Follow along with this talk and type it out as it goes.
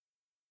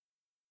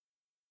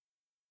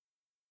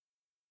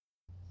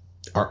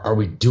Are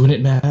we doing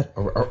it, Matt?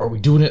 Are we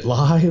doing it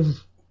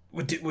live?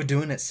 We're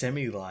doing it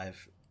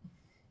semi-live.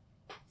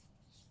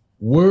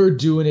 We're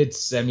doing it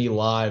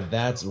semi-live.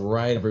 That's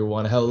right,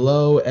 everyone.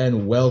 Hello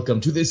and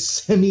welcome to this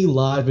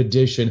semi-live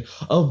edition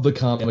of the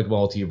Comic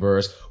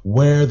Multiverse,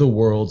 where the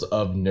worlds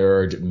of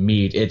nerd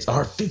meet. It's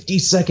our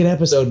 52nd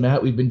episode,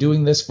 Matt. We've been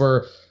doing this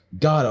for,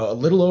 God, a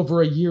little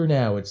over a year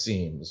now, it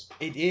seems.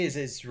 It is.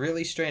 It's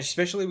really strange,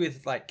 especially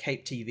with like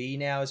Cape TV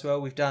now as well.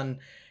 We've done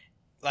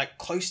like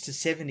close to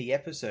 70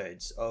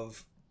 episodes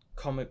of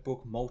comic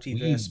book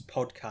multiverse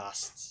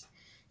podcasts.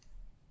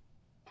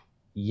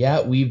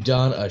 Yeah, we've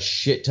done a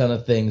shit ton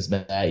of things,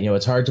 Matt. You know,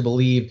 it's hard to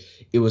believe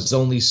it was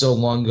only so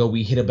long ago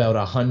we hit about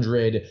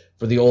 100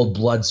 for the old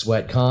Blood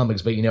Sweat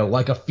comics, but you know,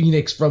 like a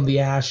phoenix from the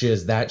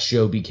ashes, that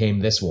show became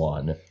this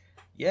one.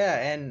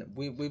 Yeah, and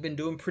we've been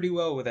doing pretty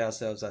well with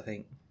ourselves, I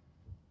think.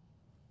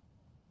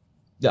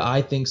 Yeah,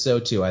 I think so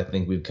too. I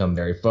think we've come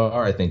very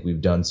far. I think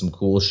we've done some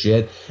cool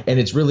shit.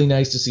 And it's really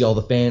nice to see all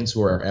the fans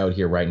who are out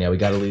here right now. We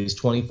got at least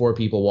 24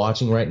 people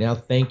watching right now.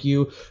 Thank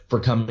you for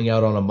coming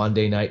out on a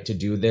Monday night to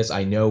do this.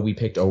 I know we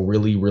picked a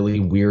really, really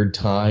weird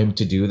time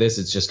to do this.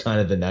 It's just kind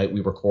of the night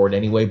we record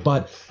anyway.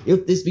 But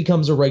if this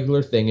becomes a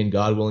regular thing, and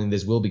God willing,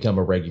 this will become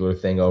a regular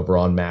thing over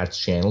on Matt's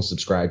channel,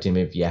 subscribe to him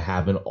if you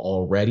haven't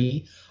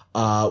already.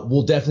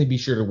 We'll definitely be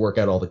sure to work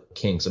out all the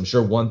kinks. I'm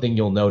sure one thing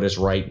you'll notice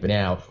right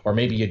now, or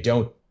maybe you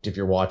don't, if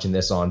you're watching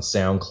this on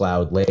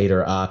SoundCloud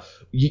later,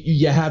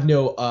 you have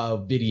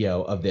no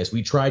video of this.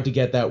 We tried to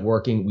get that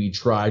working. We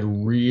tried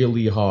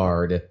really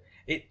hard.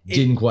 It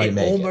didn't quite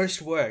make it. It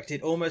almost worked.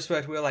 It almost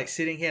worked. We were like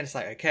sitting here and it's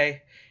like,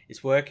 okay,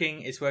 it's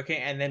working.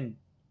 And then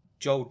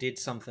Joel did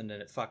something and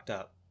it fucked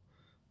up.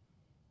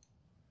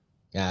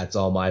 Yeah, it's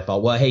all my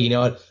fault. Well, hey, you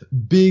know what?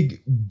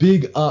 Big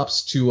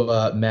ups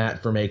to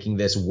Matt for making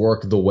this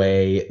work the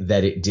way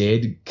that it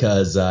did,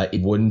 because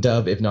it wouldn't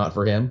have if not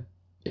for him.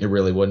 It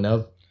really wouldn't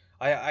have.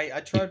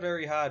 I tried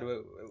very hard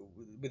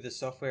with the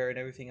software and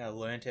everything. I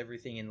learnt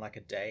everything in like a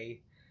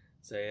day.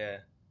 So yeah.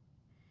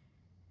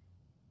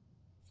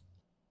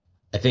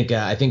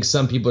 I think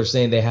some people are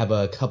saying they have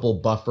a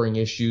couple buffering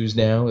issues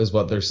now, is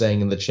what they're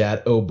saying in the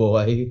chat. Oh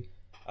boy.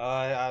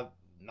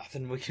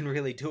 Nothing we can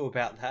really do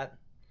about that.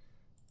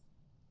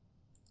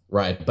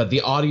 Right, but the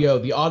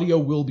audio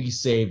will be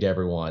saved,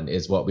 everyone,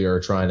 is what we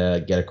are trying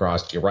to get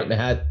across to you. Right,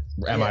 Matt?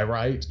 Am I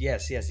right?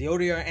 Yes. The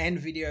audio and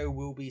video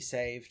will be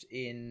saved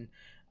in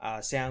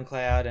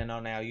SoundCloud and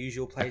on our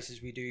usual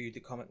places we do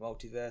the Comic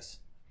Multiverse.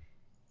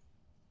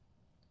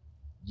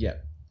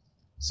 Yep.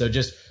 So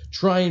just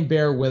try and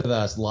bear with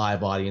us,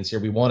 live audience here.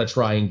 We want to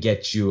try and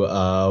get you,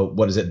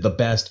 the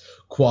best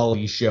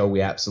quality show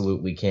we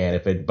absolutely can.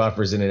 If it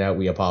buffers in and out,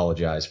 we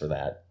apologize for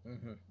that.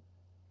 Mm-hmm.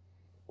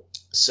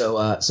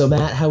 So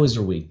Matt, how has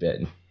your week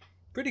been?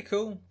 Pretty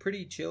cool,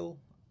 pretty chill.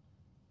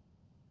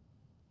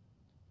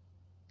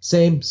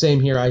 Same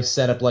here. I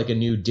set up like a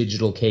new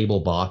digital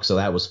cable box, so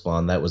that was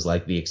fun. That was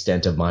like the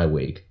extent of my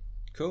week.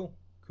 Cool.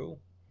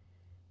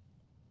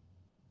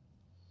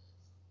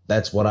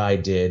 That's what I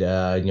did,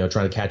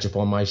 trying to catch up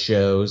on my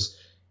shows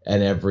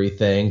and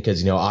everything,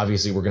 because,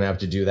 obviously we're going to have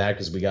to do that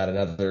because we got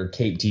another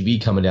Cape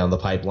TV coming down the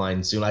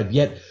pipeline soon. I've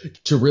yet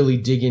to really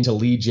dig into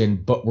Legion,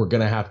 but we're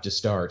going to have to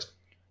start.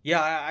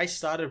 Yeah, I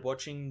started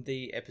watching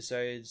the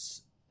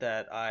episodes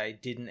that I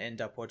didn't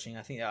end up watching.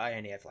 I think I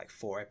only have like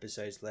 4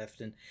 episodes left,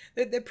 and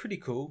they're pretty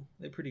cool.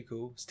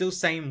 Still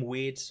same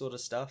weird sort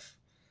of stuff.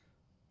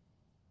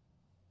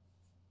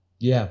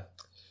 Yeah.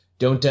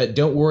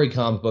 Don't worry,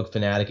 comic book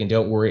fanatic, and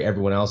don't worry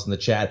everyone else in the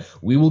chat.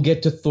 We will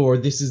get to Thor.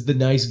 This is the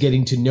nice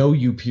getting to know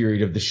you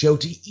period of the show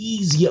to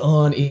ease you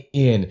on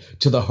in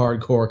to the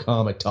hardcore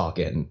comic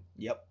talking.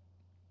 Yep.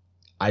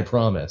 I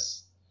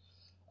promise.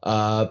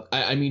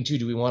 I mean, too,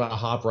 do we want to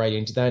hop right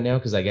into that now?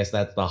 Because I guess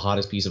that's the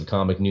hottest piece of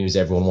comic news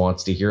everyone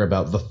wants to hear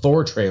about. The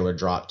Thor trailer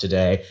dropped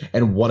today,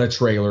 and what a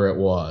trailer it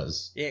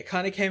was. Yeah, it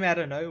kind of came out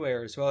of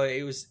nowhere as well.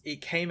 It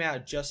came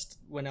out just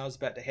when I was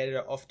about to head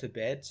off to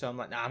bed, so I'm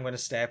like, nah, I'm going to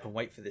stay up and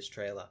wait for this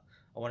trailer.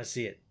 I want to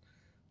see it.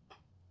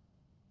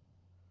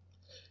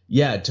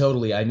 Yeah,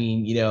 totally. I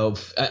mean,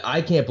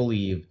 I can't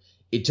believe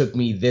it took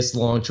me this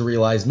long to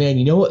realize, man,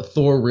 you know what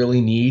Thor really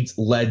needs?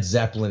 Led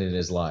Zeppelin in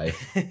his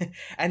life.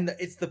 And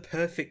it's the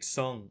perfect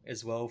song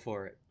as well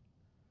for it.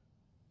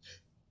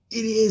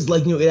 It is.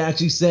 It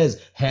actually says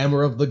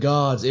Hammer of the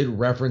Gods. It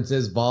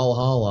references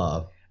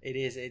Valhalla. It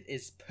is.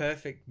 It's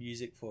perfect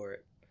music for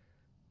it.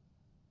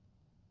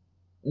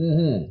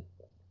 Mm-hmm.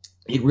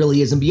 It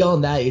really is. And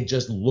beyond that, it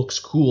just looks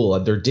cool.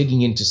 They're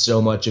digging into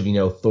so much of,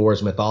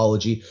 Thor's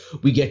mythology.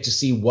 We get to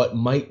see what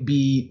might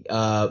be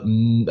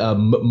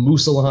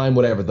Muspelheim,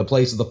 whatever, the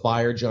place of the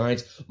fire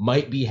giants,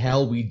 might be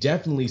Hell. We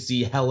definitely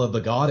see Hela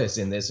the goddess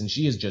in this, and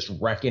she is just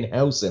wrecking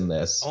house in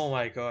this. Oh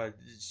my god.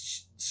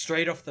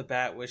 Straight off the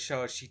bat, we're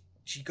sure she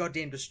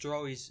goddamn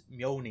destroys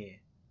Mjolnir.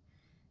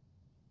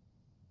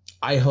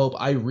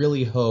 I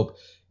really hope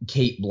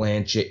Cate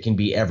Blanchett can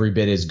be every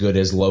bit as good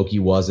as Loki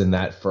was in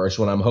that first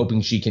one. I'm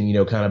hoping she can,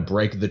 kind of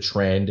break the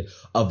trend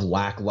of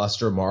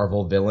lackluster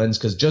Marvel villains,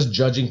 because just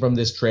judging from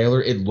this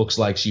trailer, it looks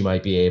like she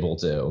might be able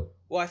to.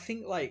 Well, I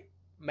think,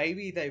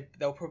 maybe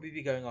they'll probably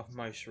be going off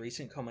most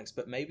recent comics,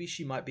 but maybe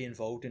she might be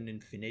involved in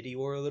Infinity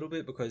War a little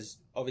bit, because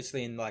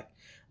obviously in like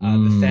the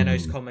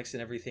Thanos comics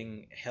and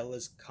everything,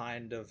 Hela's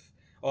kind of,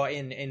 or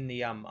in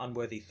the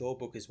Unworthy Thor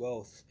book as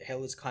well,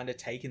 Hela's kind of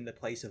taken the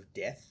place of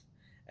Death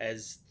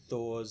as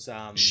Thor's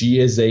she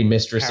is a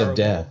mistress paramour. of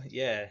death.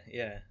 Yeah,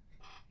 yeah.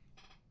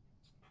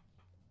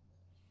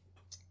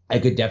 I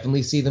could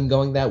definitely see them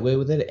going that way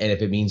with it, and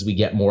if it means we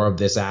get more of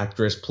this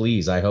actress,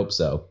 please, I hope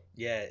so.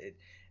 Yeah, it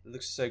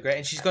looks so great,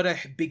 and she's got a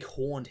big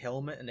horned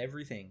helmet and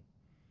everything.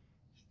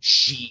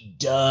 She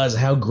does.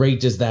 How great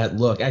does that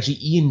look? Actually,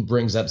 Ian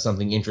brings up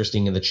something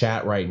interesting in the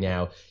chat right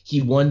now.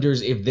 He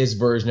wonders if this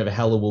version of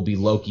Hela will be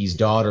Loki's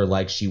daughter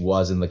like she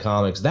was in the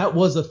comics. That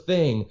was a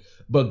thing,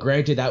 but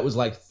granted, that was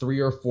like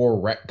 3 or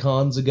 4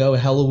 retcons ago.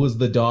 Hela was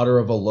the daughter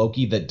of a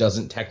Loki that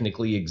doesn't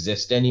technically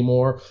exist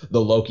anymore.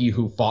 The Loki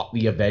who fought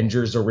the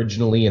Avengers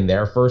originally in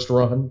their first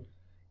run.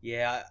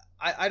 Yeah,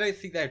 I don't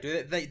think they'll do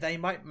it. They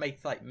might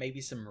make like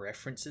maybe some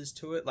references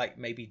to it, like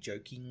maybe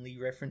jokingly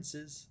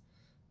references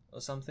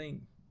or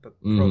something. But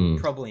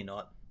probably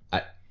not.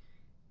 I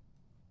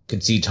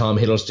could see Tom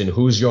Hiddleston.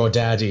 Who's your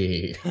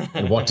daddy?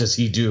 And what does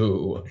he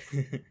do?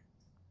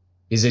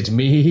 Is it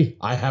me?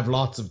 I have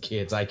lots of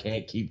kids. I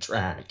can't keep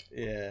track.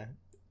 Yeah.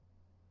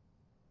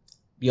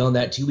 Beyond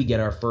that, too, we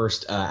get our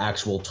first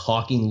actual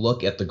talking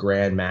look at the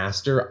Grand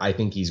Master. I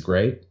think he's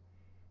great.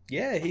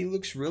 Yeah, he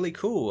looks really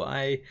cool.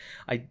 I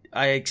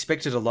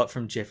expected a lot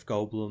from Jeff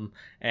Goldblum,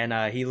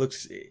 and he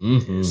looks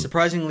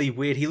surprisingly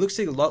weird. He looks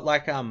a lot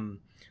like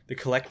the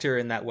Collector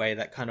in that way,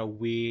 that kind of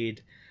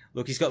weird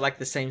look. He's got like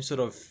the same sort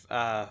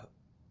of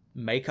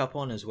makeup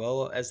on as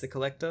well as the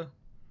Collector.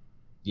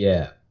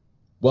 Yeah.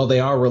 Well,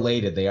 they are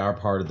related. They are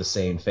part of the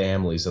same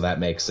family, so that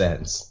makes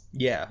sense.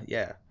 Yeah,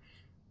 yeah.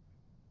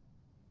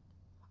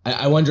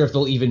 I wonder if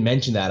they'll even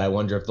mention that. I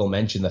wonder if they'll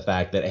mention the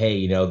fact that, hey,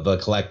 you know, the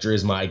Collector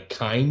is my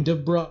kind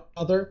of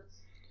brother.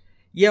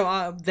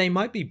 Yeah, they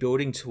might be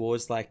building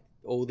towards like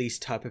all these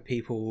type of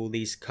people, all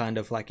these kind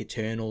of like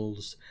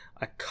Eternals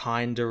are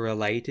kind of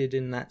related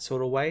in that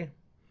sort of way.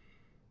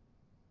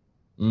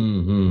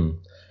 And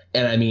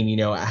I mean, you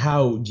know,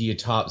 how do you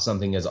top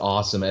something as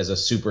awesome as a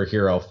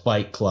superhero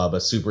fight club, a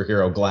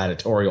superhero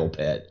gladiatorial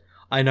pit?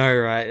 I know,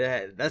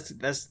 right?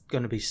 That's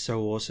going to be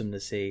so awesome to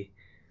see.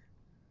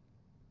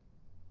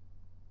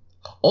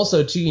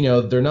 Also, too, you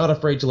know, they're not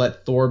afraid to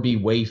let Thor be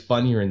way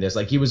funnier in this.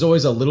 Like, he was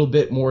always a little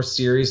bit more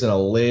serious and a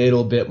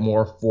little bit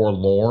more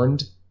forlorn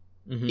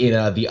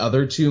in the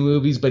other 2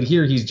 movies, but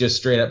here he's just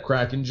straight up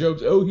cracking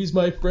jokes. Oh, he's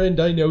my friend.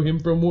 I know him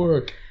from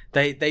work.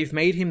 They've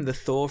made him the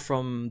Thor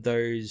from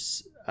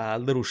those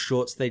little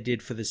shorts they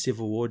did for the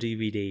Civil War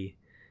DVD.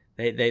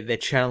 They're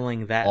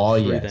channeling that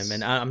through them,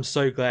 and I'm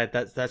so glad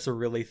that's a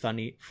really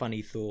funny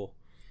Thor.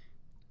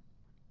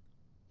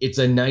 It's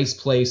a nice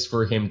place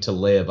for him to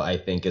live, I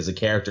think, as a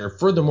character.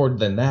 Furthermore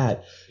than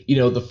that, you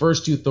know, the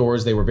first 2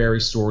 Thors, they were very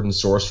sword and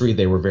sorcery.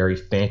 They were very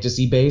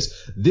fantasy-based.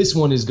 This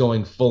one is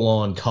going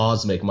full-on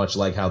cosmic, much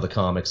like how the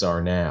comics are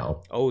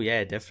now. Oh,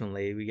 yeah,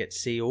 definitely. We get to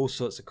see all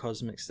sorts of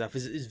cosmic stuff.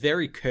 It's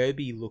very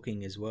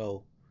Kirby-looking as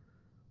well.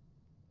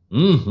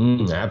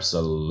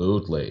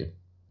 Absolutely.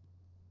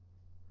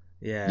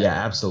 Yeah,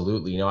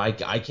 absolutely. You know,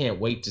 I can't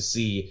wait to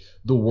see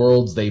the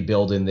worlds they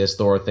build in this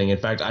Thor thing. In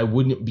fact, I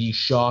wouldn't be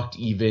shocked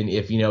even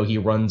if, you know, he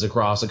runs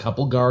across a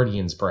couple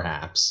Guardians,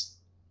 perhaps.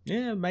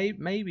 Yeah,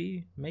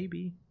 maybe.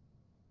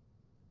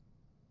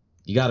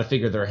 You got to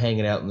figure they're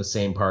hanging out in the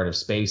same part of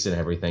space and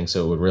everything,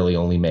 so it would really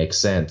only make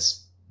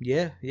sense.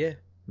 Yeah,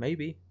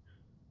 maybe.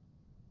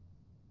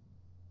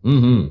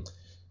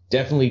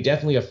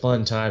 Definitely a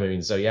fun time. I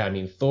mean, so yeah, I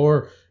mean,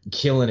 Thor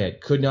killing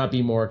it. Could not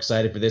be more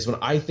excited for this one.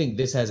 I think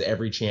this has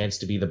every chance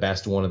to be the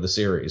best one of the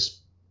series.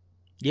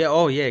 Yeah,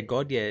 oh yeah,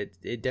 God, yeah.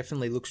 It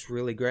definitely looks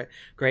really great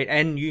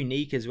and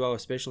unique as well,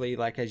 especially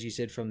like as you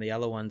said from the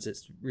other ones,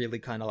 it's really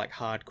kind of like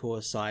hardcore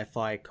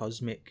sci-fi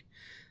cosmic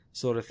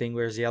sort of thing,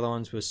 whereas the other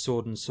ones were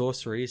sword and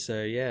sorcery,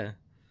 so yeah.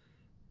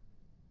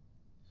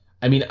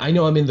 I mean, I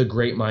know I'm in the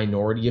great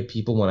minority of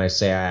people when I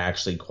say I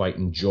actually quite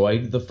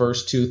enjoyed the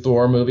first 2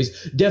 Thor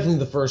movies. Definitely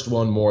the first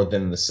one more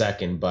than the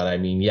second, but I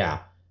mean, yeah.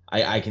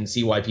 I can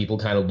see why people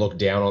kind of look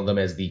down on them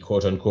as the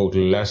quote-unquote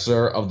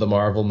lesser of the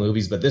Marvel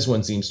movies, but this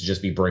one seems to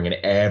just be bringing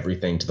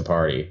everything to the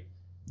party.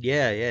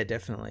 Yeah,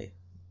 definitely.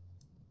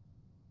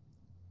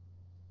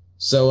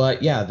 So,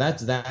 yeah,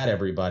 that's that,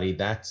 everybody.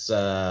 That's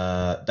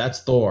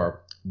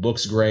Thor.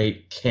 Looks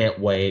great. Can't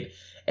wait.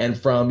 And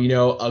from, you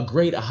know, a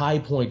great high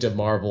point of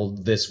Marvel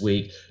this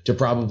week to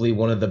probably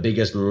one of the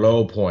biggest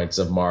low points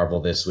of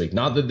Marvel this week.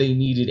 Not that they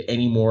needed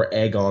any more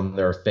egg on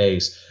their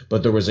face,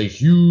 but there was a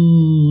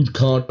huge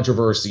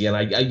controversy, and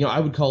I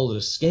would call it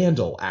a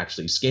scandal,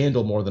 actually.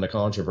 Scandal more than a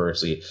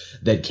controversy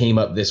that came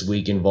up this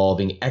week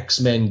involving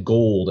X-Men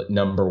Gold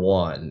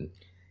 #1.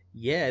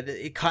 Yeah,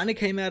 it kind of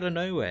came out of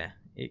nowhere.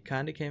 It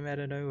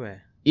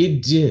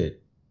did.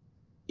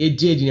 It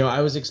did. You know,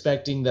 I was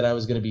expecting that I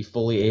was going to be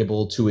fully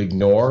able to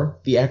ignore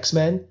the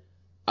X-Men.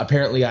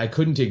 Apparently, I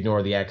couldn't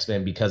ignore the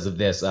X-Men because of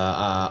this.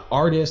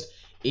 Artist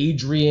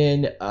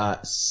Adrian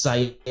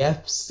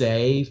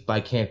Saif,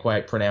 I can't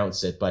quite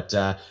pronounce it, but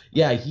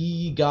yeah,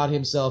 he got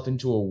himself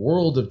into a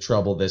world of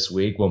trouble this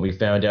week when we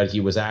found out he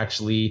was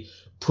actually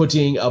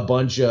putting a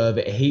bunch of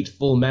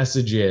hateful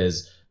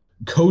messages,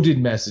 coded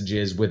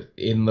messages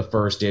within the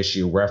first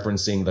issue,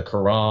 referencing the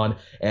Quran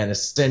and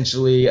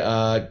essentially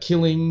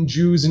killing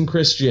Jews and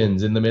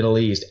Christians in the Middle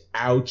East.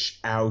 Ouch,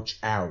 ouch,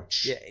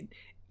 ouch. Yeah,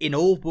 in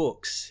all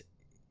books,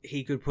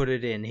 he could put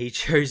it in. He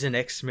chose an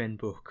X-Men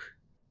book.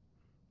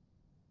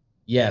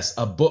 Yes,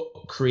 a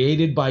book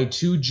created by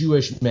two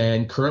Jewish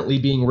men, currently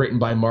being written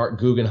by Mark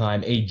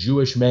Guggenheim, a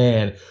Jewish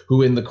man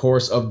who, in the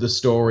course of the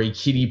story,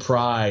 Kitty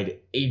Pryde,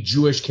 a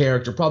Jewish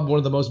character, probably one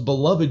of the most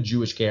beloved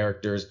Jewish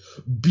characters,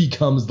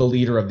 becomes the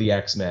leader of the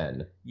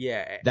X-Men.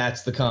 Yeah.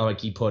 That's the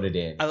comic he put it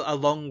in.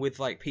 Along with,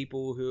 like,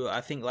 people who,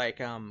 I think, like,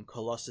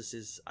 Colossus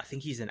is, I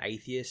think he's an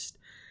atheist.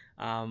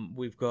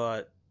 We've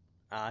got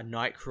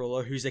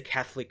Nightcrawler, who's a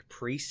Catholic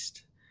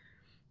priest.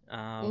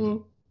 I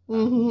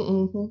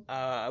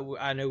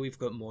know we've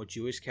got more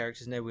Jewish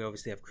characters now. We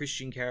obviously have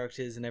Christian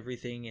characters and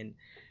everything, and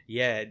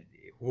yeah,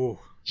 whoa.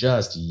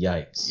 Just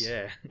yikes.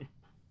 Yeah.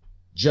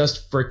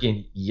 Just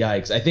freaking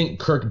yikes. I think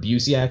Kirk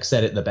Busiek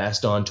said it the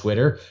best on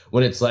Twitter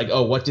when it's like,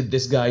 oh, what did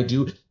this guy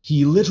do?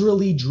 He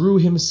literally drew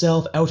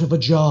himself out of a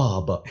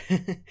job.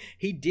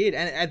 He did,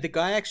 and the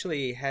guy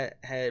actually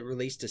had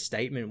released a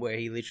statement where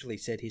he literally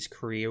said his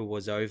career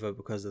was over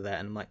because of that,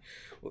 and I'm like,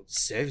 well,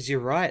 serves you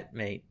right,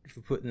 mate, for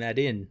putting that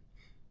in.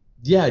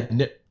 Yeah,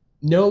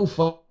 no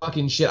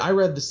fucking shit. I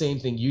read the same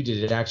thing you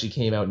did. It actually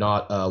came out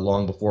not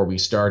long before we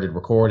started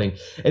recording,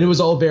 and it was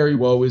all very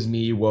woe is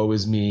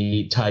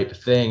me type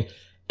thing.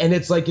 And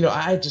it's like,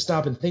 I had to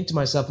stop and think to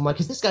myself, I'm like,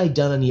 has this guy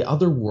done any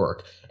other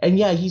work? And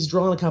yeah, he's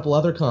drawn a couple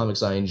other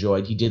comics I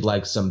enjoyed. He did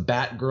like some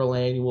Batgirl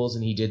annuals,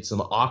 and he did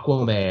some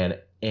Aquaman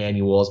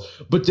annuals.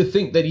 But to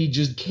think that he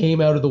just came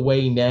out of the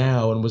way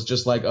now and was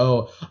just like,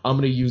 oh, I'm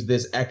going to use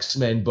this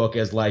X-Men book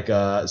as like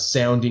a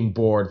sounding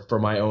board for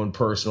my own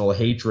personal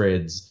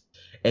hatreds.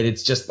 And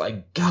it's just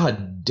like,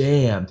 god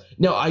damn.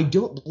 Now, I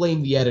don't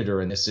blame the editor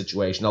in this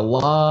situation. A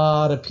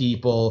lot of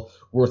people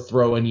were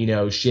throwing,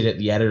 shit at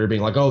the editor,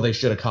 being like, oh, they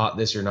should have caught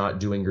this, you're not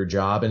doing your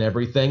job and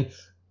everything.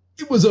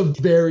 It was a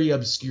very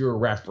obscure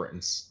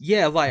reference.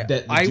 Yeah, like,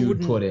 that the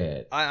dude put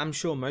in. I'm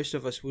sure most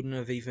of us wouldn't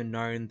have even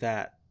known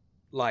that.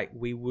 Like,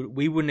 we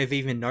wouldn't have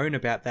even known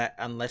about that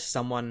unless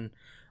someone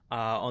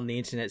on the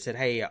internet said,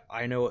 hey,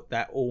 I know what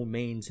that all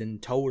means, and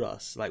told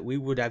us. Like, we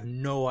would have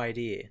no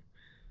idea.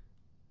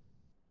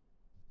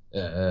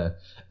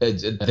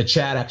 The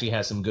chat actually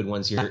has some good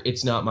ones here.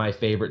 It's not my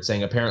favorite,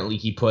 saying apparently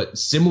he put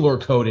similar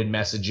coded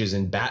messages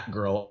in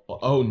Batgirl.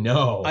 Oh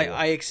no.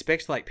 I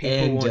expect, like,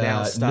 people will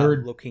now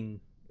start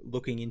looking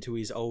into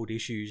his old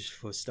issues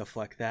for stuff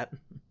like that.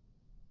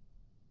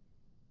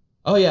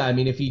 Oh yeah, I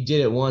mean, if he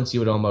did it once, he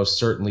would almost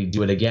certainly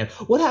do it again.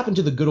 What happened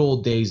to the good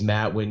old days,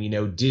 Matt, when,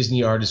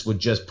 Disney artists would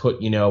just put,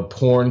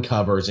 porn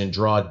covers and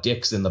draw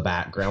dicks in the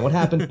background? What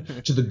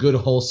happened to the good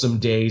wholesome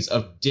days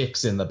of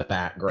dicks in the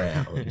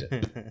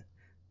background?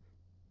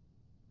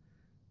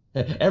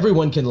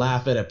 Everyone can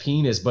laugh at a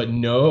penis, but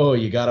no,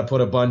 you gotta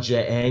put a bunch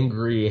of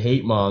angry,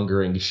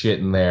 hate-mongering shit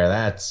in there.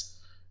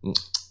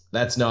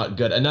 That's not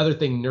good. Another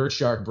thing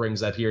Nerdshark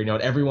brings up here, and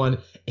everyone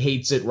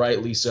hates it,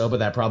 rightly so, but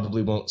that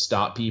probably won't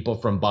stop people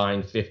from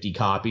buying 50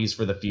 copies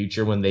for the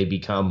future when they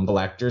become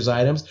collector's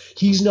items.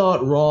 He's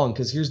not wrong,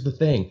 because here's the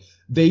thing.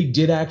 They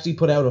did actually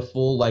put out a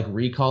full,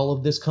 recall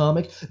of this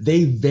comic.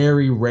 They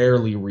very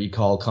rarely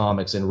recall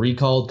comics, and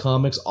recalled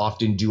comics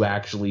often do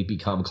actually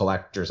become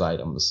collector's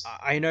items.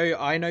 I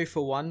know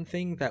for one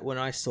thing that when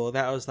I saw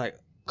that, I was like,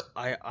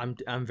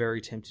 I'm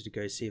very tempted to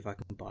go see if I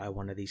can buy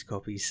one of these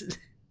copies.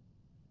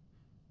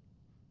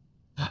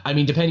 I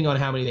mean, depending on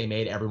how many they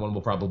made, everyone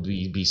will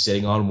probably be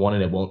sitting on one,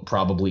 and it won't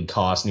probably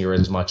cost near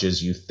as much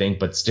as you think.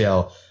 But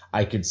still,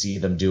 I could see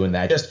them doing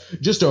that.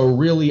 Just a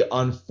really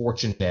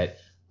unfortunate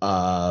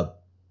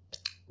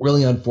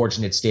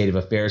state of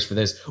affairs for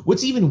this.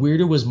 What's even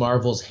weirder was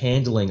Marvel's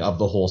handling of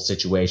the whole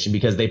situation,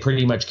 because they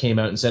pretty much came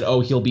out and said, oh,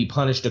 he'll be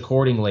punished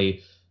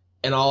accordingly.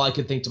 And all I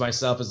could think to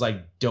myself is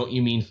like, don't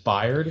you mean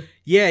fired?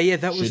 Yeah,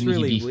 that was Shouldn't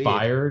really he be weird.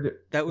 Fired?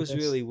 That was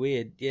really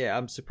weird. Yeah,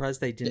 I'm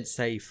surprised they didn't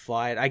say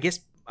fired.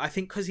 I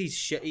think because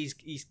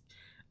he's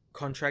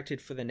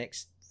contracted for the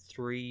next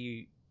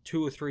 2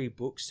 or 3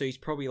 books, so he's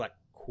probably like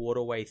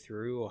quarter way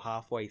through or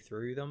halfway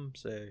through them.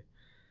 So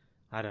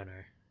I don't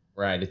know.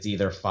 Right, it's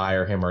either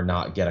fire him or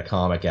not get a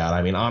comic out.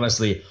 I mean,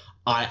 honestly,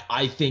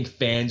 I think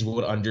fans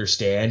would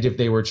understand if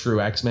they were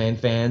true X-Men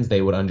fans.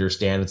 They would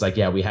understand. It's like,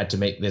 yeah, we had to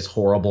make this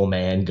horrible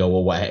man go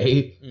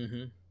away.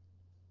 Mm-hmm.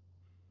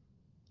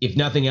 If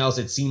nothing else,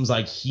 it seems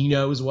like he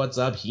knows what's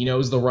up. He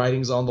knows the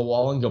writing's on the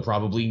wall, and he'll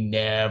probably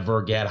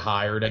never get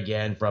hired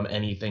again from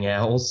anything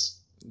else.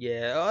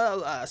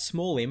 Yeah, a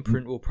small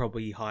imprint will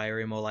probably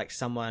hire him, or like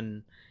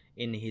someone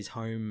in his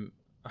home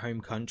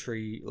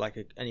country, like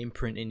an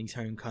imprint in his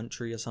home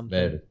country or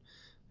something.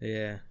 Maybe.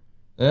 Yeah.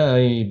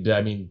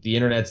 I mean, the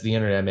internet's the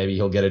internet. Maybe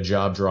he'll get a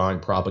job drawing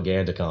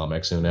propaganda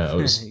comics. Who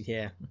knows?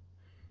 Yeah.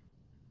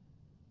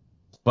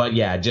 But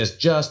yeah,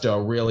 just a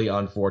really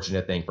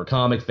unfortunate thing for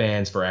comic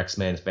fans, for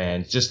X-Men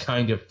fans, just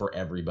kind of for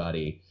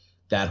everybody.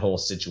 That whole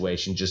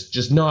situation,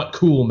 just not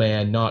cool,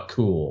 man, not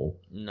cool.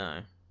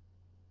 No.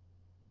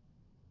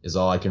 Is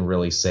all I can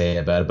really say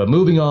about it. But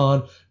moving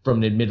on from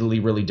an admittedly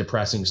really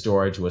depressing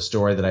story to a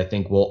story that I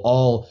think we'll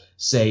all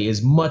say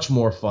is much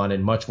more fun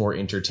and much more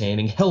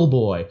entertaining.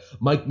 Hellboy,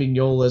 Mike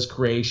Mignola's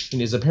creation,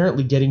 is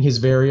apparently getting his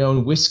very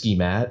own whiskey,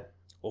 Matt.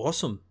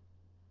 Awesome.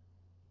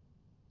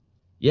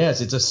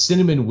 Yes, it's a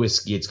cinnamon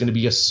whiskey. It's going to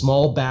be a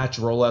small batch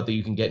rollout that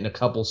you can get in a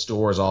couple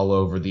stores all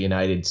over the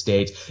United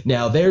States.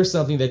 Now, there's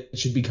something that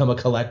should become a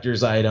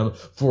collector's item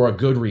for a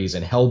good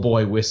reason.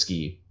 Hellboy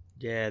whiskey.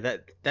 Yeah,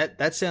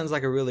 that sounds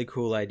like a really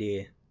cool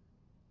idea.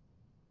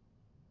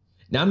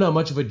 Now, I'm not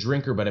much of a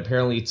drinker, but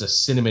apparently it's a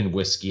cinnamon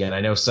whiskey, and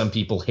I know some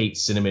people hate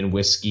cinnamon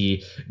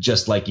whiskey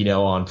just like,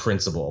 on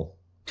principle.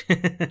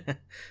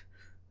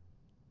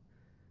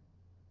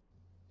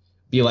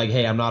 Be like,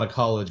 hey, I'm not a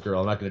college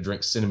girl. I'm not going to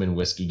drink cinnamon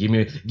whiskey.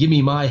 Give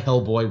me my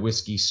Hellboy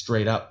whiskey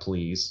straight up,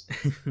 please.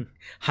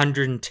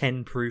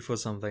 110 proof or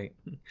something.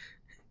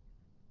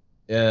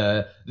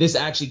 This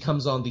actually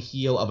comes on the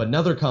heel of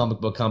another comic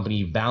book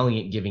company,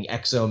 Valiant, giving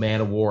Exo, Man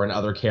of War, and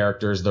other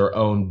characters their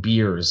own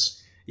beers.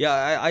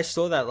 Yeah, I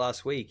saw that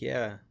last week,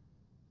 yeah.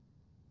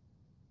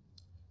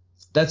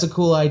 That's a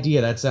cool idea.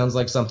 That sounds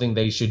like something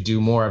they should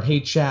do more of. Hey,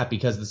 chat,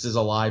 because this is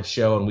a live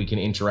show and we can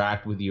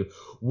interact with you.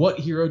 What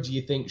hero do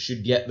you think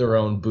should get their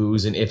own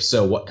booze? And if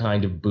so, what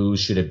kind of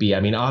booze should it be? I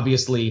mean,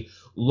 obviously,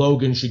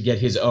 Logan should get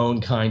his own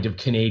kind of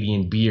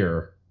Canadian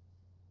beer.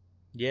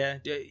 Yeah.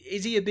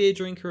 Is he a beer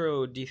drinker,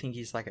 or do you think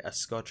he's like a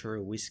scotch or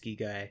a whiskey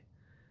guy?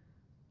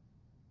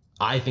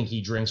 I think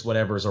he drinks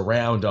whatever's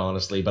around,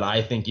 honestly. But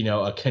I think,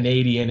 a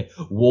Canadian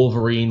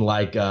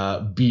Wolverine-like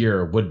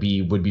beer would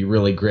be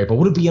really great. But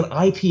would it be an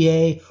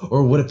IPA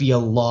or would it be a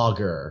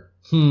lager?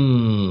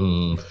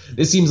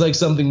 This seems like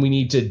something we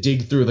need to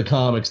dig through the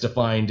comics to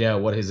find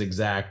out what his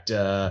exact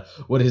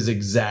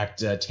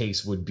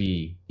taste would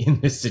be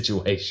in this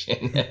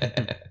situation.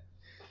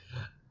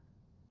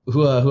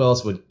 Who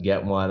else would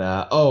get one?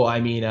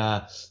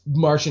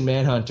 Martian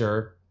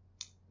Manhunter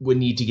would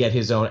need to get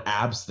his own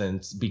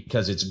absinthe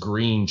because it's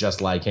green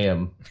just like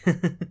him.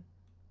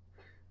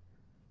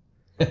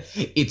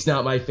 It's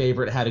Not My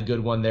Favorite had a good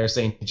one there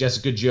saying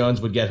Jessica Jones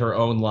would get her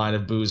own line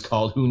of booze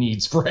called Who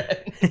Needs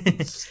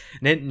Friends?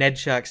 Ned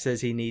Shark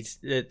says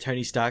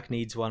Tony Stark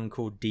needs one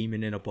called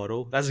Demon in a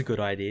Bottle. That's a good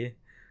idea.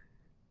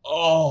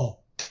 Oh,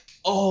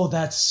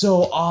 that's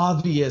so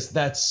obvious.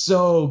 That's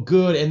so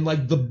good. And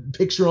like the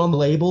picture on the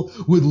label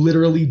would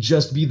literally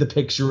just be the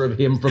picture of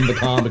him from the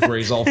comic where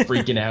he's all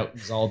freaking out.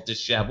 He's all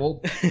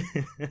disheveled.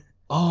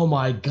 Oh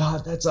my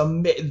God,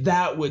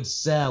 that would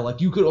sell. Like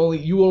you would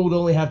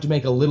only have to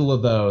make a little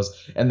of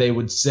those and they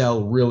would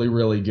sell really,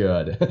 really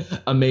good.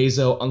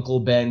 Amazo, Uncle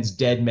Ben's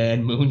Dead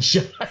Man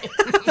Moonshine.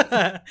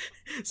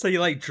 So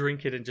you like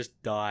drink it and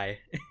just die.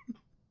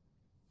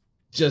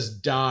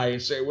 Just die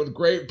and say, with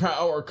great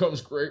power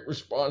comes great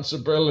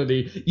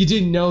responsibility. You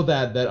didn't know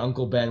that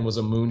Uncle Ben was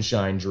a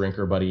moonshine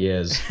drinker, but he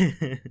is.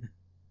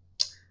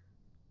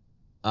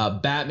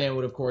 Batman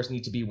would, of course,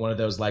 need to be one of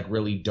those, like,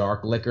 really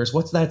dark liquors.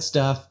 What's that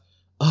stuff?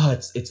 Oh,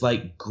 it's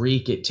like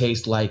Greek. It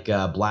tastes like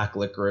black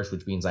licorice,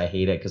 which means I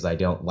hate it because I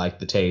don't like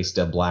the taste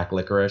of black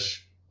licorice.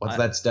 What's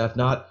that stuff?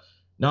 Not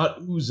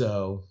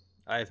ouzo.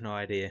 I have no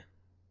idea.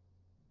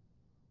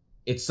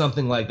 It's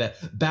something like that.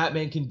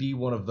 Batman can be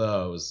one of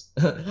those.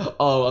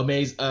 Oh,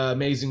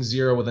 Amazing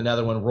Zero with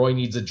another one. Roy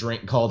needs a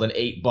drink called an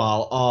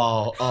 8-ball.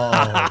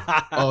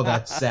 Oh,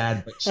 that's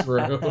sad but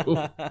true.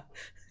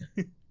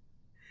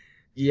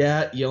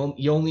 Yeah,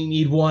 you only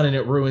need one and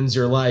it ruins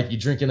your life. You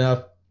drink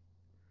enough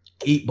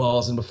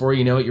 8-balls and before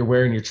you know it, you're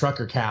wearing your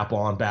trucker cap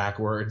on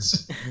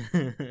backwards.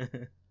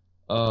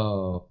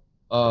 Oh,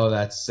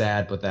 that's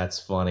sad, but that's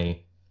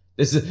funny.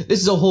 This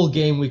is a whole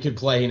game we could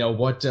play.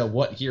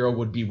 What hero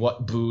would be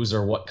what booze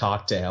or what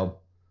cocktail?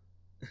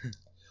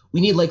 We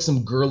need like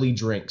some girly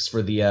drinks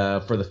for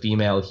the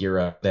female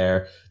hero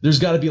there. There's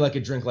got to be like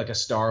a drink like a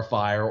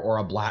Starfire or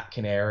a Black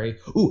Canary.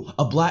 Ooh,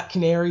 a Black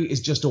Canary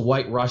is just a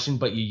White Russian,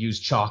 but you use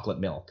chocolate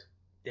milk.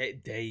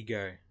 There you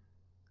go.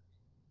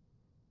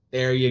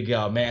 There you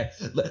go, man.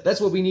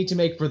 That's what we need to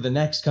make for the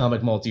next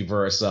Comic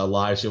Multiverse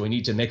live show. We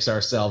need to mix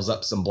ourselves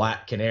up some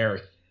Black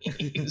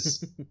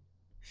Canaries.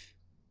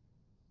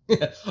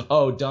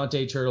 Oh,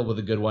 Dante Turtle with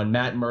a good one.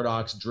 Matt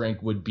Murdock's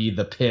drink would be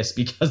the piss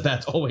because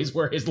that's always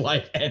where his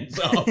life ends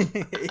up.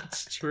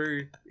 It's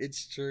true.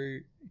 It's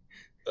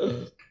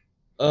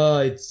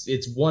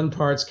 1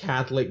 part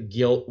Catholic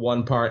guilt,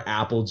 1 part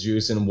apple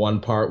juice, and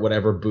 1 part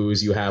whatever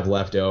booze you have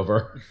left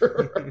over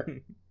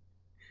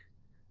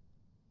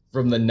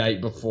from the night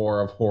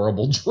before of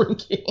horrible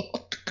drinking.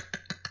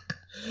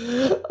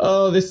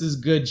 Oh, this is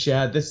good,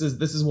 Chad. This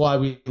is why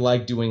we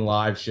like doing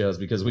live shows,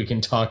 because we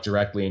can talk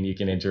directly and you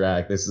can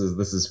interact. This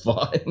is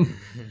fun.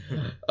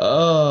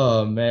 Oh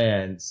Oh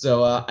man.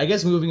 So I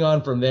guess moving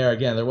on from there,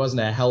 again, there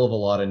wasn't a hell of a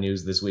lot of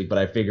news this week, but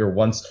I figure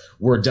once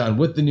we're done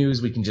with the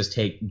news, we can just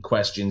take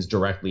questions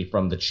directly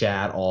from the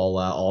chat.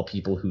 All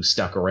people who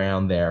stuck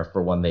around there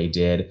for when they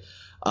did.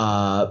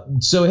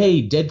 So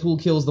hey,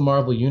 Deadpool kills the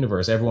Marvel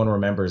Universe. Everyone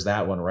remembers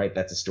that one, right?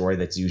 That's a story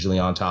that's usually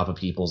on top of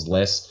people's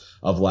lists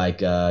of like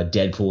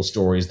Deadpool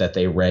stories that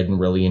they read and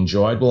really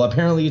enjoyed. Well,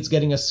 apparently it's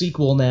getting a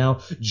sequel now,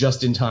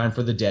 just in time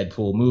for the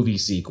Deadpool movie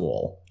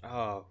sequel.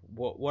 Oh,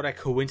 what a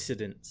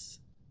coincidence.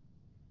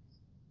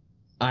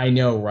 I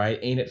know, right?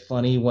 Ain't it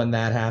funny when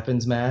that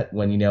happens, Matt?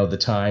 When, the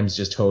times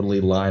just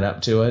totally line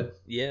up to it?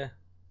 Yeah.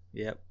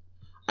 Yep.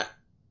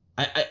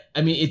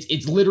 I mean,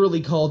 it's literally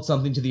called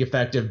something to the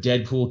effect of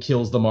Deadpool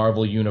kills the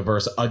Marvel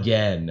Universe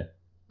again.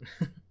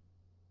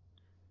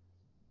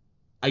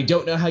 I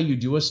don't know how you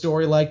do a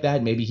story like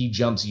that. Maybe he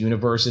jumps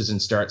universes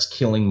and starts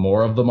killing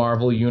more of the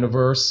Marvel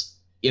Universe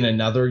in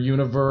another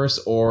universe,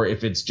 or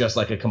if it's just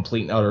like a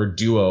complete and utter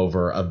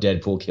do-over of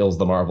Deadpool kills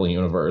the Marvel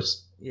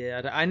Universe.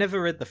 Yeah, I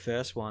never read the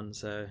first one,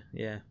 so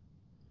yeah.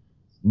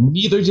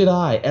 Neither did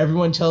I.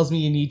 Everyone tells me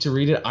you need to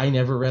read it. I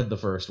never read the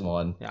first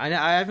one. Yeah,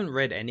 I haven't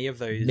read any of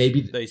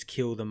those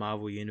Kill the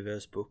Marvel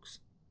Universe books.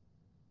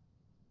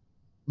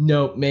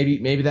 No,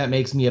 maybe that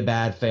makes me a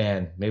bad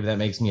fan. Maybe that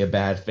makes me a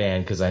bad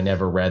fan because I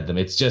never read them.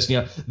 It's just,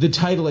 the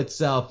title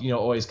itself,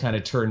 always kind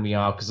of turned me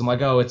off because I'm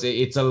like, oh,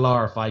 it's a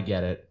larf. I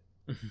get it.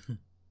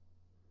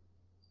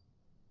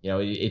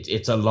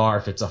 It's a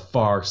larf. It's a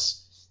farce.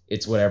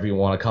 It's whatever you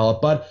want to call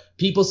it. But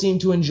people seem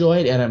to enjoy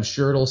it, and I'm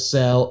sure it'll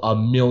sell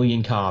 1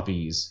 million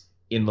copies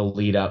in the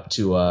lead up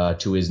to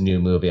his new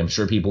movie. I'm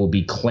sure people will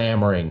be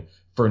clamoring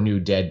for new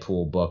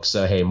Deadpool books.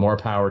 So, hey, more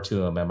power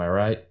to him. Am I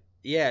right?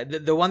 Yeah,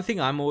 the one thing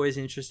I'm always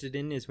interested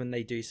in is when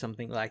they do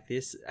something like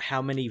this,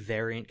 how many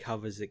variant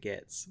covers it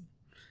gets.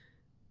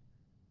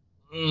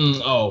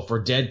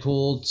 For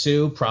Deadpool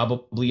 2,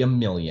 probably 1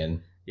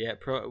 million. Yeah,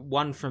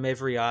 one from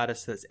every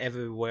artist that's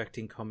ever worked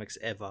in comics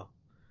ever.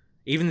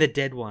 Even the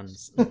dead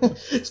ones.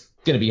 It's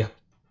going to be...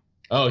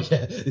 Oh,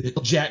 yeah.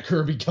 Jack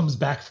Kirby comes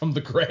back from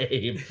the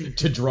grave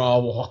to draw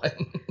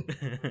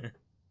one.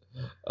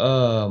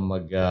 Oh, my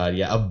God.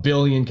 Yeah, 1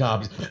 billion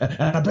copies.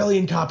 And 1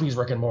 billion copies,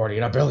 Rick and Morty.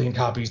 And 1 billion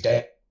copies,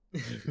 Dan.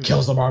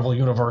 Kills the Marvel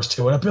Universe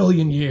too in 1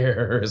 billion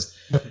years.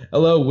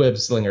 Hello,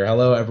 Webslinger.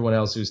 Hello, everyone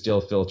else who's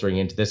still filtering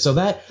into this. So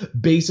that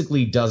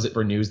basically does it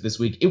for news this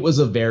week. It was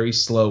a very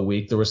slow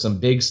week. There was some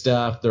big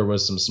stuff. There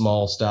was some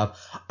small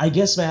stuff. I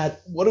guess,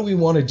 Matt, what do we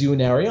want to do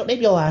now?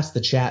 Maybe I'll ask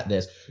the chat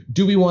this.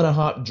 Do we want to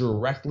hop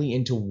directly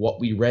into what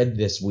we read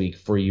this week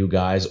for you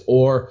guys?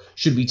 Or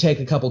should we take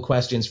a couple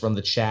questions from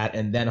the chat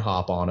and then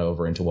hop on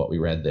over into what we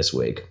read this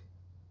week?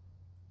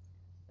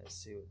 Let's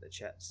see what the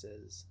chat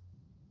says.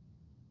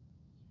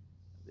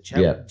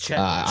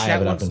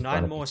 Chat wants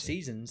 9 more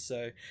seasons,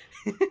 so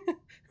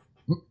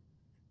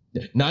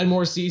 9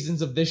 more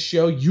seasons of this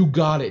show. You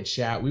got it,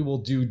 chat. We will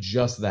do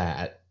just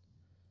that.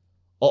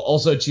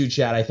 Also, too,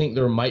 chat, I think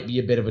there might be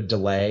a bit of a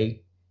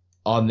delay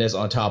on this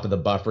on top of the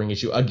buffering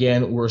issue.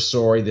 Again, we're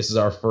sorry. This is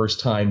our first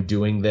time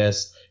doing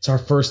this. It's our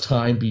first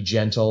time. Be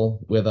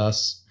gentle with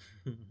us.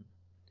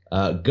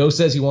 Go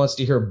says he wants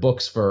to hear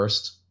books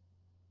first.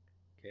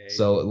 Okay.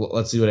 So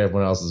let's see what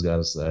everyone else has got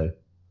to say.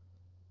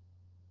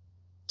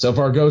 So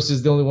far, Ghost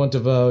is the only one to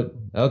vote.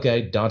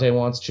 Okay, Dante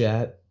wants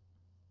chat.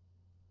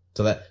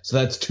 So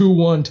that's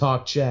 2-1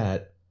 talk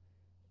chat.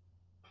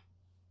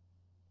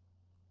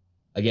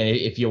 Again,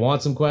 if you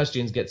want some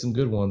questions, get some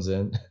good ones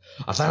in.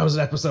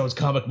 1,000 episodes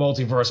comic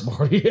multiverse,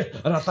 Marty,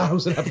 and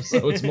 1,000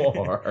 episodes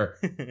more.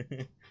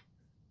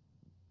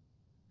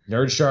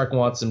 Nerd Shark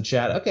wants some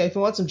chat. Okay, if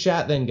you want some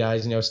chat, then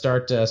guys,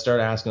 start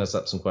asking us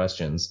up some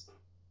questions.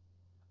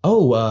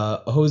 Oh,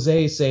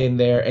 Jose saying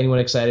there, anyone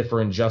excited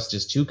for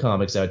Injustice 2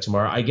 comics out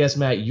tomorrow? I guess,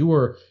 Matt, you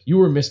were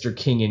Mr.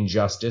 King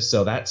Injustice,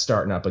 so that's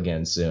starting up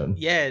again soon.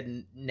 Yeah,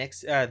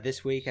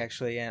 this week,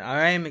 actually, and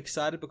I am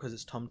excited because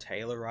it's Tom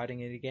Taylor writing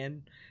it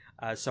again,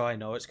 so I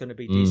know it's going to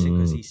be decent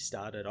because he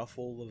started off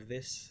all of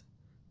this.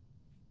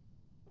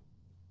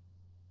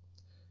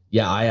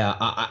 Yeah,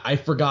 I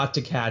forgot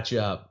to catch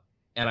up.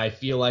 And I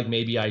feel like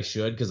maybe I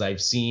should because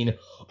I've seen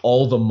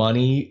all the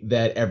money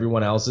that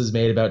everyone else has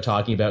made about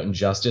talking about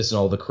Injustice and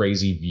all the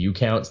crazy view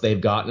counts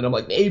they've gotten. And I'm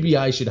like, maybe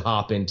I should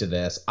hop into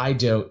this. I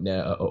don't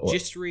know.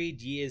 Just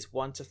read years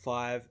 1 to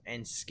 5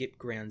 and skip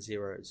ground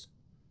zeros.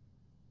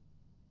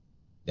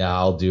 Yeah,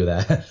 I'll do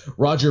that.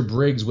 Roger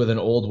Briggs with an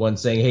old one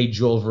saying, hey,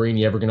 Joel Vereen,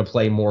 you ever going to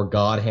play more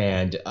God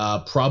Hand?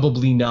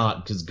 Probably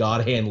not, because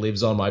God Hand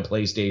lives on my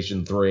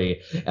PlayStation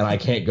 3, and I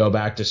can't go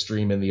back to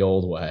streaming the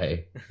old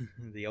way.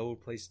 The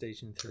old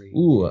PlayStation 3.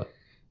 Ooh.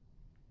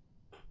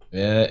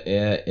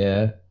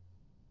 Yeah.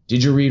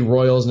 Did you read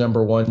Royals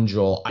 #1,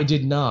 Joel? I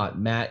did not.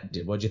 Matt,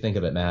 what'd you think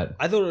of it, Matt?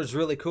 I thought it was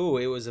really cool.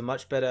 It was a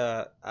much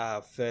better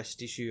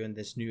first issue in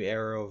this new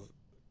era of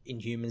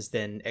Inhumans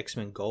than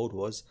X-Men Gold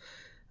was.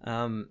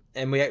 And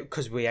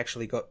we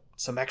actually got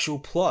some actual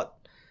plot,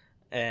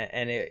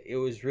 and it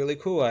was really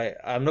cool.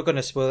 I'm not going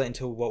to spoil it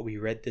until what we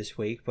read this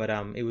week, but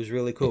it was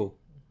really cool.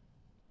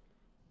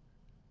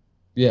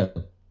 Yeah.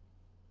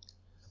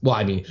 Well,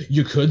 I mean,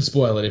 you could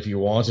spoil it if you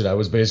wanted. I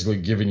was basically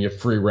giving you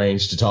free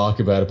range to talk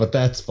about it, but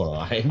that's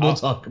fine. We'll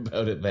talk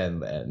about it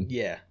then.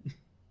 Yeah.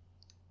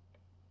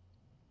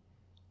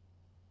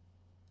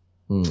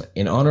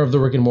 In honor of the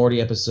Rick and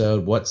Morty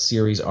episode, what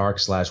series arc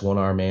 /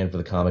 one-arm man for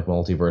the comic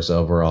multiverse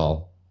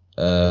overall?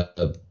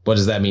 What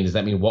does that mean? Does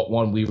that mean what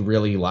one we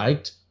really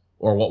liked,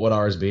 or what would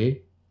ours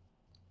be?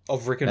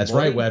 Of Rick and That's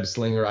Morty? right, Web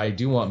Slinger. I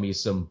do want me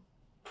some.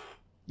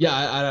 Yeah,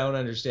 I don't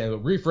understand,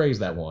 but rephrase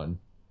that one.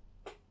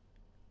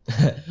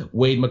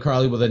 Wade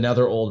McCarley with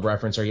another old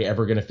reference. Are you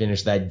ever going to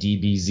finish that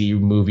DBZ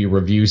movie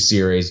review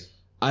series?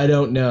 I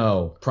don't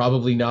know.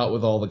 Probably not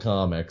with all the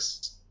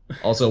comics.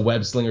 Also,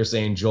 Web Slinger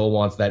saying Joel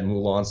wants that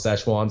Mulan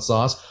Szechuan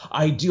sauce.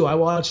 I do. I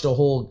watched a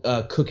whole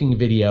cooking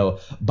video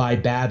by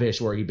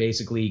Babish where he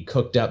basically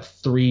cooked up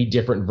 3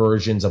 different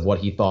versions of what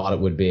he thought it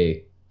would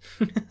be.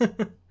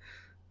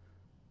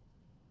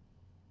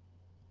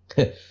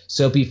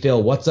 Soapy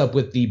Phil, what's up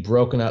with the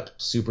broken up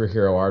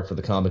superhero art for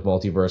the comic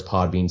multiverse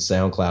Podbean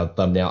SoundCloud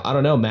thumbnail? I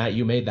don't know, Matt.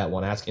 You made that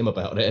one. Ask him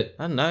about it.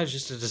 I don't know. It's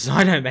just a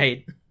design I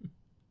made.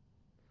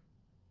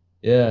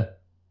 Yeah.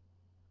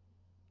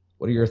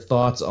 What are your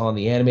thoughts on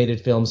the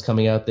animated films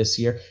coming out this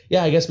year?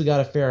 Yeah, I guess we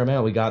got a fair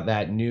amount. We got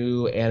that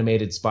new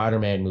animated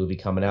Spider-Man movie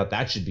coming out.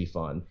 That should be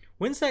fun.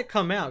 When's that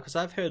come out? Because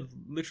I've heard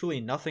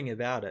literally nothing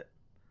about it.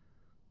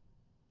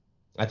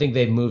 I think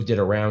they've moved it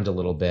around a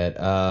little bit.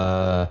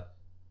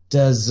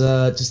 Does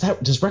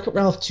Wreck-It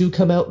Ralph 2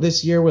 come out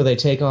this year where they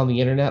take on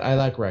the internet? I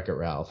like Wreck-It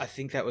Ralph. I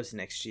think that was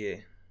next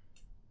year.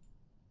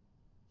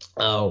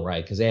 Oh,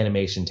 right, because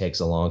animation takes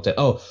a long time.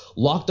 Oh,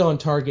 Locked on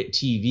Target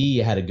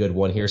TV had a good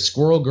one here.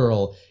 Squirrel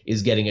Girl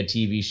is getting a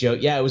TV show.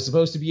 Yeah, it was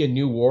supposed to be a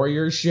New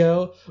Warriors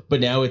show, but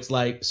now it's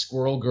like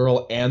Squirrel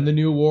Girl and the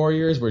New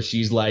Warriors, where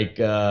she's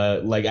like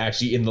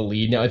actually in the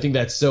lead now. I think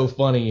that's so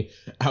funny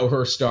how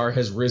her star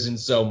has risen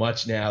so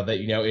much now that,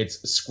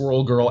 it's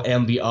Squirrel Girl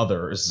and the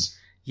others.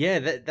 Yeah,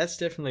 that's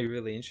definitely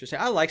really interesting.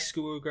 I like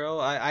Squirrel Girl.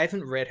 I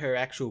haven't read her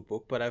actual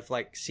book, but I've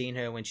seen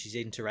her when she's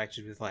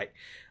interacted with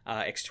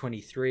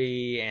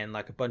X-23 and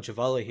a bunch of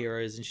other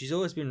heroes, and she's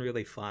always been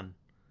really fun.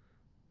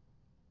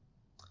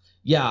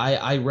 Yeah,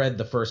 I read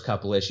the first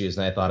couple issues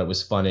and I thought it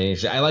was fun and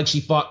interesting.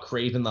 She fought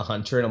Kraven the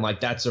Hunter, and I'm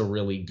like, that's a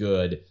really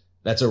good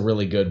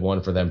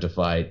one for them to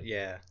fight.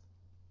 Yeah.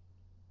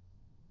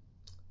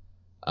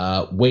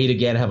 Wait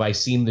again, have I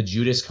seen the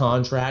Judas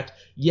Contract?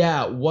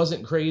 Yeah,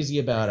 wasn't crazy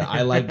about it.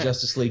 I like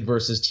Justice League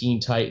versus Teen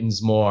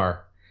Titans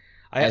more.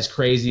 As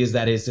crazy as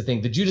that is to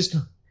think, the Judas...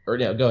 Or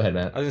no, go ahead,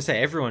 Matt. I was going to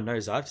say, everyone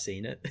knows I've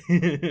seen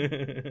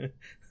it.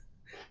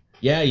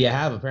 Yeah, you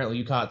have. Apparently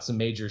you caught some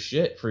major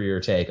shit for your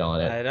take on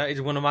it. I know, it's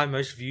one of my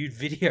most viewed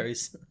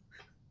videos.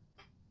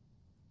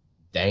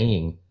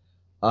 Dang.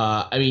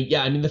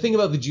 The thing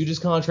about the Judas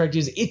Contract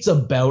is it's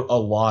about a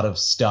lot of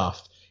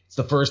stuff. It's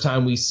the first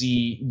time we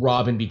see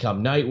Robin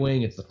become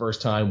Nightwing. It's the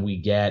first time we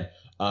get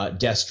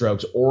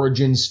Deathstroke's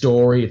origin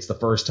story. It's the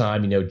first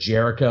time,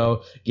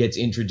 Jericho gets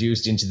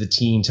introduced into the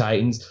Teen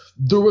Titans.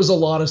 There was a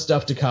lot of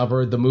stuff to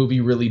cover. The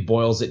movie really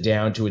boils it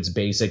down to its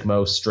basic,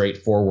 most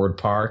straightforward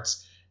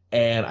parts.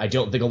 And I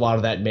don't think a lot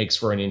of that makes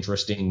for an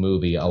interesting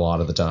movie a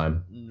lot of the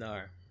time.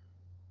 No.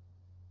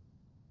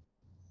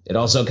 It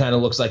also kind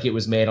of looks like it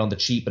was made on the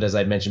cheap, but as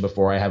I mentioned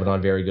before, I have it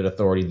on very good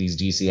authority.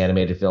 These DC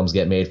animated films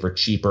get made for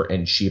cheaper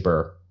and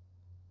cheaper.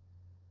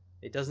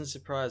 It doesn't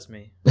surprise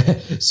me.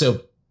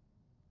 So,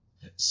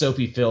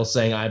 Soapy Phil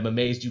saying, I'm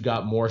amazed you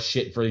got more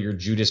shit for your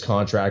Judas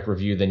Contract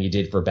review than you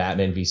did for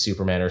Batman v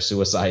Superman or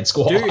Suicide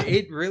Squad. Dude,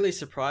 it really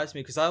surprised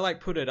me because I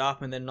put it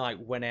up and then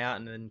went out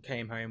and then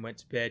came home, went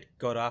to bed,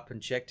 got up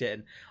and checked it,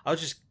 and I was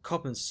just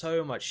copping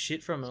so much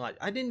shit from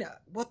it.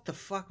 What the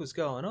fuck was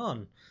going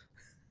on?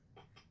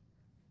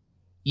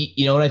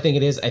 You know what I think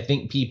it is? I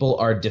think people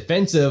are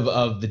defensive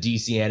of the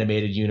DC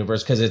animated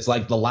universe because it's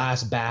like the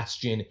last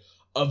bastion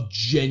of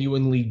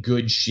genuinely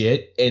good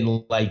shit,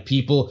 and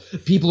people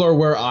are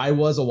where I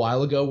was a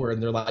while ago, where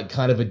they're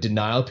kind of a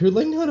denial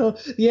period, no,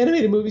 the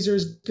animated movies are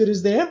as good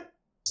as they have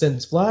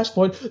since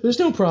Flashpoint. There's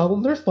no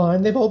problem, they're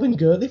fine, they've all been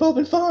good, they've all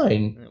been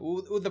fine.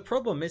 Well, the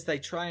problem is they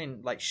try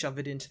and shove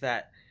it into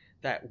that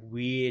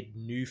weird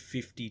New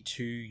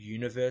 52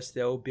 universe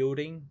they were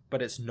building,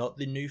 but it's not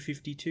the New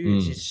 52.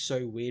 It's just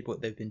so weird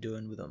what they've been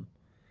doing with them.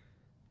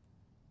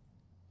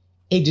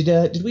 Hey,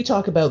 did we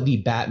talk about the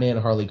Batman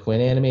Harley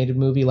Quinn animated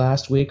movie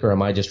last week, or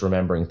am I just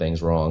remembering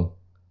things wrong?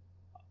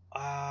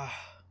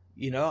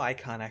 I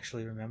can't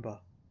actually remember.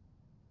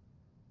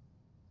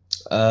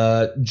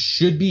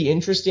 Should be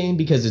interesting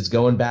because it's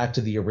going back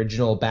to the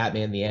original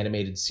Batman the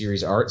Animated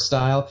Series art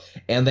style,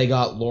 and they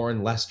got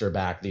Lauren Lester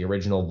back, the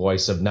original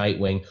voice of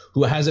Nightwing,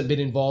 who hasn't been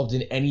involved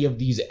in any of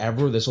these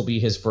ever. This will be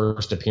his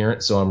first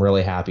appearance, so I'm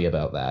really happy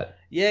about that.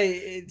 Yeah,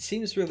 it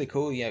seems really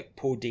cool.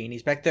 Paul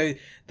Dini's back, though.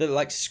 The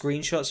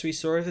screenshots we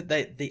saw of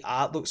it, the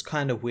art looks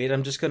kind of weird.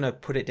 I'm just gonna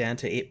put it down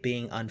to it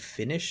being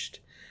unfinished,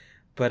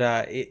 but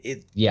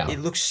it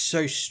looks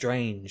so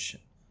strange.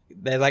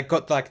 They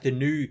got the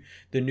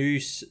new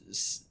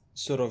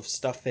sort of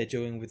stuff they're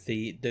doing with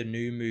the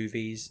new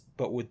movies,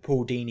 but with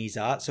Paul Dini's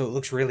art, so it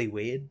looks really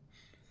weird.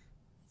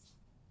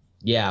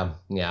 Yeah,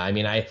 yeah. I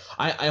mean, I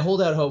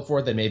hold out hope for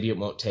it that maybe it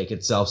won't take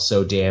itself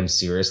so damn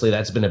seriously.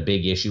 That's been a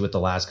big issue with the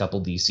last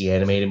couple DC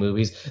animated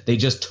movies. They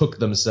just took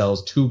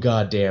themselves too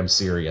goddamn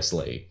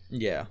seriously.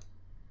 Yeah.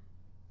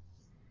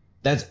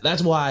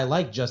 That's why I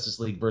like Justice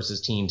League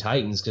versus Teen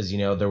Titans, because, you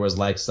know, there was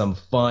like some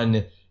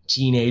fun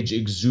teenage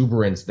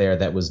exuberance there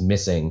that was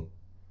missing.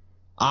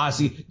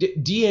 See,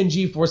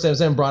 DNG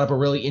 477 brought up a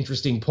really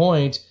interesting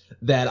point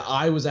that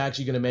I was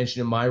actually going to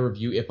mention in my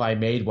review if I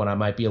made one. I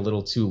might be a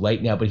little too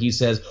late now, but he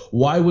says,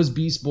 why was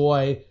Beast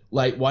Boy,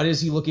 like, why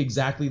does he look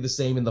exactly the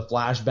same in the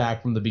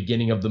flashback from the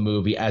beginning of the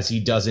movie as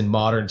he does in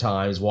modern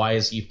times? Why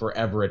is he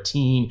forever a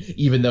teen,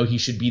 even though he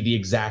should be the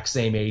exact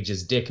same age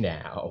as Dick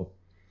now?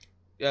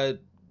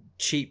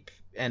 Cheap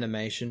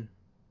animation.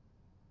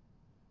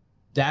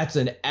 That's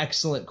an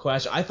excellent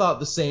question. I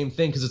thought the same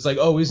thing, because it's like,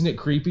 oh, isn't it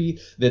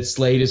creepy that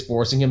Slade is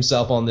forcing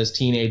himself on this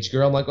teenage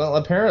girl? I'm like, well,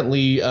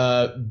 apparently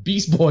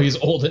Beast Boy is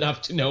old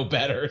enough to know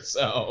better,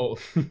 so...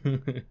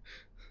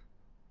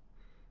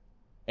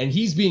 And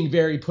he's being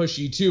very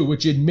pushy, too,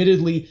 which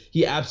admittedly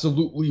he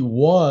absolutely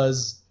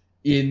was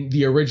in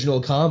the original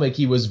comic.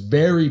 He was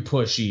very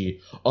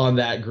pushy on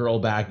that girl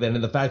back then,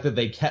 and the fact that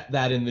they kept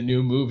that in the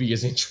new movie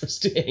is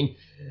interesting.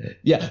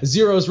 Yeah,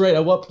 Zero's right.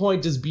 At what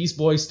point does Beast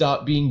Boy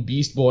stop being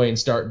Beast Boy and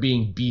start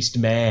being Beast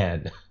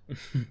Man?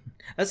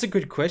 That's a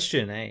good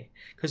question, eh?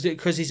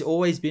 Because he's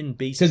always been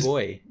Beast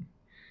Boy.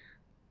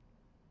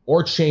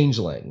 Or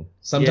Changeling.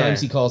 Sometimes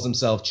he calls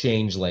himself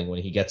Changeling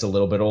when he gets a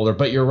little bit older.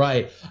 But you're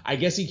right. I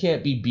guess he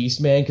can't be Beast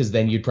Man, because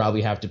then you'd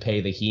probably have to pay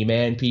the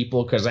He-Man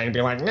people, because they'd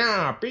be like,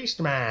 nah, Beast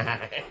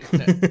Man.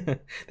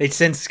 They'd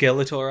send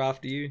Skeletor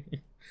after you.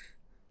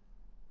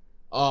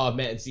 Oh,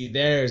 man, see,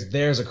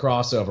 there's a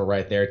crossover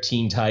right there.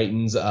 Teen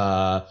Titans,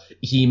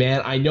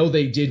 He-Man. I know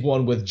they did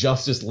one with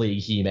Justice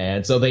League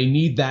He-Man, so they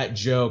need that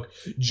joke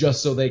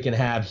just so they can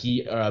have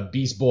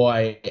Beast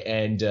Boy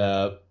and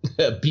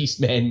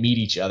Beast Man meet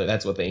each other.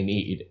 That's what they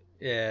need.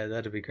 Yeah,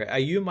 that'd be great. Are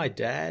you my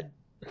dad?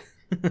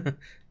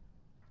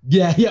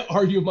 Yeah,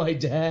 are you my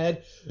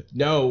dad?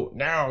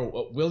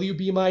 No. Will you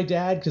be my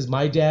dad? Because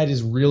my dad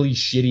is really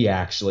shitty,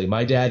 actually.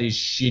 My dad is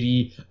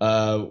shitty,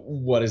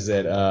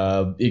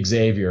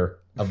 Xavier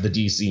of the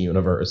DC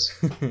universe.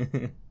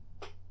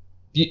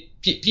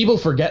 People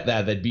forget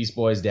that Beast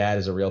Boy's dad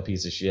is a real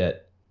piece of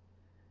shit.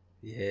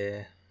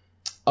 Yeah.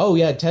 Oh,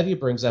 yeah, Tevye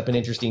brings up an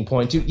interesting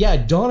point, too. Yeah,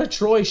 Donna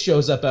Troy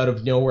shows up out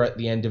of nowhere at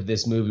the end of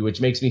this movie,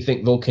 which makes me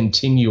think they'll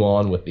continue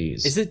on with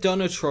these. Is it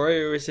Donna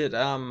Troy, or is it,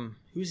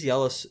 who is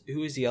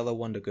the other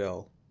Wonder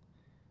Girl?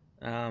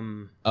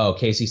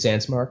 Casey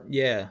Sandsmark?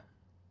 Yeah.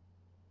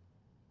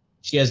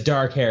 She has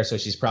dark hair, so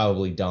she's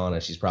probably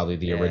Donna. She's probably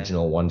the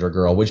original Wonder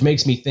Girl, which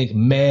makes me think,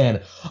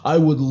 man, I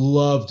would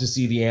love to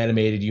see the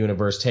animated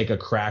universe take a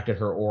crack at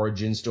her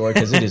origin story,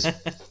 because it is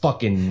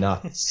fucking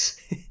nuts.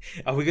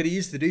 Are we going to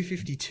use the new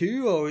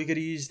 52, or are we going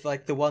to use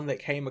like the one that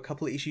came a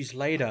couple of issues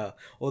later,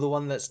 or the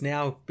one that's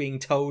now being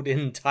told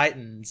in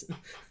Titans?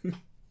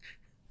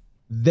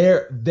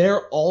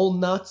 They're all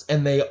nuts,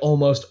 and they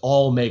almost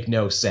all make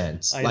no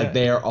sense. Like,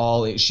 they are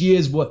all...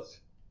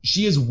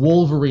 She is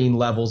Wolverine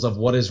levels of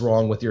what is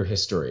wrong with your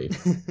history.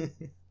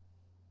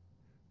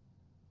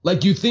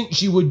 Like, you think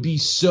she would be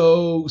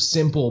so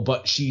simple,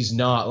 but she's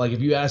not. Like,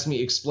 if you ask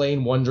me,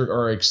 explain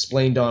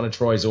Donna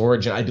Troy's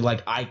origin, I'd be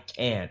like, I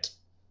can't.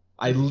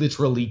 I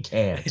literally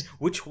can't.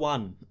 Which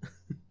one?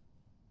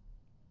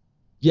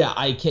 Yeah,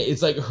 I can't.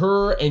 It's like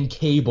her and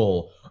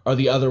Cable are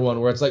the other one,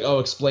 where it's like, oh,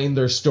 explain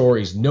their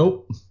stories.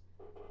 Nope.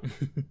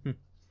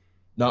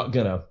 Not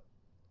gonna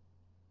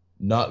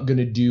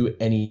do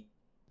any...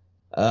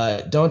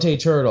 Dante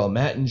Turtle,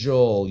 Matt and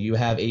Joel, you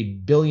have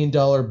 $1 billion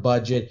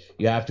budget.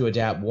 You have to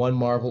adapt one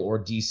Marvel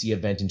or DC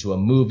event into a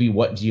movie.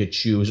 What do you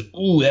choose?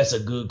 Ooh, that's a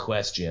good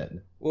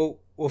question. Well,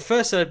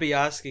 first I'd be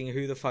asking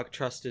who the fuck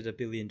trusted $1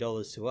 billion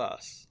to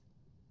us.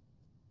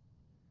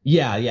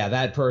 Yeah,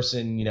 that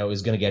person,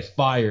 is going to get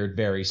fired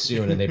very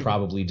soon, and they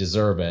probably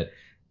deserve it.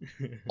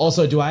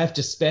 Also, do I have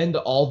to spend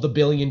all the $1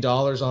 billion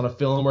on a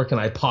film, or can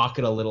I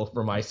pocket a little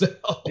for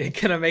myself?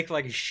 Can I make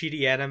like a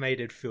shitty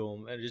animated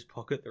film and just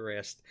pocket the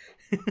rest?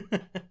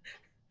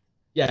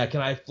 Yeah,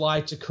 can I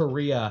fly to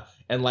Korea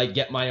and like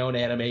get my own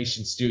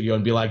animation studio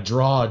and be like,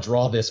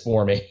 draw this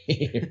for me?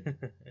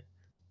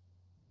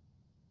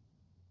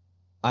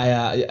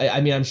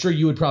 I mean, I'm sure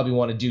you would probably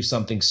want to do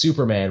something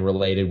Superman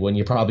related when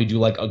you probably do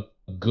like a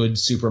good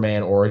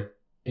Superman origin.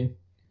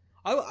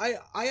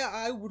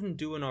 I wouldn't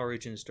do an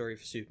origin story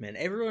for Superman.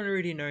 Everyone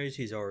already knows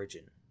his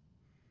origin.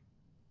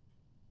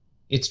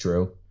 It's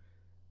true.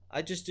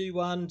 I just do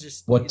one.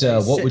 What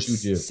would you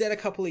do? Set a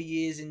couple of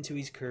years into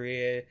his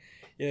career.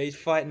 He's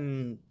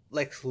fighting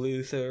Lex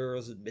Luthor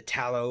or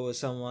Metallo or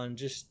someone.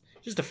 Just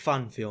a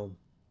fun film.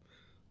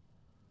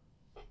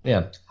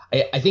 Yeah,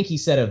 I think he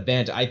said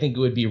event. I think it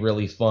would be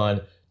really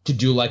fun to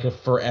do like a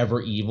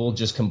Forever Evil,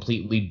 just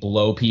completely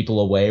blow people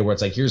away, where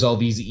it's like, here's all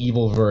these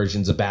evil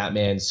versions of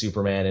Batman,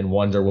 Superman, and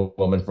Wonder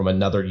Woman from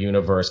another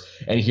universe,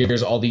 and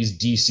here's all these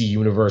DC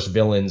universe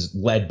villains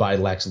led by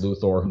Lex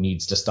Luthor who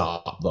needs to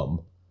stop them.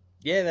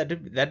 Yeah,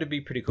 that'd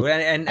be pretty cool.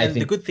 And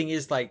the good thing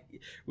is, like,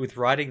 with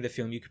writing the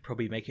film, you could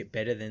probably make it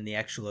better than the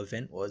actual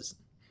event was.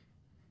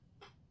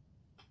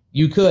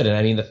 You could, and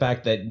I mean the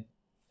fact that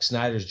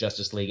Snyder's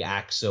Justice League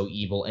acts so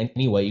evil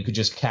anyway, you could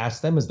just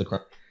cast them as the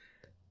crime.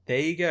 There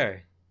you go.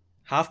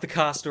 Half the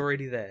cast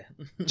already there.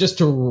 just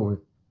to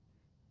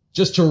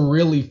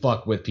really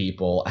fuck with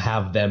people,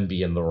 have them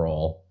be in the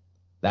role.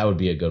 That would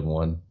be a good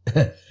one.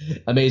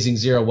 Amazing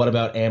Zero, what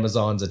about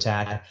Amazon's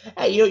Attack?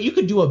 Hey, you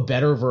could do a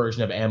better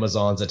version of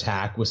Amazon's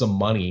Attack with some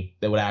money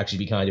that would actually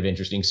be kind of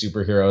interesting.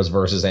 Superheroes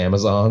versus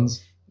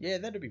Amazons. Yeah,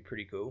 that'd be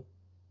pretty cool.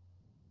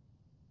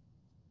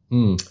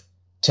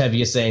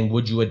 Tevia saying,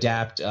 would you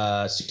adapt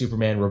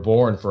Superman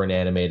Reborn for an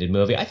animated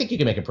movie? I think you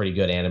can make a pretty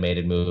good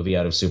animated movie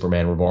out of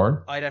Superman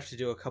Reborn. I'd have to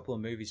do a couple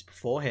of movies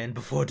beforehand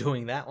before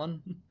doing that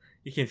one.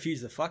 You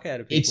confuse the fuck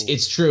out of people.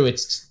 It's true.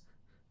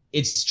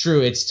 It's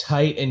true. It's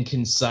tight and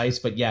concise,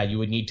 but yeah, you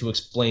would need to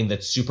explain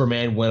that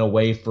Superman went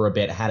away for a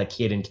bit, had a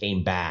kid, and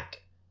came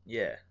back.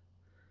 Yeah.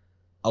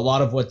 A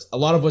lot of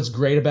what's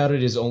great about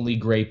it is only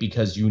great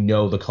because you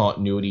know the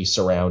continuity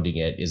surrounding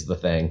it is the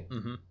thing.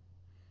 Mm-hmm.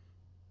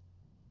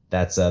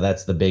 That's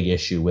the big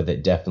issue with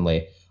it,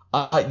 definitely.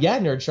 Yeah,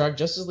 Nerd Shark,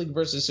 Justice League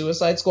versus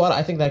Suicide Squad.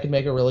 I think that could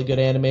make a really good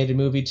animated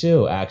movie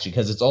too, actually,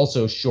 because it's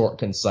also short,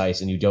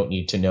 concise, and you don't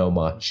need to know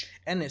much.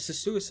 And it's a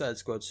Suicide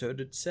Squad, so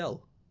it'd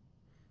sell.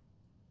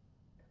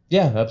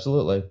 Yeah,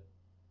 absolutely.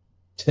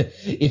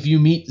 If you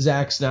meet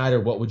Zack Snyder,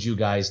 what would you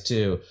guys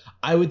do?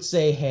 I would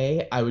say,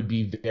 hey, I would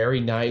be very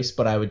nice,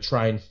 but I would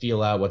try and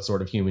feel out what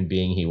sort of human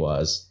being he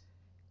was.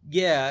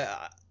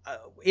 Yeah,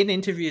 in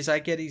interviews, I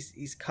get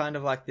he's kind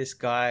of like this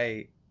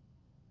guy.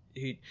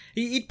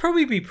 He'd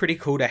probably be pretty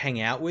cool to hang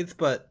out with,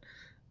 but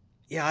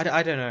yeah,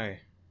 I don't know.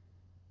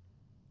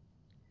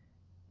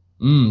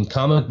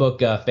 Comic book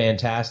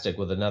fantastic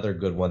with another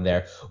good one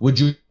there. Would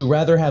you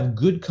rather have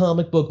good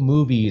comic book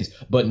movies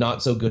but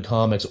not so good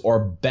comics, or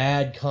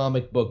bad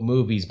comic book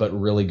movies but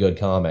really good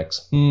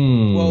comics?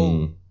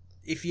 Well,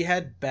 if you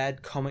had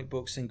bad comic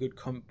books and good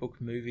comic book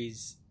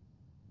movies,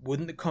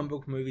 wouldn't the comic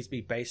book movies be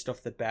based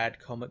off the bad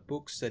comic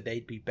books, so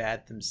they'd be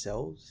bad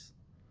themselves?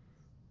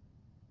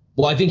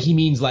 Well, I think he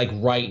means like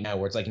right now,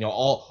 where it's like,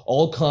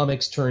 all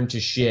comics turn to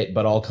shit,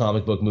 but all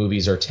comic book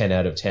movies are 10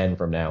 out of 10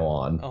 from now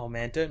on. Oh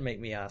man, don't make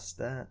me ask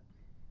that.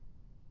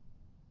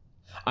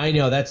 I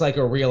know, that's like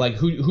a real, like,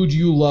 who do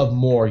you love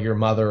more, your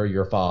mother or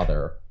your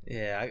father?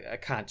 Yeah, I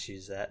can't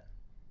choose that.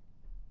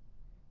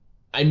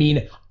 I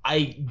mean,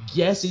 I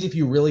guess if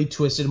you really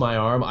twisted my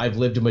arm, I've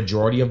lived a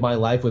majority of my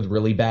life with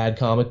really bad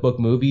comic book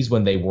movies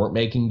when they weren't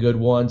making good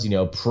ones,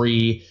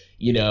 pre,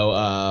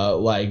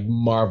 like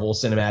Marvel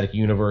Cinematic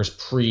Universe,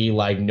 pre,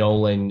 like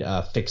Nolan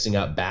fixing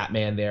up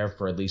Batman there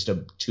for at least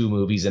 2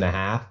 movies and a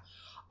half.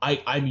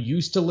 I'm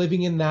used to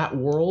living in that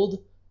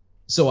world,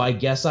 so I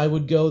guess I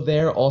would go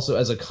there. Also,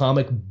 as a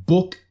comic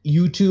book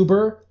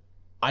YouTuber,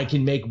 I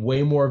can make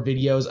way more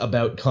videos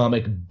about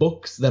comic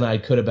books than I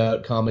could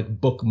about comic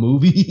book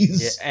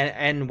movies. Yeah,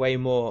 and way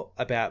more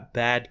about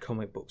bad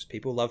comic books.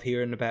 People love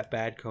hearing about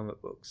bad comic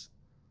books.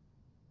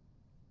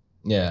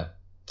 Yeah.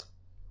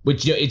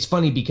 Which, it's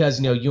funny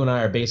because, you and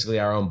I are basically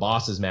our own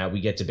bosses, Matt.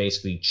 We get to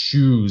basically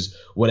choose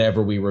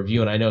whatever we review.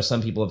 And I know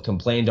some people have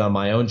complained on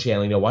my own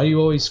channel, why do you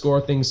always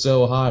score things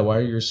so high? Why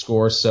are your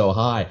scores so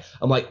high?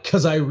 I'm like,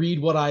 because I read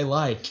what I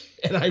like.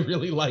 And I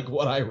really like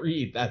what I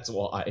read. That's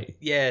why.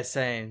 Yeah,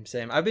 same.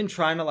 I've been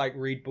trying to like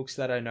read books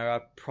that I know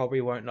I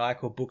probably won't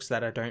like, or books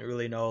that I don't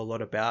really know a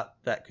lot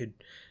about that could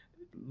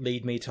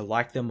lead me to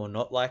like them or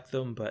not like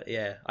them. But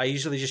yeah, I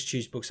usually just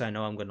choose books I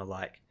know I'm going to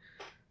like.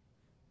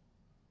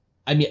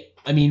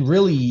 I mean,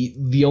 really,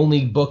 the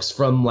only books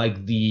from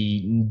like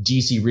the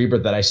DC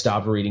Rebirth that I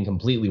stopped reading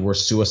completely were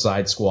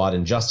Suicide Squad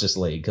and Justice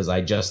League, because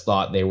I just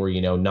thought they were,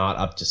 not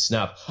up to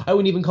snuff. I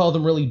wouldn't even call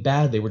them really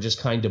bad. They were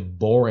just kind of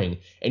boring.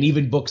 And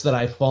even books that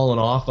I've fallen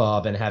off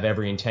of and have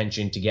every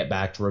intention to get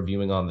back to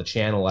reviewing on the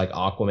channel, like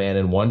Aquaman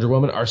and Wonder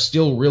Woman, are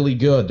still really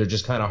good. They're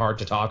just kind of hard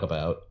to talk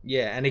about.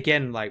 Yeah, and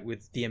again, like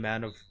with the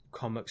amount of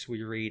comics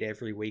we read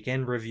every week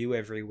and review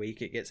every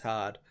week, it gets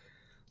hard.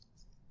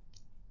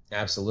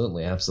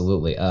 Absolutely.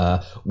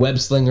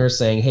 Webslinger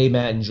saying, hey,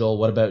 Matt and Joel,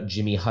 what about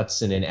Jimmy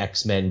Hudson in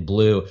X-Men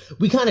Blue?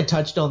 We kind of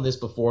touched on this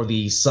before,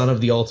 the son of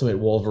the Ultimate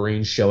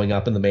Wolverine showing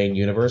up in the main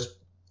universe.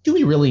 Do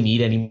we really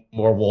need any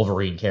more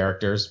Wolverine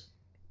characters?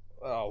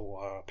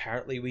 Oh,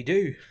 apparently we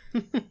do.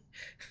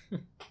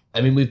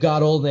 I mean, we've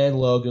got Old Man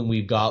Logan,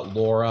 we've got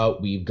Laura,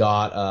 we've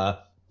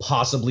got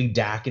possibly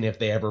Dakin if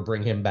they ever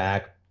bring him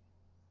back.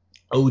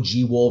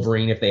 OG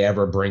Wolverine if they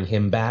ever bring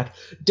him back.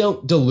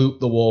 Don't dilute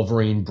the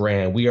Wolverine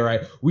brand. We are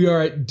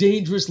at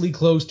dangerously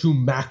close to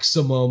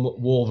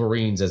maximum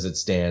Wolverines as it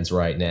stands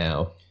right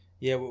now.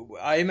 Yeah,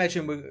 I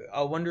imagine.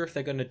 I wonder if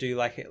they're going to do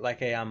like a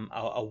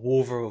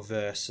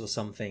Wolveriverse or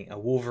something, a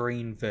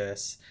Wolverine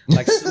verse,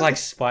 like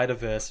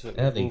Spider-Verse with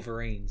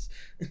Wolverines.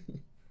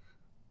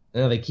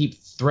 No, they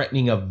keep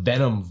threatening a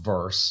Venom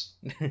verse.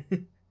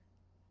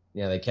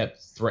 Yeah, they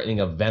kept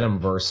threatening a Venom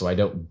verse, so I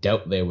don't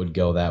doubt they would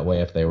go that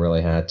way if they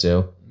really had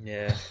to.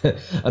 Yeah.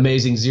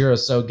 Amazing Zero.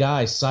 So,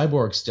 guys,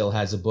 Cyborg still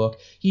has a book.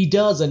 He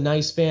does, a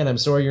nice fan. I'm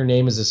sorry your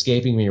name is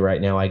escaping me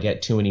right now. I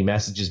get too many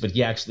messages, but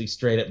he actually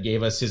straight up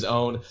gave us his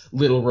own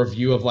little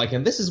review of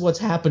and this is what's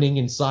happening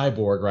in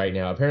Cyborg right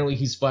now. Apparently,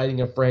 he's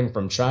fighting a friend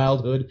from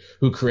childhood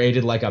who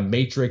created a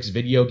Matrix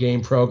video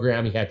game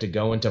program. He had to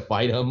go in to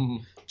fight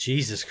him.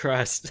 Jesus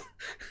Christ.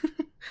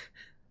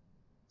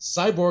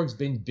 Cyborg's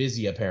been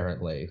busy,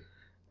 apparently.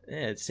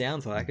 Yeah, it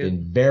sounds like He's it.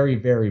 been very,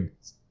 very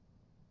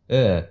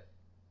busy.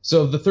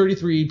 So the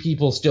 33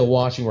 people still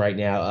watching right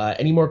now,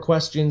 any more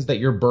questions that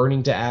you're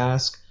burning to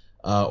ask?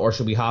 Or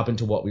should we hop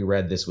into what we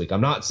read this week?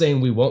 I'm not saying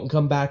we won't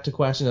come back to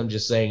questions. I'm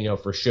just saying,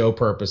 for show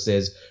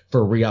purposes,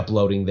 for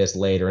re-uploading this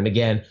later. And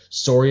again,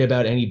 sorry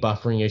about any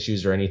buffering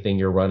issues or anything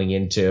you're running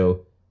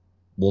into.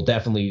 We'll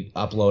definitely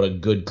upload a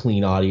good,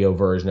 clean audio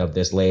version of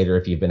this later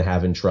if you've been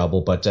having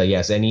trouble. But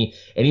yes, any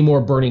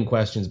more burning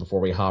questions before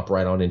we hop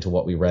right on into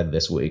what we read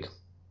this week?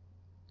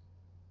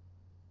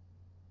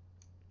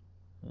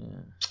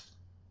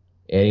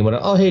 Anyone?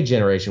 Oh, hey,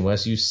 Generation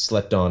West, you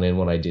slept on in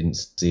when I didn't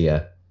see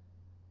ya.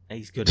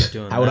 He's good at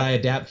doing that. How would I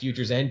adapt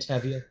Futures and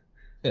Tevye?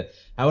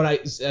 How would I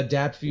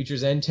adapt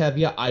Futures and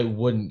Tevye? I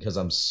wouldn't, because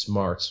I'm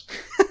smart.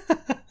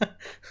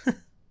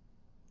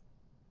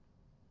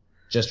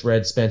 Just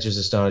read Spencer's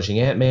astonishing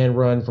Ant-Man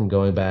run from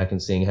going back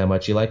and seeing how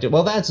much he liked it.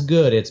 Well, that's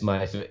good. It's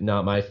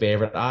not my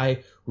favorite.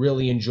 I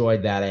really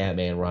enjoyed that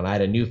Ant-Man run. I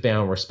had a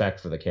newfound respect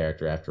for the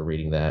character after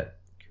reading that.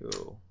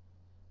 Cool.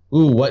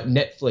 Ooh, what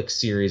Netflix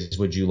series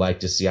would you like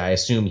to see? I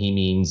assume he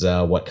means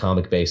what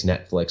comic-based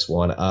Netflix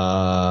one.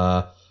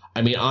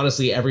 I mean,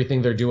 honestly,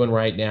 everything they're doing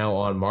right now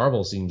on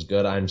Marvel seems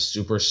good. I'm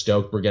super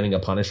stoked we're getting a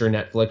Punisher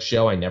Netflix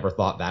show. I never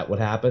thought that would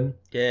happen.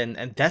 Yeah,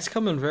 and that's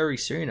coming very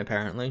soon,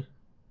 apparently.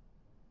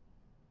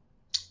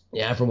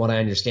 Yeah, from what I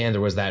understand,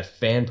 there was that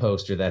fan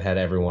poster that had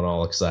everyone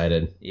all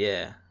excited.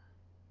 Yeah.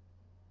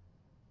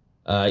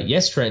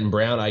 Yes, Trenton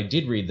Brown, I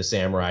did read the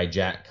Samurai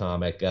Jack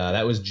comic.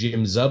 That was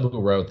Jim Zub who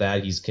wrote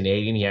that. He's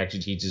Canadian. He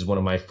actually teaches one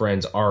of my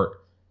friends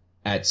art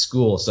at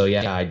school. So,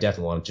 yeah, I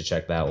definitely wanted to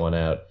check that one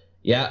out.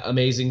 Yeah,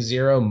 Amazing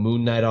Zero,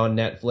 Moon Knight on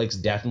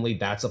Netflix, definitely,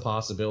 that's a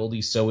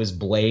possibility. So is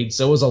Blade.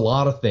 So is a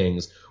lot of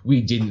things we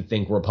didn't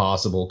think were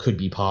possible, could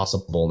be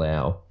possible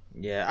now.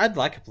 Yeah, I'd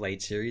like a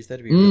Blade series.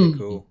 That'd be really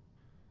cool.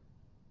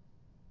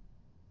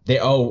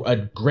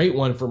 A great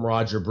one from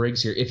Roger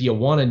Briggs here. If you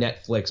want a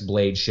Netflix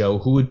Blade show,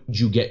 who would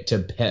you get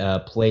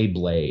to play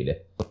Blade?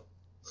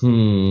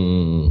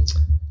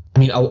 I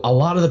mean, a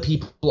lot of the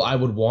people I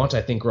would want,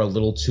 I think, are a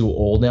little too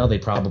old now. They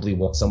probably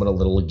want someone a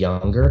little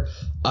younger.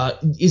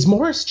 Is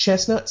Morris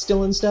Chestnut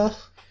still in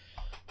stuff?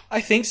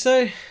 I think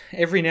so.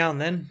 Every now and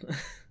then.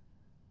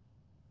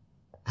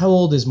 How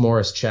old is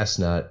Morris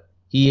Chestnut?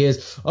 He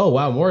is... Oh,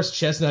 wow, Morris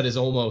Chestnut is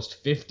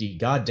almost 50.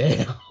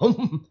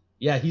 Goddamn.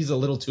 Yeah, he's a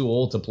little too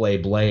old to play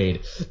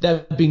Blade.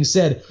 That being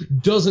said,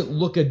 doesn't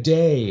look a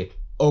day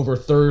over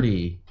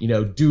 30.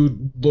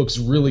 Dude looks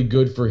really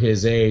good for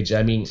his age.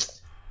 I mean...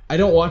 I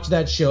don't watch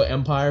that show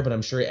Empire, but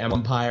I'm sure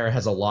Empire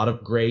has a lot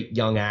of great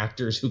young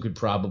actors who could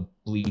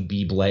probably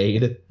be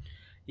Blade.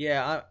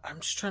 Yeah, I'm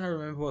just trying to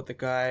remember what the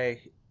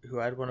guy who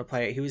I'd want to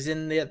play it. He was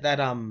in that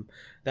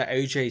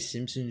O.J.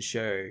 Simpson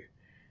show.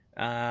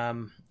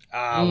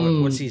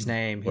 What's his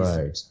name?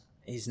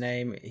 His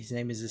name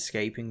is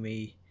escaping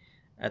me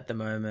at the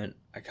moment.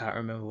 I can't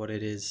remember what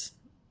it is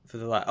for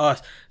the life. Oh,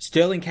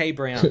 Sterling K.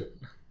 Brown.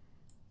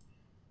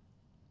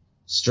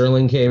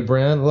 Sterling K.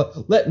 Brown?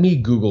 Let me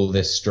Google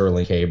this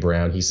Sterling K.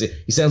 Brown. He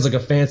sounds like a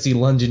fancy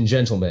London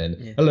gentleman.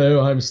 Yeah.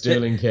 Hello, I'm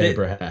Sterling K.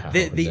 Brown.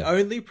 The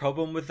only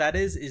problem with that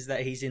is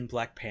that he's in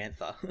Black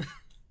Panther.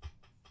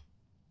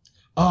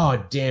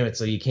 Oh, damn it,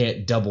 so you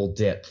can't double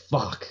dip.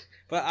 Fuck.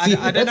 But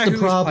I don't know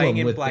who he's playing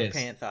in Black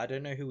Panther. I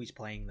don't know who he's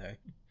playing, though.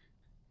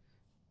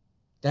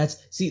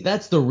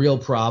 That's the real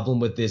problem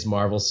with this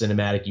Marvel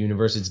Cinematic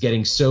Universe. It's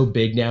getting so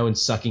big now and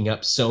sucking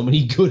up so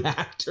many good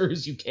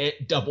actors, you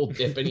can't double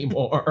dip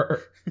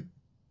anymore.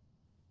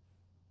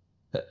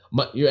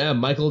 Yeah,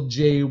 Michael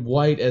J.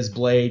 White as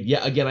Blade.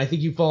 Yeah, again, I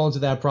think you fall into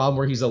that problem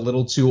where he's a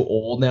little too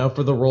old now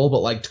for the role,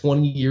 but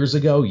 20 years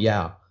ago,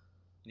 yeah.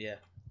 Yeah.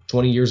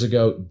 20 years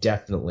ago,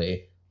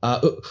 definitely.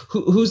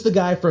 Who's the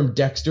guy from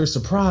Dexter?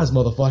 Surprise,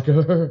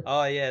 motherfucker.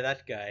 Oh, yeah,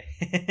 that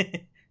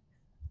guy.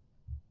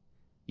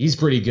 He's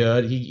pretty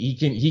good. He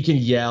can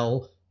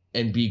yell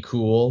and be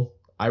cool.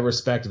 I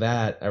respect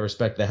that. I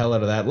respect the hell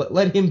out of that.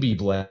 Let him be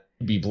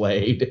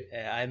Blade.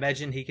 Yeah, I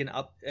imagine he can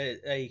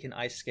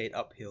ice skate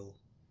uphill.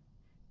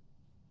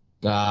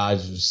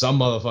 Some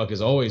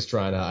motherfucker's always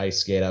trying to ice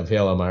skate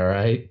uphill. Am I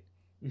right?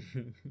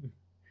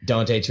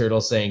 Dante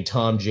Turtle saying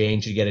Tom Jane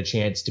should get a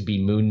chance to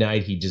be Moon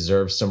Knight. He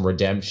deserves some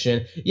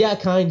redemption. Yeah,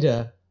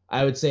 kinda.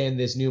 I would say in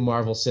this new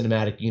Marvel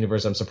Cinematic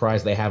Universe, I'm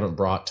surprised they haven't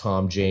brought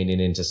Tom Jane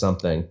into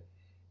something.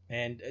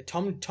 And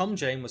Tom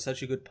Jane was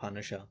such a good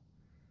Punisher.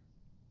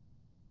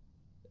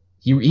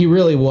 He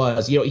really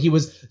was. He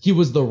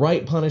was the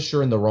right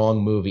Punisher in the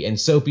wrong movie. And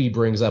Soapy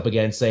brings up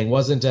again saying,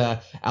 wasn't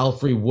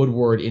Alfred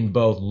Woodward in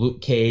both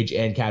Luke Cage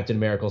and Captain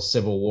America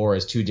Civil War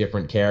as two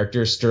different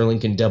characters? Sterling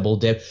can double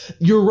dip.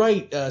 You're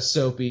right,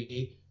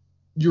 Soapy.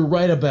 You're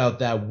right about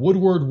that.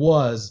 Woodward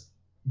was,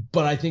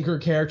 but I think her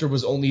character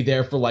was only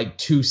there for like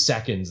 2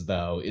 seconds,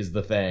 though, is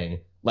the thing.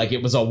 Like,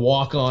 it was a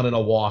walk on and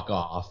a walk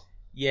off.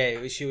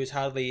 Yeah, she was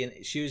hardly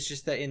in. She was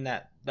just in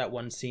that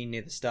one scene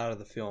near the start of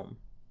the film.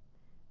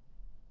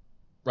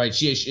 Right,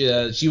 she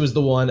was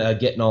the one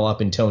getting all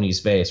up in Tony's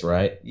face,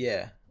 right?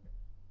 Yeah.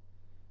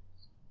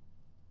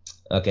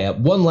 Okay,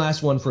 one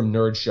last one from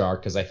Nerd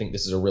Shark, because I think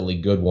this is a really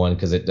good one,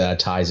 because it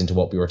ties into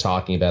what we were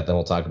talking about. Then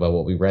we'll talk about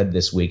what we read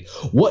this week.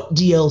 What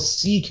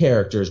DLC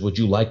characters would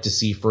you like to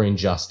see for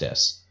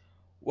Injustice?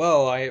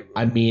 Well,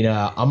 I mean,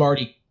 I'm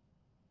already...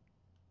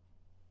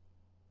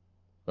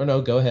 Oh,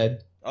 no, go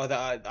ahead.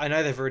 I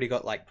know they've already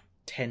got like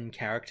 10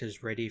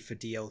 characters ready for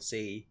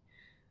DLC,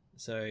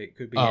 so it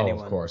could be anyone.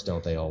 anyone. Of course,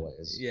 don't they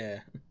always? Yeah.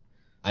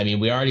 I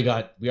mean, we already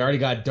got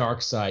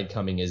Darkseid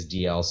coming as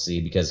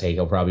DLC because, hey,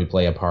 he'll probably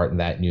play a part in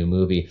that new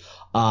movie.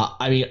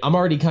 I mean, I'm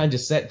already kind of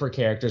set for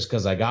characters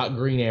because I got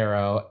Green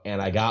Arrow and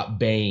I got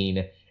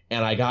Bane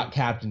and I got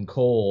Captain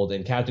Cold,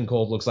 and Captain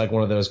Cold looks like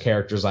one of those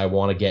characters I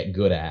want to get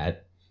good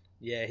at.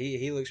 Yeah,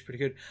 he looks pretty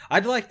good.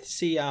 I'd like to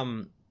see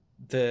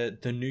the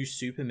new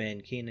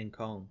Superman, Kenan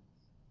Kong.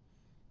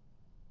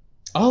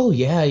 Oh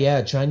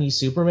yeah, Chinese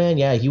Superman.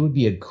 Yeah, he would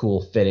be a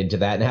cool fit into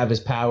that and have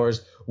his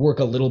powers work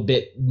a little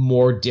bit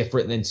more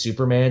different than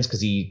Superman's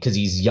because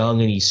he's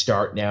young and he's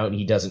starting out and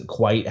he doesn't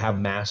quite have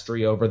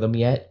mastery over them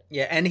yet.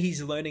 Yeah, and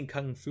he's learning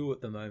kung fu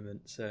at the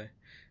moment, so.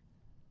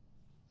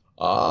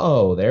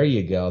 Oh, there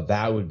you go.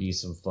 That would be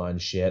some fun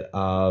shit.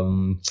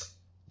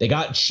 They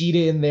got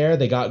Cheetah in there.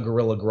 They got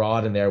Gorilla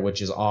Grodd in there,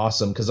 which is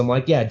awesome. Because I'm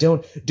like, yeah,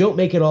 don't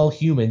make it all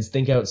humans.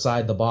 Think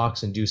outside the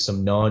box and do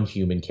some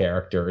non-human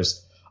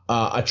characters.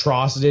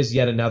 Atrocitus,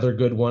 yet another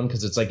good one,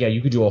 because it's like, yeah, you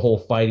could do a whole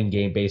fighting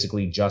game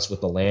basically just with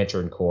the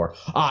Lantern Corps.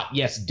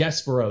 Yes,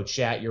 Despero,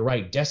 chat, you're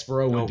right.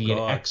 Despero would be an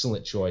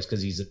excellent choice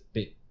because he's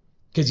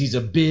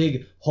a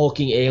big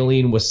hulking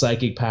alien with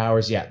psychic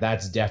powers. Yeah,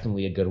 that's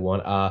definitely a good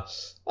one.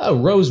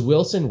 Rose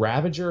Wilson,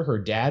 Ravager, her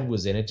dad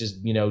was in it,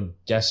 just,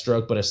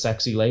 Deathstroke, but a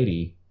sexy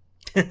lady.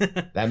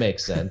 That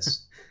makes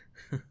sense.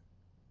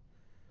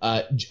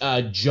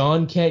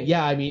 John Kent,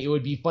 yeah, I mean, it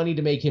would be funny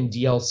to make him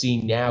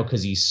DLC now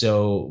because he's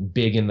so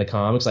big in the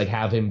comics, like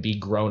have him be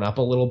grown up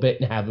a little bit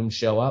and have him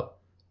show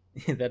up.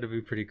 That'd be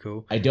pretty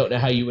cool. I don't know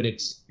how you would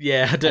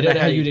I don't know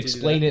how you'd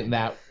explain it in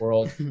that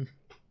world.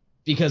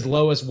 Because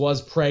Lois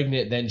was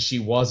pregnant, then she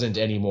wasn't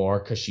anymore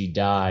because she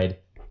died.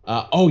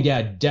 Oh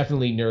yeah,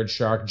 definitely Nerd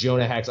Shark,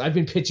 Jonah Hex. I've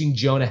been pitching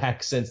Jonah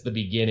Hex since the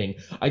beginning.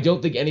 I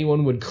don't think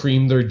anyone would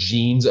cream their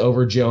jeans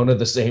over Jonah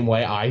the same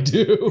way I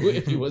do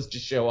if he was to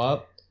show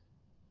up.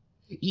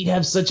 He'd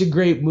have such a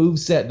great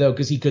moveset, though,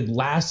 because he could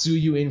lasso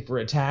you in for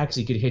attacks.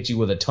 He could hit you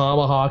with a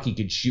tomahawk. He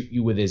could shoot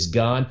you with his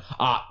gun.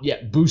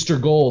 Yeah, Booster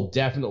Gold,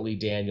 definitely,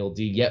 Daniel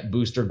D. Yep,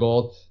 Booster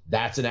Gold.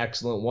 That's an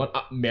excellent one.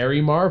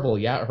 Mary Marvel,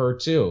 yeah, her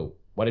too.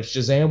 What if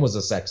Shazam was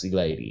a sexy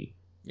lady?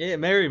 Yeah,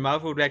 Mary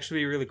Marvel would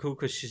actually be really cool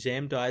because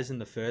Shazam dies in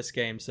the first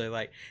game, so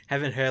like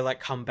having her like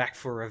come back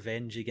for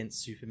revenge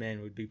against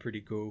Superman would be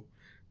pretty cool.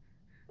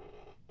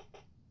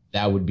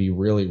 That would be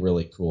really,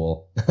 really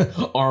cool.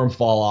 Arm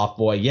Fall Off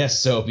Boy.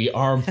 Yes, Soapy,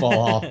 Arm Fall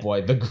Off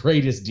Boy, the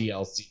greatest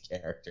DLC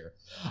character.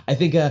 I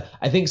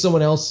think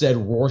someone else said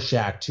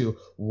Rorschach too.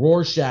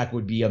 Rorschach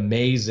would be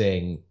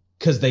amazing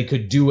because they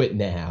could do it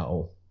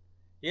now.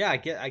 Yeah,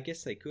 I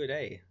guess they could,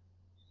 eh?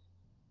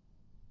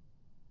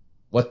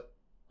 What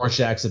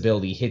Rorschach's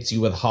ability? Hits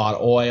you with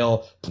hot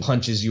oil,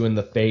 punches you in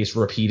the face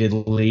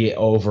repeatedly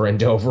over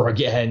and over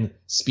again,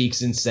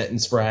 speaks in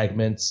sentence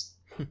fragments.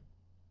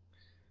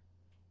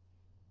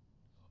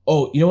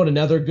 Oh, you know what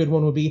another good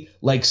one would be?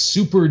 Like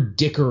Super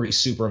Dickory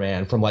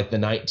Superman from like the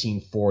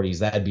 1940s.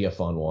 That'd be a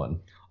fun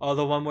one. Oh,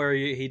 the one where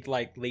he'd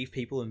like leave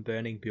people in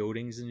burning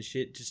buildings and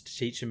shit just to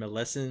teach them a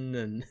lesson,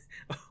 and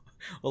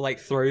or like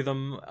throw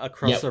them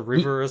across a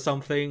river or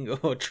something,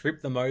 or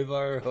trip them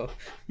over. Or...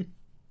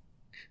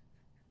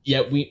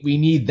 Yeah, we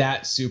need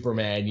that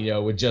Superman,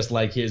 with just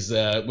like his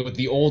with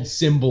the old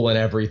symbol and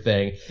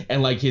everything,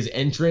 and like his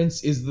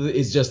entrance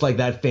is just like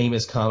that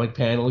famous comic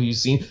panel you've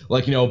seen,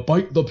 like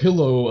bite the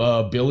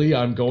pillow, Billy,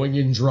 I'm going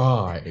in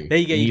dry. There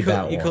you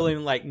go. You call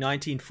him like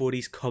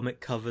 1940s comic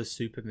cover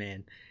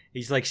Superman.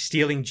 He's like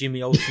stealing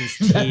Jimmy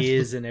Olsen's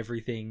tears and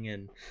everything,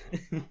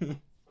 and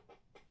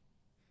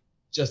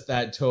just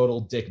that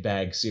total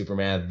dickbag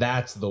Superman.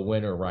 That's the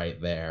winner right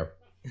there.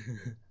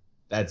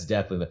 That's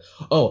definitely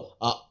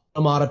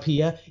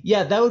Onomatopoeia.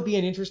 Yeah, that would be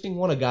an interesting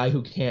one. A guy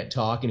who can't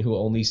talk and who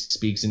only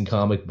speaks in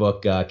comic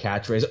book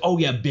catchphrases. Oh,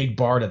 yeah, Big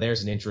Barda.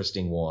 There's an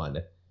interesting one.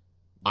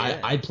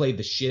 Yeah. I played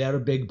the shit out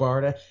of Big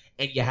Barda.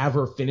 And you have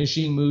her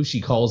finishing move.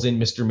 She calls in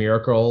Mr.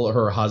 Miracle,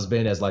 her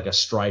husband, as like a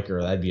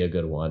striker. That'd be a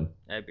good one.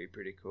 That'd be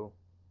pretty cool.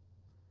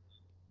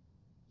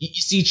 You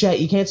see, chat,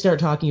 you can't start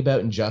talking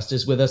about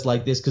Injustice with us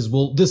like this because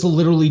this will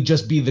literally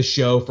just be the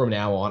show from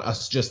now on.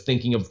 Us just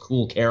thinking of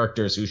cool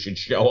characters who should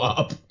show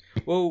up.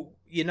 Well...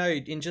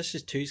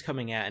 Injustice 2's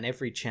coming out, and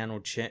every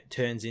channel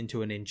turns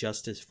into an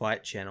Injustice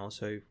fight channel,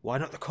 so why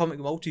not the comic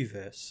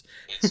multiverse?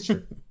 It's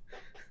true.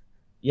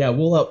 Yeah,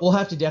 we'll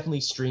have to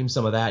definitely stream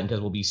some of that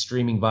because we'll be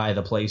streaming via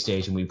the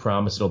PlayStation. We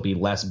promise it'll be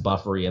less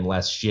buffery and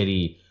less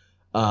shitty.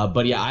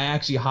 But yeah, I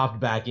actually hopped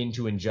back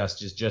into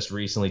Injustice just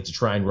recently to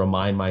try and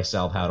remind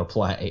myself how to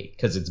play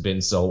because it's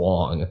been so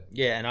long.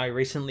 Yeah, and I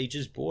recently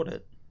just bought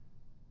it.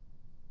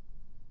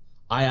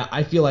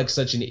 I feel like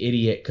such an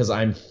idiot because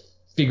I'm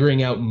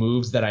figuring out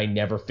moves that I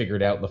never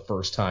figured out the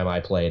first time I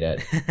played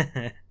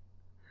it.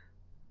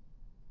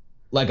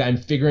 Like, I'm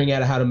figuring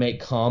out how to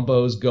make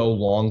combos go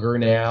longer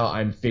now.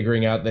 I'm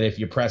figuring out that if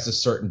you press a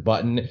certain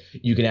button,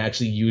 you can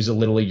actually use a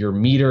little of your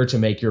meter to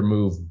make your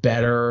move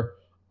better.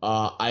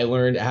 I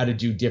learned how to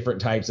do different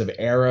types of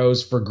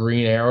arrows for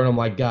Green Arrow, and I'm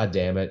like, God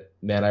damn it,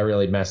 man, I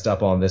really messed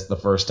up on this the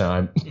first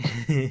time.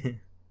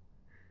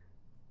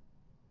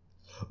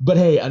 But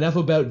hey, enough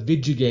about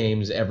video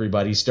games,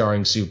 everybody,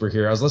 starring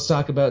superheroes. Let's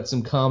talk about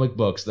some comic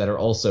books that are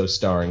also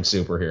starring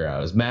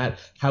superheroes. Matt,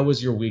 how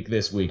was your week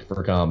this week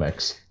for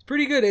comics?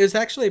 Pretty good. It was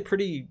actually a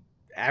pretty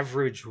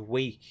average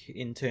week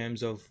in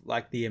terms of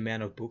like the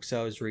amount of books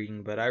I was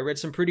reading, but I read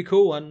some pretty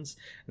cool ones.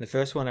 And the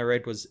first one I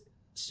read was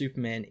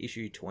Superman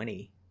issue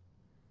 20.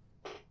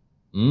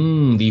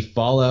 The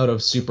fallout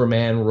of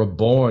Superman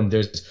Reborn.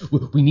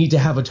 We need to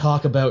have a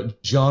talk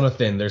about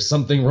Jonathan. There's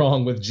something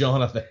wrong with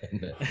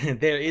Jonathan.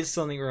 There is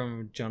something wrong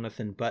with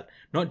Jonathan, but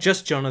not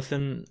just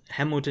Jonathan,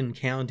 Hamilton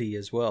County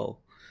as well.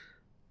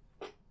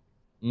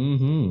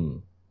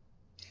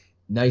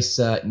 Nice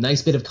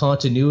bit of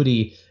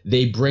continuity.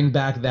 They bring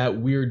back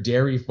that weird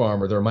dairy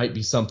farmer. There might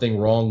be something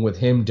wrong with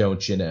him,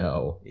 don't you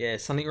know? Yeah,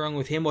 something wrong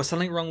with him or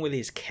something wrong with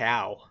his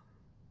cow.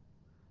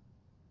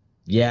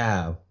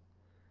 Yeah.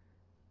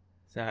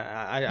 So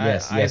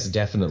Yes,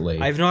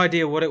 definitely. I have no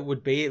idea what it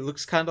would be. It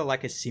looks kind of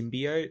like a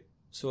symbiote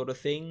sort of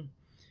thing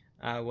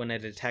when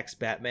it attacks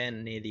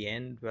Batman near the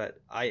end, but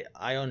I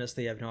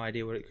honestly have no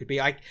idea what it could be.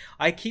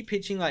 I keep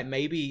pitching like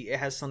maybe it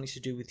has something to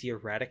do with the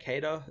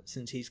Eradicator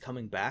since he's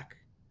coming back.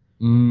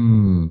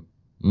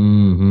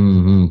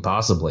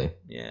 Possibly.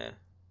 Yeah.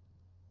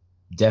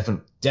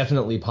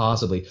 Definitely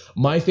possibly.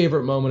 My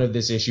favorite moment of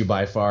this issue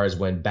by far is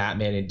when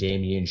Batman and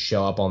Damian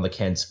show up on the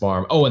Kent's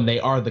farm. Oh, and they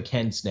are the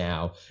Kents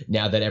now.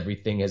 Now that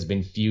everything has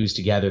been fused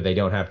together, they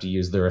don't have to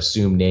use their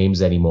assumed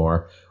names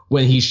anymore.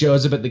 When he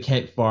shows up at the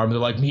Kent farm, they're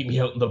like, meet me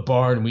out in the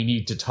barn, we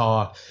need to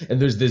talk. And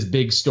there's this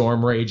big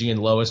storm raging,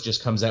 and Lois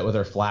just comes out with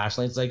her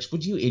flashlight. It's like,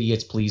 would you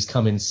idiots please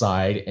come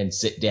inside and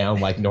sit down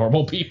like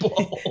normal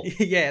people?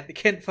 Yeah, at the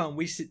Kent farm,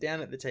 we sit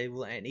down at the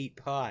table and eat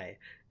pie.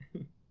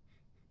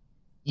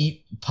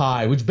 Eat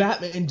pie, which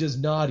Batman does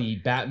not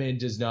eat. Batman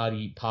does not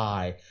eat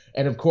pie.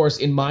 And of course,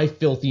 in my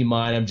filthy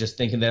mind, I'm just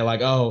thinking they're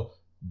like, oh,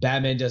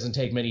 Batman doesn't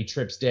take many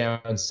trips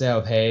down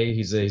south. Hey,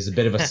 he's a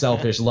bit of a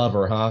selfish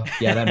lover, huh?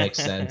 Yeah, that makes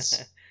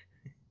sense.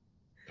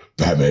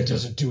 Batman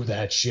doesn't do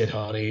that shit,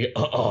 honey.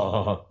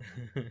 Not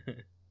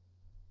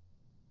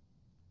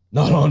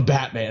on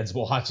Batman's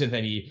watch. And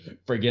then he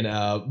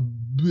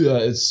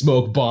friggin'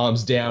 smoke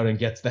bombs down and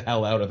gets the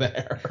hell out of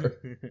there.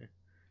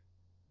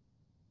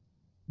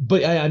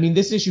 But, I mean,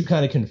 this issue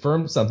kind of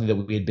confirmed something that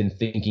we had been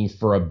thinking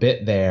for a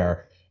bit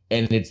there,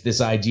 and it's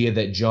this idea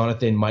that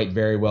Jonathan might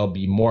very well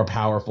be more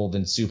powerful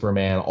than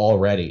Superman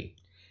already.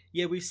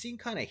 Yeah, we've seen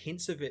kind of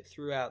hints of it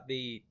throughout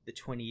the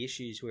 20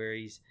 issues where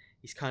he's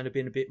kind of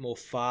been a bit more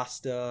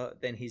faster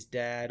than his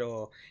dad,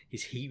 or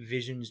his heat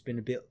vision's been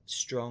a bit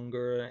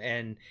stronger,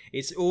 and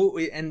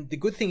the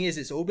good thing is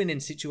it's all been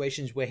in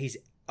situations where he's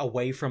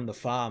away from the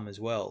farm as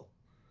well.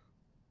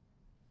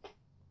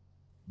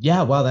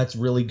 Yeah, wow, that's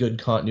really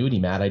good continuity,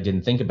 Matt. I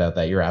didn't think about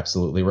that. You're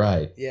absolutely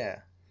right.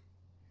 Yeah.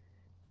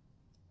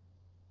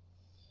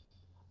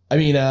 I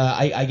mean,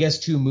 I guess,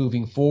 too,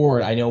 moving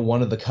forward, I know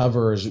one of the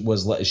covers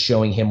was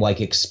showing him, like,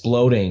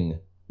 exploding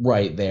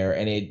right there,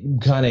 and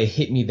it kind of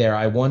hit me there.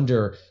 I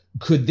wonder,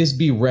 could this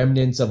be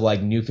remnants of,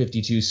 like, New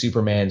 52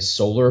 Superman's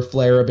solar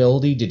flare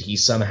ability? Did he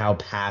somehow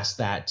pass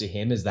that to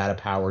him? Is that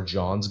a power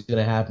John's going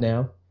to have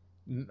now?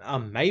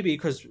 Maybe,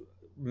 because,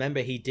 remember,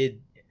 he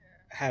did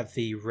have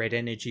the red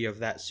energy of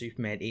that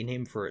Superman in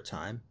him for a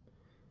time.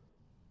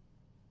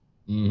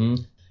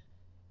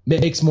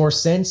 Makes more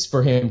sense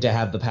for him to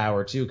have the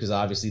power too, because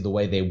obviously the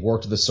way they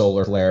worked the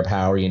solar flare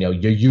power, you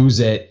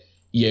use it,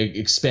 you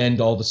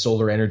expend all the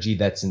solar energy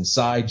that's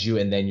inside you,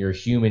 and then you're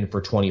human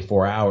for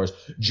 24 hours.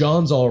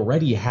 John's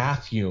already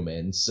half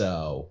human,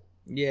 so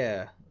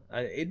yeah,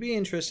 it'd be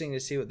interesting to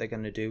see what they're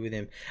going to do with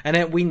him. And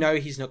then we know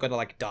he's not going to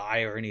like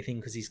die or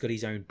anything because he's got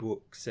his own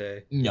book.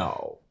 So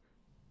no.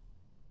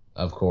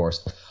 Of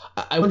course.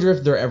 I wonder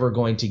if they're ever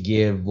going to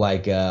give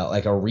like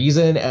a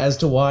reason as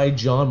to why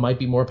John might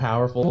be more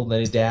powerful than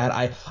his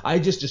dad. I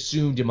just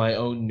assumed in my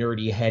own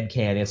nerdy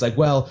headcanon, it's like,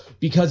 well,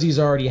 because he's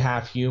already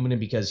half human and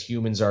because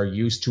humans are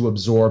used to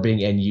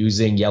absorbing and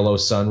using yellow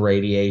sun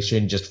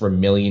radiation just for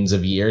millions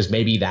of years,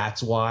 maybe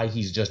that's why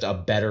he's just a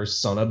better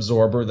sun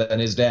absorber than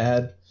his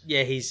dad.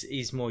 Yeah,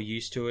 he's more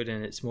used to it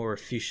and it's more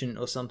efficient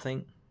or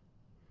something.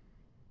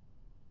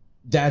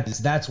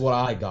 That's what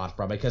I got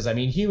from it, because I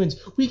mean, humans,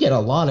 we get a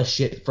lot of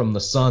shit from the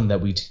sun that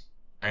we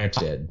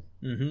granted.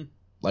 Mm-hmm.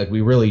 Like,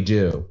 we really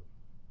do.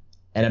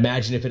 And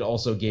imagine if it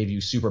also gave you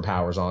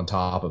superpowers on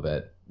top of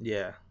it.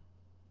 Yeah.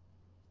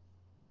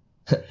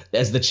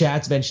 As the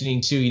chat's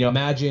mentioning too,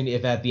 imagine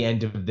if at the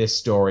end of this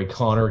story,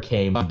 Connor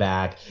came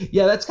back.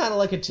 Yeah, that's kind of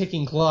like a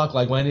ticking clock.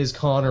 Like, when is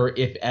Connor,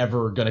 if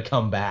ever, going to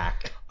come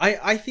back?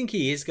 I think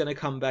he is going to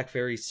come back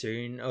very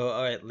soon,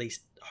 or at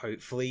least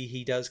hopefully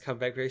he does come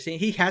back very soon.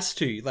 He has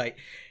to. Like,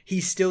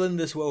 he's still in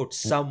this world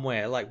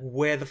somewhere. Like,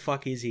 where the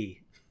fuck is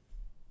he?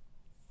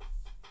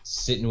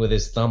 Sitting with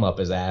his thumb up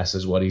his ass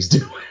is what he's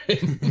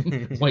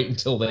doing. Wait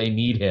until they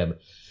need him.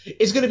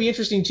 It's going to be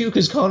interesting, too,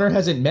 because Connor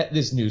hasn't met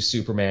this new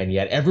Superman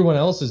yet. Everyone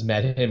else has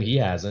met him. He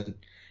hasn't.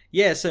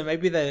 Yeah, so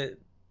maybe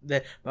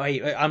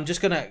I'm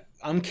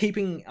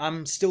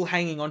still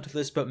hanging on to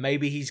this, but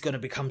maybe he's going to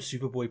become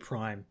Superboy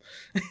Prime.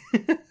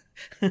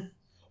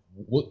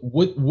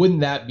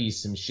 Wouldn't that be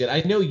some shit?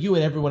 I know you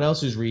and everyone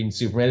else who's reading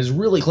Superman is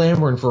really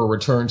clamoring for a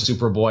return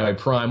Superboy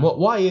Prime.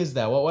 Why is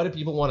that? Why do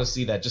people want to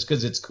see that? Just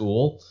because it's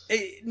cool?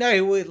 He's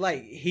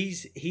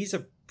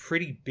a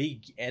pretty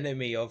big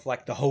enemy of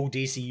like the whole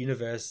DC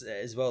universe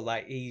as well.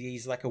 Like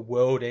he's like a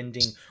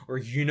world-ending or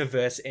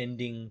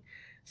universe-ending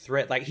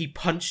threat. Like he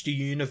punched a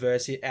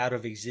universe out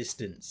of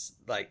existence.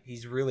 Like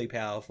he's really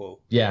powerful.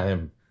 Yeah,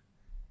 him.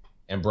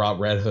 And brought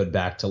Red Hood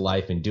back to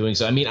life in doing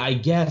so. I mean, I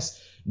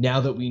guess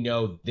now that we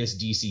know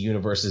this DC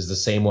universe is the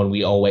same one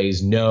we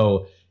always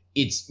know,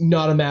 it's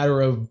not a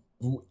matter of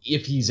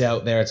if he's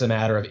out there, it's a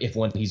matter of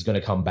when he's going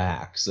to come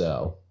back,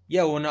 so...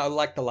 Yeah, well, no,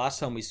 like the last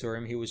time we saw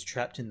him, he was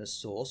trapped in the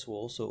Source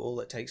Wall, so all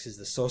it takes is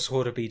the Source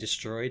Wall to be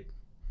destroyed.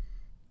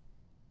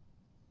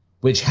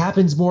 Which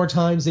happens more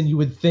times than you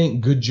would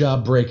think. Good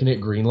job breaking it,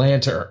 Green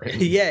Lantern.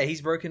 Yeah, he's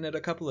broken it a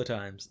couple of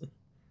times.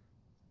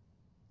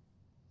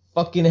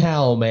 Fucking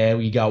hell,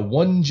 man. You got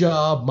one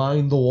job,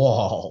 mind the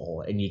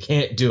wall, and you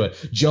can't do it.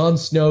 Jon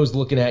Snow's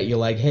looking at you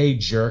like, hey,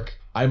 jerk,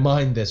 I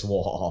mind this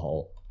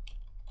wall.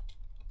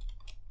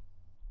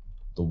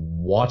 The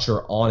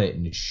watcher on it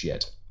and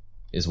shit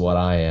is what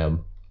I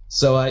am.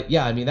 So,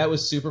 yeah, I mean, that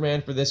was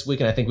Superman for this week,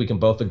 and I think we can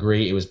both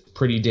agree it was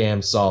pretty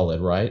damn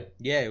solid, right?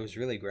 Yeah, it was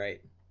really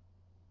great.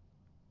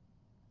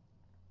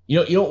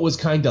 You know what was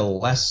kind of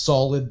less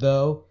solid,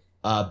 though?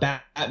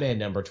 Batman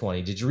number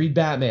 20. Did you read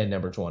Batman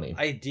number 20?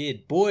 I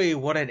did. Boy,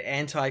 what an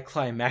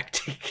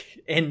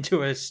anticlimactic end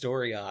to a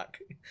story arc.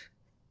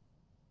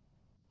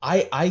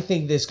 I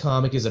think this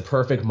comic is a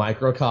perfect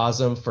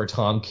microcosm for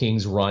Tom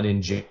King's run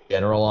in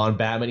general on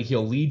Batman.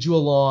 He'll lead you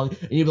along,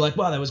 and you'll be like,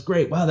 wow, that was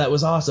great. Wow, that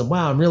was awesome.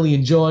 Wow, I'm really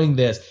enjoying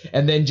this.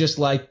 And then just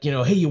like,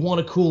 hey, you want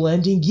a cool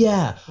ending?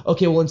 Yeah.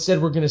 Okay, well,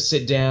 instead we're going to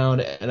sit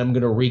down, and I'm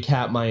going to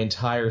recap my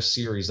entire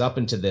series up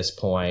until this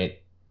point,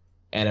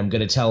 and I'm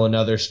going to tell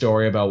another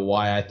story about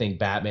why I think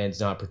Batman's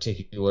not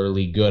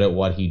particularly good at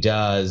what he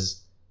does.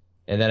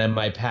 And then I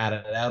might pat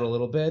it out a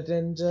little bit,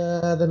 and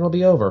then it'll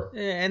be over.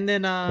 Yeah, and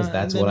then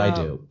that's what I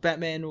do.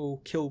 Batman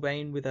will kill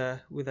Bane with a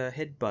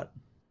headbutt,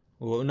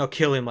 or not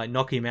kill him, like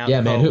knock him out.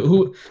 Yeah, cold. man.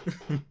 Who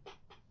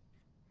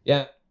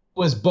yeah,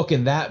 who was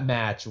booking that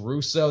match?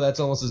 Russo. That's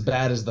almost as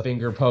bad as the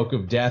finger poke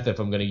of death. If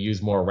I'm going to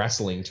use more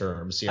wrestling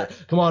terms here,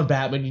 come on,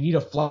 Batman. You need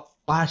a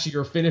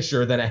flashier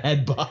finisher than a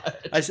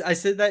headbutt. I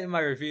said that in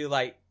my review.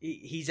 Like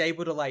he's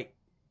able to like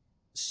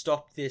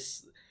stop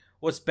this.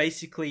 What's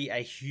basically a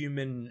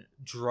human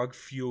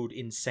drug-fueled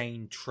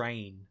insane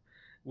train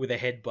with a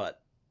headbutt.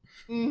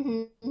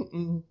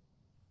 Mm-hmm.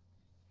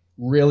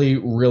 Really,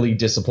 really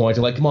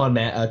disappointing. Like, come on,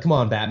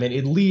 Batman.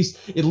 At least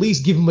give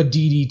him a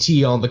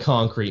DDT on the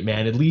concrete,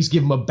 man. At least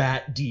give him a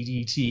bat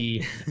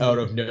DDT out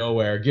of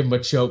nowhere. Give him a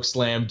choke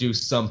slam, do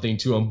something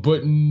to him.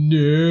 But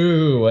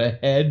no, a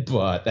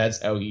headbutt.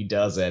 That's how he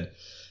does it.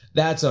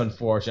 That's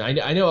unfortunate.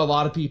 I know a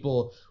lot of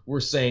people were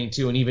saying,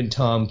 too, and even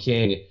Tom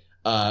King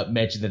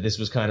mentioned that this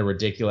was kind of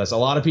ridiculous. A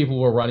lot of people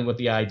were running with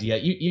the idea,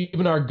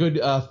 even our good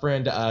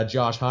friend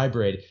Josh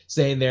Hybrid,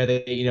 saying there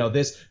that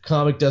this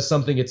comic does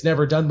something it's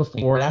never done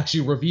before. It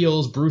actually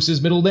reveals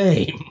Bruce's middle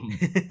name.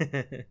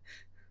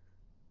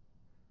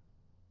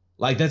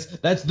 Like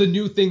that's the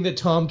new thing that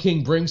Tom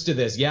King brings to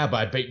this. Yeah, but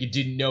I bet you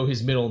didn't know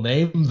his middle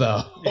name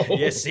though.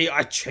 Yeah, see,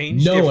 I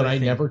changed. No, everything. And I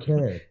never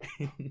cared.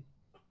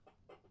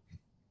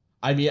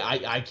 I mean,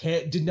 I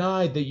can't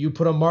deny that you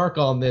put a mark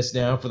on this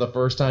now for the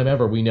first time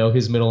ever. We know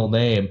his middle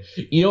name.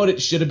 You know what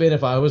it should have been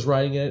if I was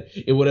writing it?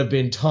 It would have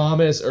been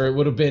Thomas, or it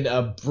would have been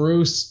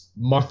Bruce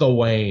Martha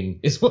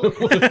Wayne is what it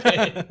would have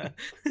been.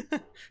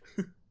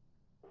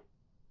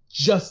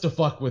 Just to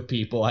fuck with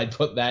people, I'd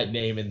put that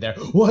name in there.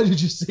 Why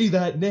did you say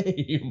that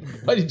name?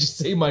 Why did you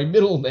say my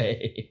middle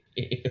name?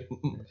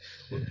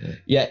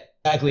 Yeah,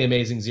 exactly,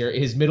 Amazing Zero.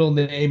 His middle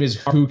name is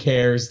Who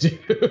Cares, dude.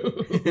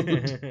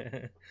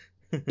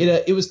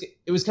 It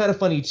was kind of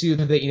funny too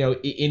that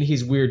in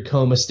his weird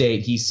coma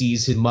state he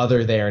sees his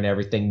mother there and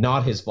everything,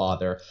 not his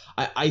father.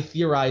 I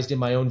theorized in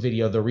my own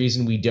video the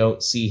reason we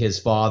don't see his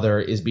father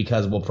is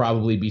because we'll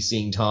probably be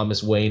seeing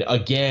Thomas Wayne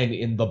again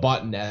in the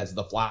button as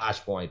the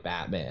Flashpoint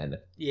Batman.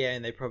 Yeah,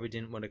 and they probably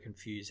didn't want to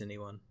confuse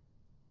anyone.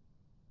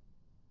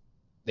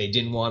 they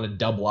didn't want to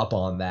double up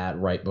on that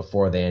right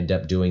before they end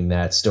up doing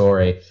that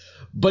story.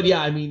 But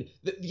yeah, I mean,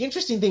 the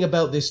interesting thing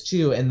about this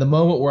too, and the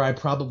moment where I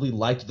probably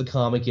liked the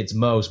comic its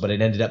most, but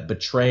it ended up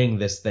betraying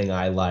this thing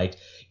I liked,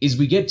 is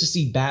we get to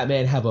see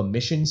Batman have a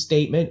mission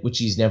statement, which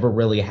he's never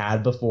really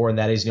had before, and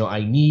that is,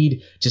 I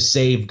need to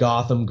save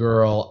Gotham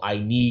Girl. I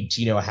need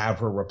to, have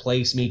her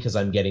replace me because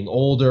I'm getting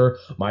older.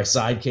 My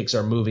sidekicks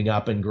are moving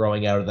up and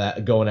going out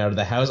of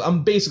the house.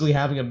 I'm basically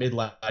having a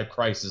midlife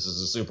crisis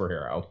as a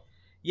superhero.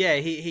 Yeah,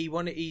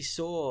 he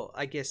saw,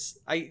 I guess,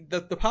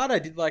 the part I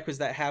did like was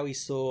that how he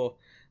saw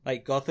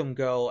like Gotham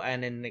Girl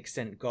and in an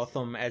extent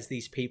Gotham as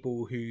these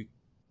people who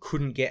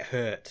couldn't get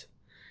hurt.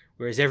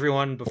 Whereas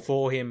everyone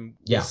before him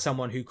was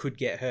someone who could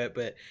get hurt,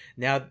 but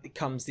now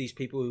comes these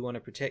people who want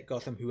to protect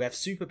Gotham who have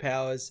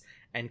superpowers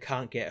and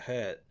can't get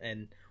hurt.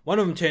 And one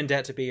of them turned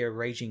out to be a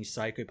raging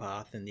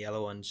psychopath and the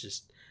other one's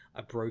just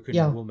a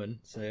broken woman.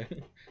 So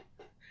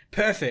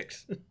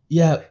perfect.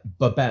 Yeah,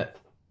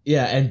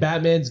 and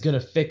Batman's gonna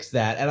fix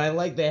that. And I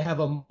like they have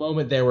a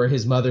moment there where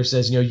his mother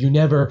says, you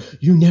never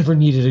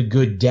needed a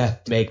good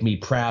death to make me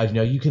proud.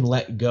 You can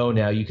let go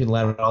now. You can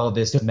let all of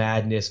this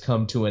madness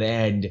come to an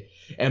end.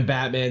 And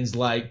Batman's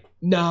like,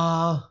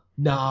 nah,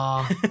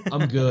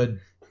 I'm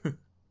good.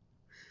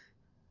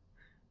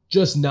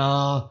 Just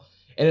nah.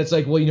 And it's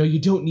like, well, you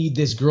don't need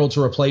this girl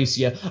to replace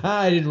you.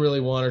 I didn't really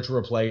want her to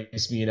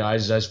replace me. I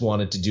just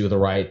wanted to do the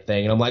right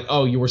thing. And I'm like,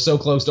 oh, you were so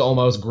close to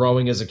almost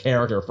growing as a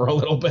character for a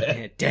little bit.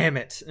 Yeah, damn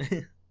it.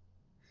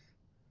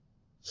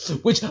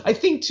 Which I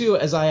think, too,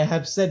 as I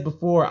have said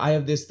before, I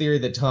have this theory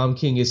that Tom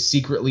King is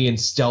secretly and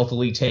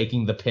stealthily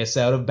taking the piss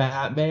out of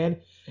Batman.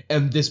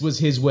 And this was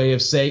his way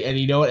of saying, and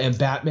you know what? And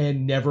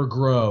Batman never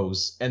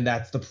grows. And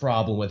that's the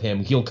problem with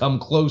him. He'll come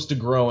close to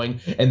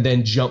growing and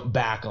then jump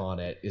back on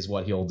it is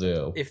what he'll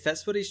do. If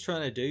that's what he's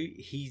trying to do,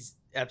 he's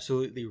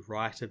absolutely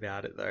right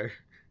about it, though.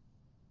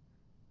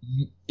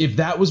 If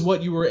that was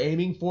what you were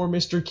aiming for,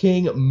 Mr.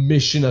 King,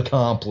 mission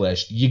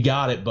accomplished. You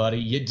got it, buddy.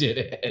 You did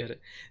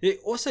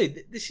it. Also,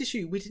 this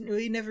issue,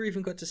 we never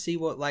even got to see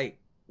what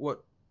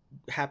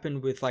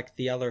happened with like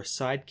the other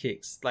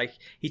sidekicks. Like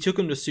he took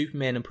him to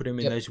Superman and put him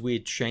in those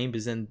weird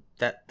chambers, and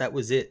that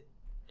was it.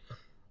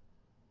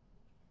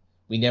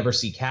 We never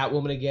see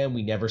Catwoman again.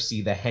 We never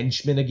see the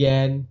henchmen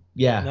again.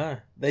 Yeah, no,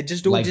 they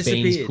just all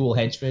disappeared. Bane's cool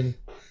henchmen.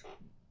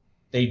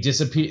 They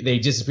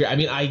disappear. I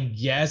mean, I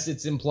guess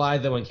it's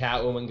implied that when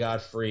Catwoman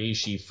got free,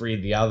 she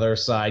freed the other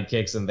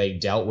sidekicks and they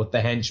dealt with the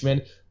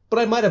henchmen. But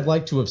I might have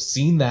liked to have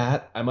seen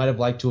that. I might have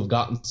liked to have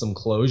gotten some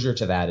closure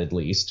to that at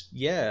least.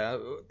 Yeah,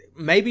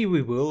 maybe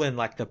we will in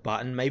like the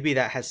button. Maybe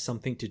that has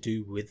something to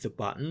do with the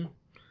button.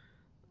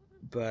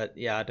 But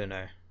yeah, I don't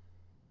know.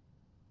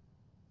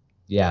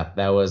 Yeah,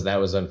 that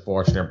was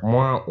unfortunate.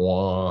 Wah,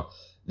 wah.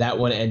 That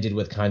one ended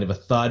with kind of a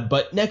thud.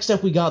 But next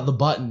up we got the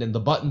button, and the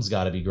button's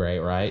got to be great,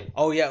 right?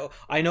 Oh yeah,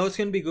 I know it's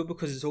going to be good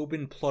because it's all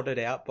been plotted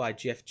out by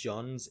Jeff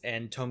Johns,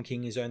 and Tom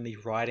King is only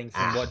writing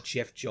from what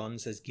Jeff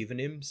Johns has given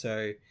him,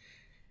 so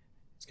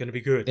it's going to be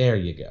good. There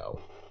you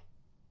go.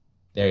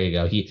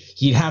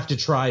 He'd have to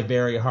try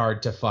very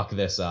hard to fuck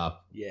this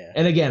up. Yeah.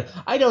 And again,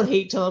 I don't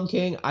hate Tom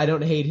King. I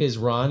don't hate his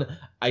run.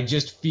 I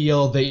just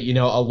feel that,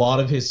 a lot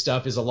of his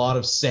stuff is a lot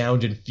of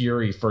sound and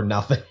fury for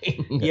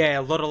nothing. Yeah,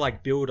 a lot of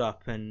like build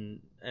up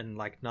and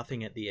like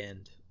nothing at the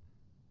end.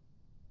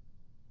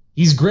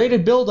 He's great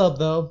at build up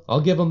though.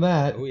 I'll give him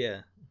that. Oh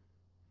yeah.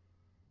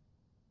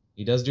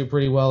 He does do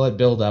pretty well at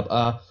build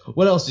up.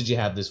 What else did you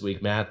have this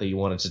week, Matt, that you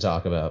wanted to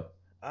talk about?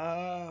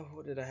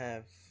 What did I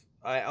have?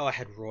 I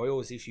had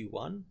Royals issue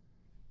 1.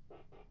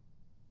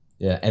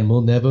 Yeah, and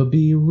we'll never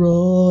be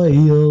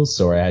royal.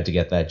 Sorry, I had to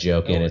get that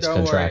joke in. It's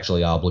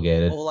contractually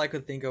obligated. All I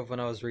could think of when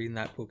I was reading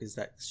that book is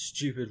that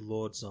stupid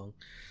Lord song.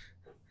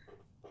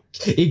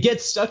 It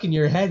gets stuck in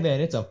your head,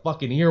 man. It's a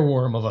fucking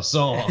earworm of a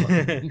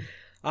song.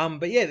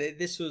 But yeah,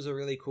 this was a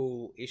really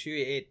cool issue.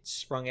 It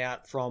sprung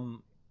out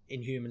from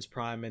Inhumans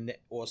Prime and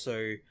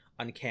also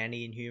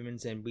Uncanny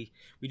Inhumans, and we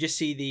just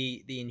see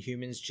the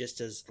Inhumans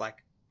just as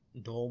like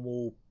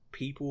normal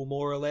people,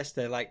 more or less.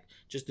 They're like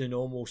just a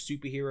normal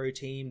superhero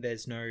team.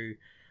 There's no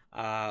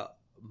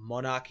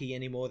monarchy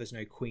anymore. There's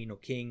no queen or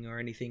king or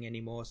anything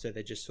anymore. So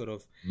they're just sort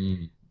of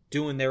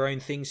doing their own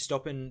thing.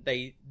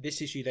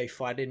 This issue they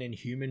fight an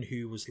Inhuman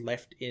who was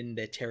left in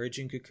their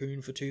Terrigen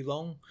cocoon for too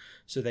long,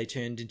 so they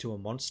turned into a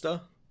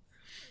monster.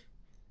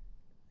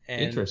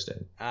 And,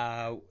 interesting.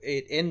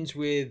 It ends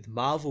with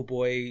Marvel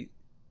Boy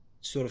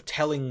sort of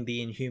telling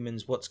the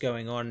Inhumans what's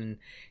going on, and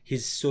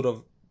his sort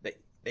of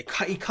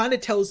he kind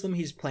of tells them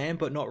his plan,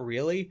 but not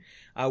really.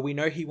 We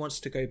know he wants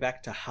to go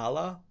back to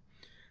Hala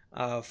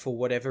for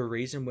whatever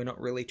reason. We're not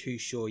really too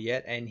sure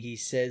yet. And he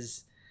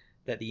says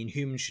that the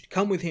Inhumans should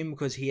come with him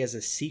because he has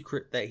a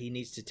secret that he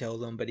needs to tell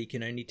them, but he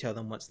can only tell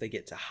them once they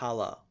get to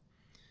Hala.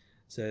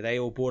 So they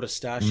all board a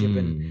starship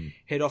and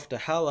head off to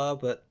Hala,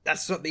 but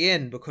that's not the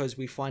end because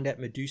we find out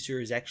Medusa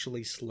is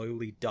actually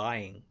slowly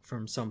dying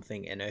from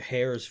something and her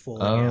hair is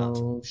falling out.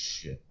 Oh,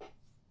 shit.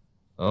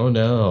 Oh,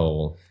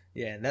 no.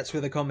 Yeah, and that's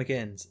where the comic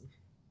ends.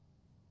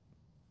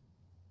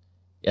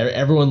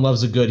 Everyone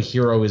loves a good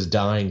hero is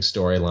dying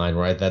storyline,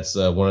 right? That's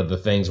one of the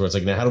things where it's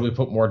like, now how do we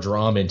put more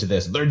drama into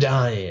this? They're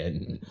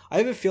dying. I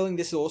have a feeling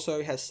this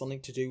also has something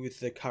to do with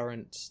the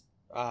current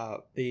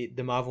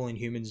the Marvel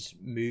Inhumans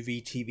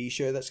movie TV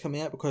show that's coming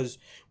out, because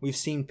we've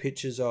seen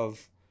pictures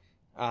of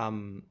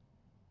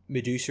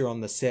Medusa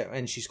on the set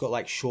and she's got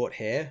like short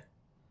hair.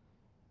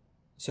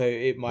 So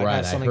it might Right,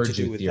 have I something to heard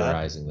do you with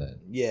theorizing that. that.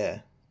 Yeah.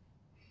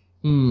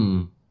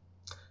 Hmm.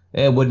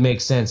 It would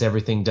make sense.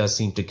 Everything does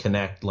seem to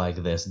connect like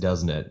this,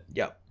 doesn't it?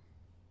 Yep.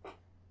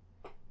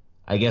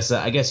 I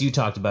guess you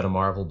talked about a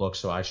Marvel book,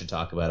 so I should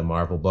talk about a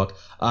Marvel book.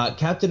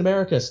 Captain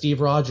America, Steve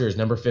Rogers,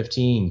 number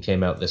 15,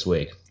 came out this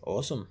week.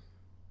 Awesome.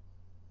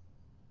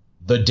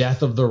 The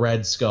Death of the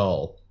Red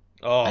Skull.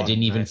 I Oh,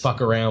 didn't even nice. fuck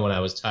around when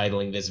I was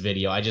titling this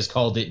video. I just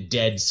called it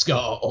Dead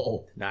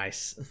Skull.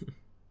 Nice.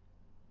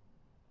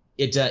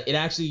 It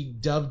actually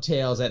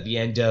dovetails at the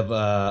end of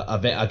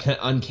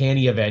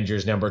Uncanny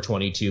Avengers number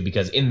 22,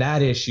 because in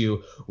that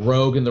issue,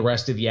 Rogue and the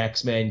rest of the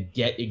X-Men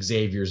get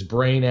Xavier's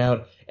brain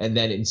out, and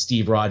then in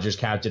Steve Rogers'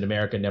 Captain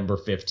America number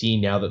 15,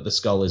 now that the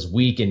Skull is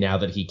weak and now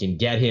that he can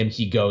get him,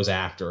 he goes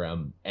after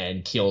him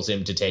and kills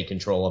him to take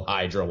control of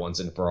Hydra once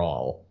and for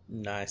all.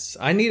 Nice.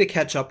 I need to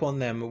catch up on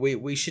them.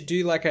 We should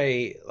do like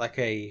a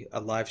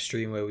live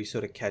stream where we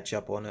sort of catch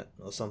up on it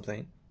or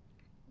something.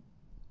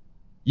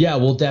 Yeah,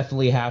 we'll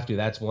definitely have to.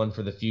 That's one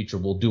for the future.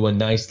 We'll do a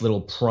nice little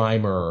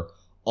primer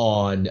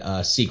on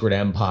Secret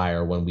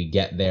Empire when we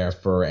get there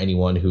for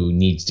anyone who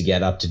needs to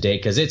get up to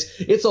date, because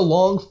it's a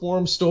long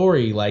form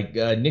story. Like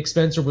Nick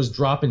Spencer was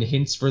dropping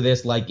hints for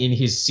this like in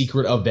his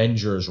Secret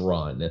Avengers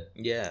run.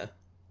 Yeah.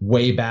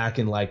 Way back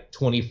in like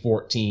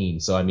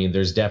 2014. So I mean,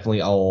 there's definitely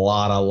a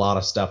lot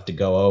of stuff to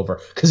go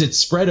over because it's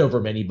spread over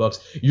many books.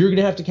 You're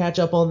gonna have to catch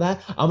up on that.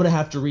 I'm gonna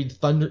have to read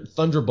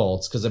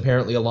Thunderbolts because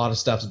apparently a lot of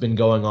stuff's been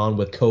going on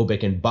with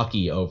Kobik and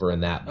Bucky over in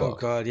that book. Oh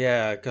god,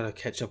 yeah, I gotta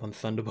catch up on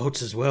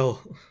Thunderbolts as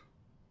well.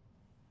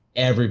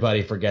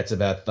 Everybody forgets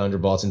about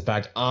Thunderbolts. In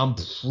fact, I'm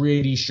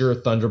pretty sure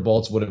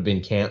Thunderbolts would have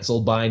been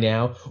canceled by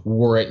now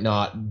were it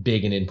not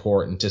big and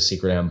important to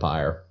Secret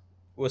Empire.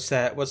 What's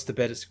that? What's the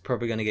bet it's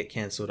probably going to get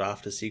cancelled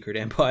after Secret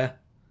Empire?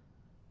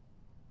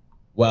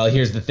 Well,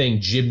 here's the thing.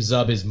 Jim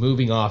Zub is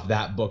moving off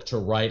that book to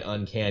write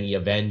Uncanny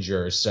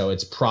Avengers, so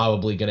it's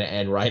probably going to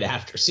end right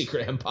after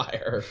Secret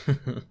Empire.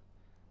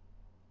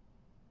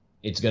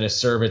 It's going to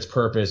serve its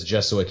purpose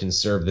just so it can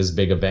serve this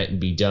big event and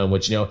be done,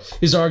 which,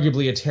 is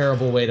arguably a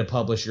terrible way to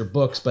publish your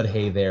books, but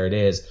hey, there it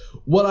is.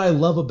 What I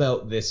love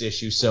about this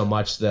issue so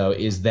much, though,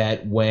 is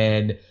that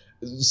when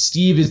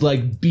Steve is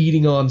like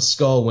beating on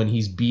Skull when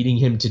he's beating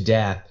him to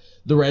death,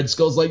 the Red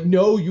Skull's like,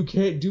 no, you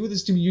can't do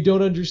this to me. You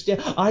don't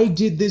understand. I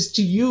did this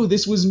to you.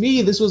 This was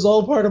me. This was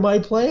all part of my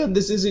plan.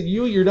 This isn't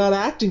you. You're not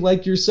acting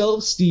like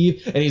yourself,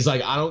 Steve. And he's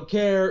like, I don't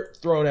care.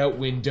 Thrown out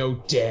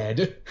window,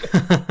 dead.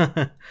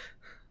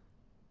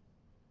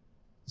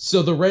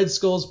 So the Red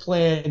Skull's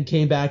plan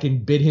came back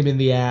and bit him in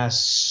the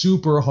ass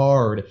super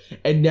hard.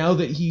 And now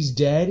that he's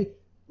dead,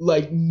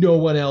 like, no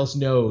one else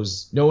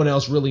knows. No one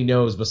else really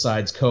knows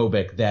besides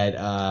Kobik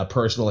that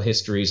personal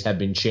histories have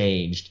been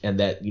changed and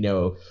that,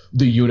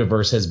 the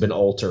universe has been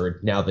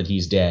altered now that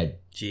he's dead.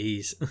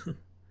 Jeez.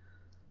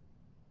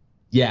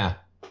 Yeah.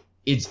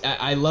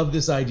 I love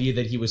this idea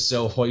that he was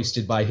so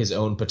hoisted by his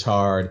own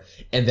petard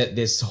and that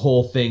this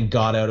whole thing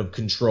got out of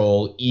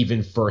control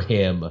even for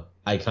him.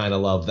 I kind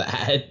of love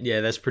that.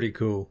 Yeah, that's pretty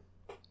cool.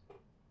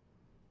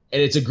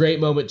 And it's a great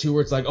moment, too,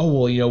 where it's like,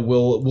 oh,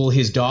 well, will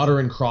his daughter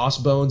and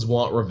Crossbones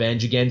want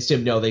revenge against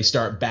him? No, they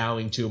start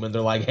bowing to him, and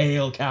they're like,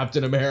 hail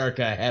Captain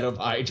America, head of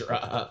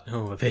Hydra.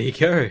 Oh, there you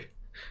go.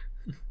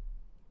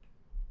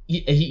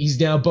 He's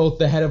now both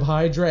the head of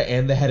Hydra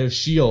and the head of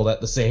S.H.I.E.L.D.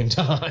 at the same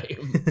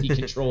time. He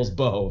controls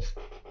both.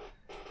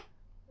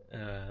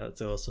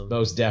 That's awesome.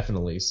 Most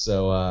definitely.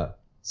 So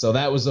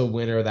that was a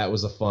winner. That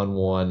was a fun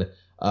one.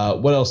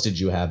 What else did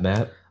you have,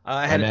 Matt?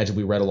 I imagine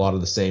we read a lot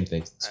of the same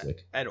things this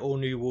week. At All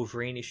New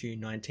Wolverine issue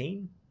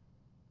 19.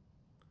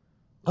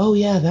 Oh,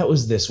 yeah, that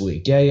was this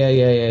week.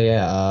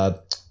 Yeah.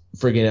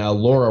 Friggin'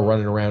 Laura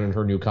running around in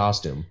her new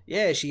costume.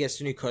 Yeah, she gets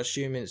a new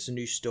costume and it's a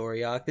new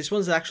story arc. This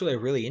one's actually a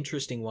really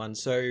interesting one.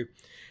 So,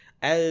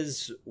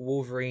 as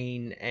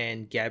Wolverine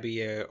and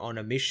Gabby are on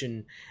a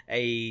mission,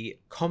 a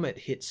comet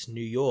hits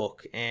New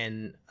York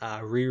and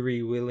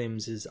Riri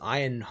Williams'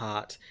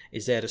 Ironheart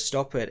is there to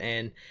stop it,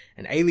 and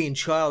an alien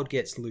child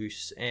gets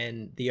loose,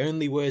 and the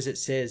only words it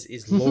says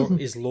is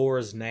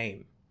Laura's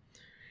name.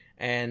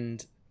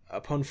 And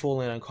upon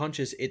falling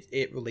unconscious,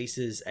 it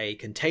releases a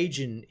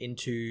contagion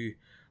into,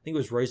 I think it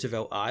was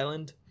Roosevelt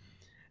Island,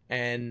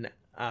 and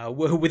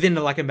within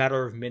like a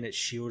matter of minutes,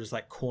 S.H.I.E.L.D. is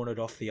like cornered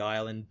off the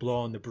island,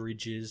 blowing the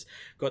bridges,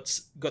 got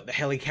the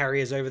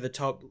helicarriers over the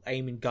top,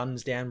 aiming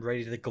guns down,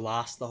 ready to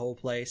glass the whole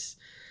place.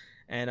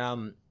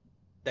 And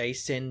they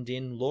send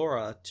in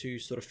Laura to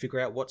sort of figure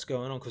out what's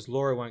going on, because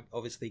Laura won't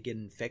obviously get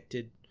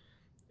infected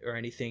or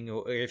anything,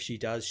 or if she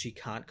does, she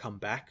can't come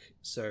back.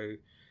 So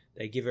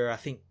they give her, I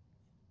think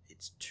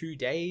it's 2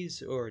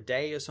 days or a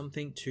day or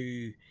something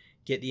to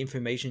get the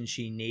information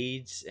she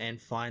needs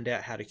and find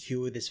out how to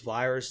cure this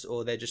virus,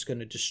 or they're just going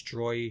to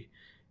destroy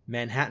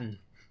Manhattan.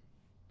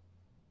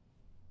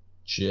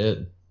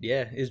 Shit.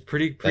 Yeah, it's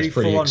pretty That's pretty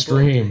full on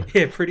extreme. book.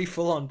 Yeah, pretty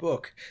full on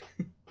book.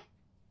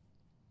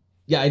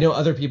 Yeah, I know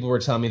other people were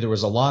telling me there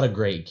was a lot of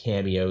great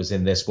cameos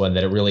in this one,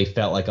 that it really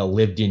felt like a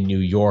lived in New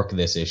York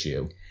this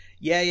issue.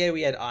 Yeah,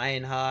 we had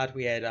Ironheart,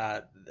 we had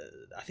I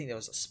think there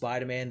was a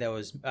Spider-Man, there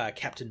was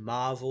Captain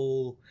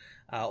Marvel,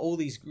 all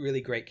these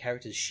really great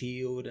characters,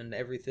 Shield and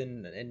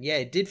everything. And yeah,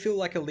 it did feel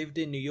like a lived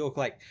in New York.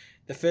 Like,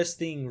 the first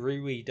thing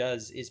Rui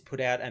does is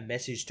put out a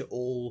message to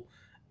all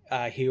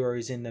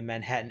heroes in the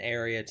Manhattan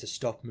area to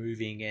stop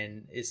moving,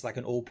 and it's like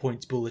an all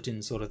points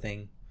bulletin sort of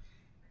thing.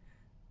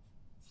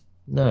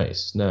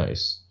 Nice.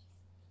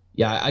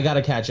 Yeah, I got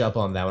to catch up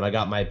on that one. I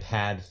got my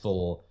pad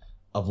full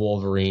of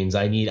Wolverines.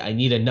 I need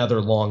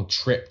another long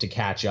trip to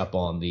catch up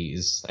on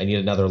these. I need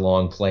another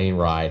long plane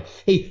ride.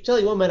 Hey, tell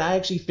you what, man, I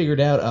actually figured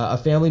out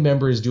a family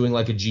member is doing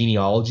like a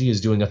genealogy,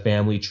 is doing a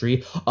family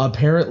tree.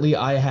 Apparently,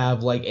 I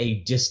have like a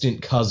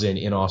distant cousin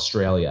in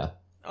Australia.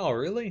 Oh,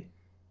 really?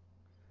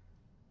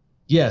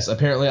 Yes,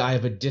 apparently I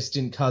have a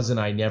distant cousin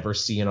I never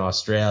see in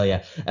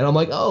Australia. And I'm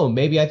like, oh,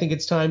 maybe I think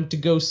it's time to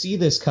go see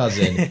this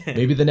cousin.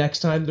 Maybe the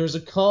next time there's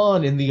a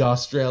con in the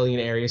Australian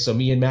area, so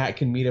me and Matt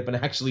can meet up and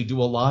actually do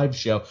a live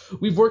show.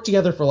 We've worked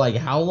together for like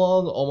how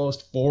long?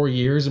 Almost 4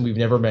 years, and we've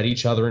never met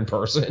each other in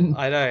person.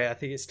 I know, I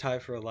think it's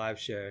time for a live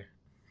show.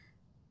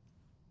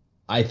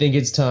 I think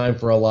it's time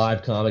for a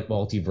live comic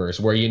multiverse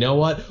where, you know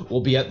what?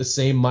 We'll be at the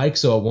same mic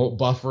so it won't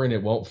buffer and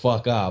it won't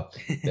fuck up.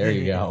 There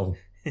you go.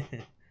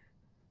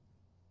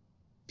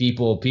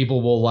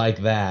 People will like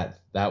that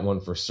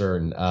one for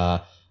certain.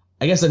 I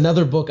guess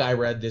another book I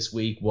read this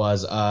week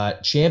was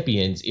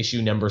Champions,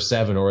 issue number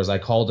 7, or as I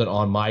called it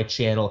on my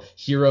channel,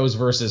 Heroes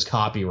versus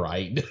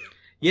Copyright.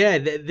 Yeah,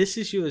 this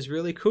issue is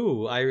really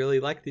cool. I really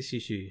like this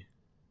issue.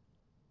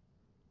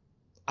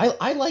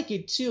 I like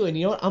it too, and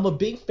you know what? I'm a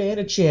big fan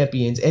of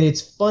Champions, and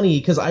it's funny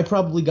because I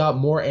probably got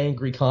more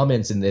angry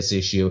comments in this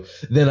issue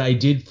than I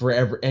did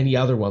for any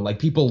other one. Like,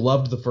 people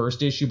loved the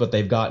first issue, but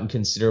they've gotten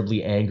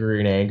considerably angrier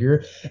and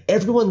angrier.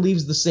 Everyone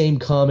leaves the same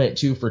comment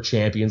too for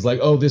Champions, like,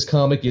 oh, this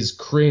comic is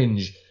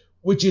cringe,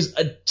 which is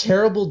a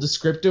terrible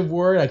descriptive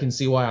word. I can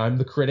see why I'm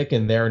the critic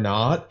and they're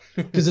not,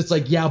 because it's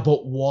like, yeah,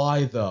 but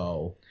why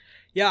though?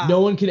 Yeah,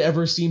 no one can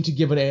ever seem to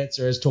give an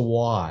answer as to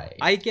why.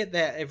 I get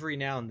that every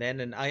now and then,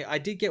 and I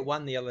did get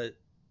one the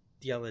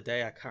other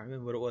day. I can't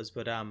remember what it was,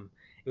 but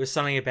it was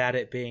something about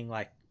it being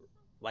like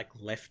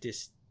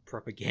leftist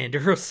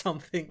propaganda or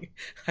something.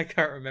 I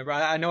can't remember.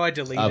 I know I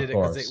deleted it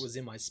because it was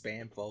in my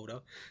spam folder.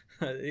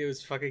 It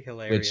was fucking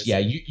hilarious. Which, yeah,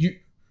 you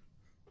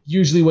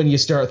usually when you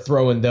start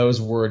throwing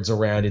those words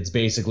around, it's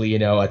basically, you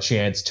know, a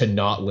chance to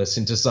not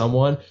listen to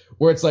someone.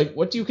 Where it's like,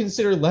 what do you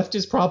consider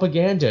leftist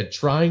propaganda?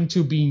 Trying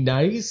to be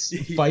nice?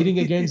 Fighting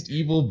against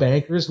evil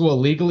bankers who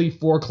illegally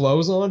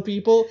foreclose on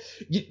people?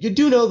 You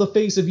do know the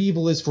face of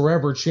evil is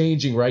forever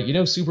changing, right? You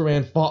know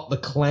Superman fought the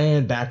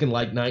Klan back in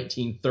like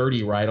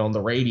 1930, right? On the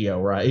radio,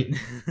 right?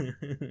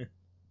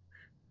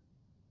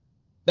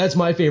 That's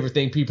my favorite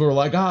thing. People are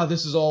like,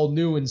 this is all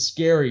new and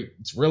scary.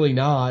 It's really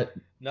not.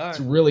 No. It's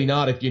really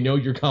not if you know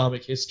your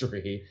comic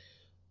history.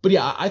 But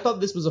yeah, I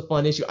thought this was a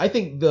fun issue. I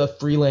think the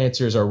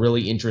freelancers are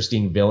really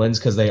interesting villains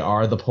because they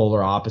are the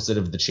polar opposite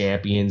of the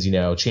champions, you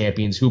know,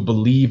 champions who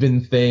believe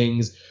in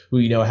things, who,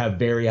 you know, have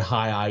very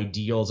high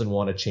ideals and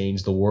want to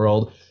change the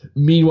world.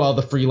 Meanwhile,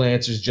 the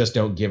freelancers just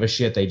don't give a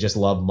shit. They just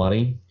love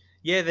money.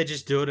 Yeah, they're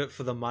just doing it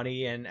for the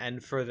money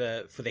and for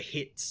the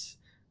hits.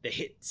 The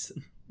hits.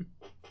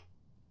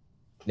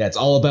 Yeah, it's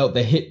all about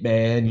the hit,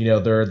 man. You know,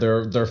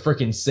 they're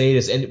freaking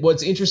sadists. And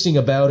what's interesting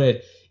about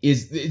it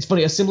is, it's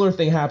funny, a similar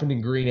thing happened in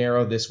Green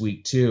Arrow this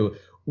week too,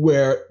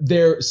 where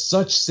they're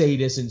such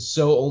sadists and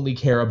so only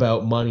care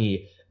about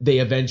money, they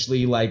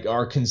eventually like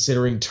are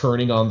considering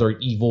turning on their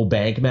evil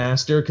bank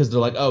master because they're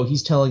like, oh,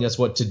 he's telling us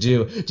what to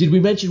do. Did we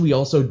mention we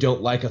also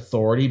don't like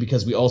authority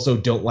because we also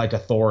don't like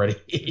authority?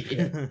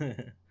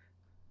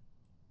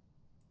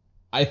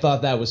 I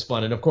thought that was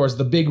fun. And of course,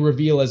 the big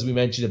reveal, as we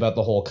mentioned, about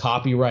the whole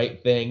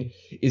copyright thing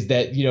is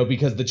that, you know,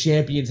 because the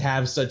champions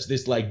have such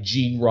this like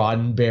Gene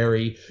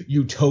Roddenberry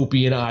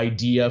utopian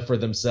idea for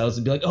themselves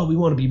and be like, oh, we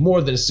want to be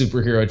more than a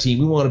superhero team.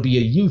 We want to be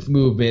a youth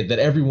movement that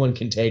everyone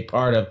can take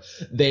part of.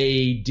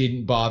 They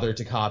didn't bother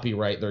to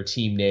copyright their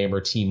team name or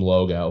team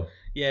logo.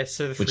 Yeah,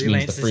 so which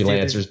means the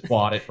freelancers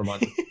bought it from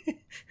under.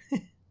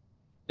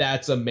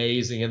 That's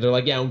amazing. And they're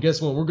like, yeah, well,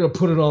 guess what? We're going to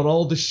put it on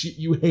all the shit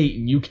you hate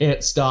and you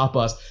can't stop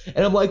us.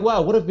 And I'm like,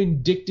 wow, what a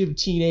vindictive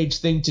teenage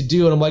thing to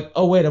do. And I'm like,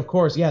 oh, wait, of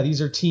course. Yeah,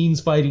 these are teens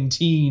fighting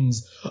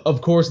teens.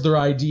 Of course, their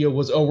idea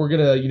was, oh, we're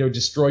going to, you know,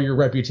 destroy your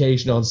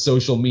reputation on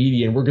social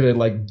media and we're going to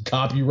like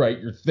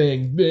copyright your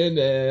thing.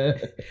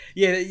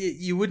 Yeah,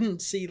 you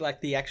wouldn't see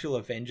like the actual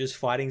Avengers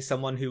fighting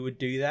someone who would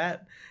do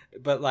that.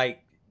 But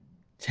like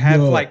to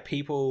have like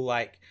people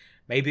like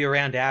maybe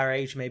around our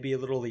age, maybe a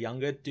little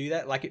younger, do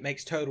that. Like, it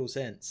makes total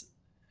sense.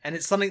 And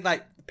it's something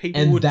like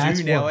people would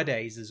do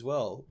nowadays as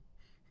well.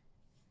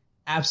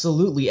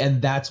 Absolutely,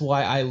 and that's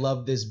why I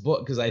love this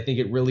book, because I think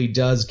it really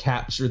does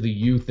capture the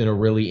youth in a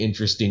really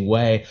interesting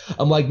way.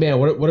 I'm like, man,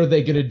 what are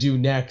they gonna do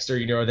next? Or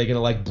are they gonna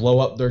like blow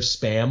up their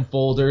spam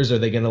folders? Are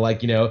they gonna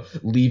like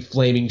leave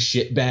flaming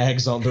shit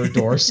bags on their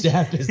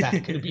doorstep? Is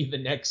that gonna be the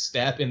next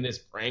step in this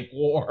prank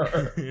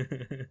war?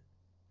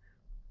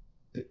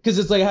 Because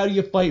it's like, how do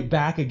you fight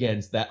back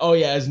against that? Oh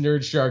yeah, as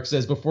Nerd Shark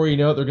says, before you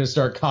know it, they're gonna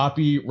start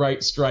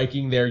copyright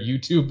striking their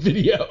YouTube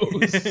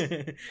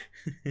videos.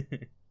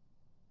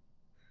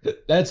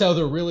 That's how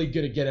they're really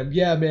gonna get him.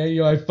 Yeah, man,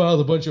 I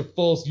filed a bunch of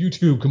false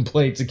YouTube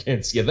complaints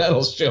against you.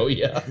 That'll show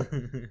you.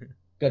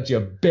 Got you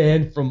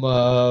banned from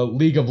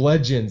League of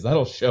Legends.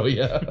 That'll show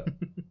you.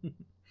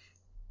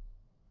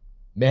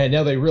 Man,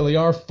 now they really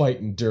are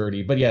fighting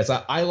dirty. But yes,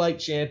 I like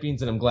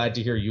Champions, and I'm glad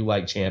to hear you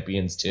like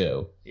Champions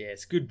too. Yeah,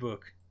 it's a good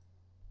book.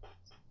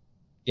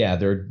 Yeah,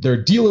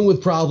 they're dealing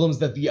with problems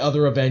that the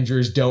other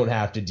Avengers don't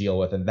have to deal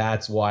with, and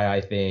that's why I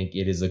think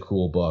it is a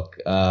cool book.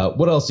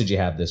 What else did you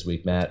have this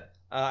week, Matt?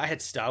 I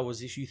had Star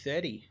Wars issue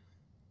 30.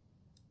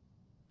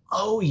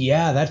 Oh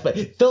yeah,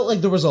 it felt like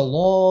there was a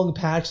long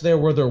patch there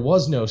where there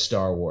was no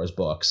Star Wars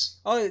books.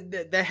 Oh,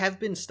 there have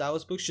been Star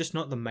Wars books, just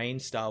not the main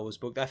Star Wars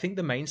book. I think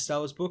the main Star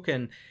Wars book,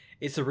 and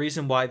it's the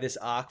reason why this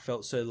arc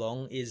felt so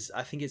long, is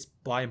I think it's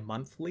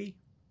bi-monthly.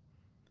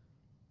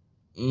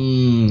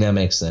 That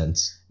makes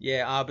sense.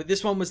 Yeah, but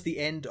this one was the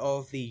end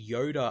of the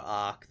Yoda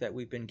arc that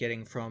we've been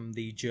getting from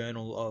the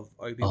Journal of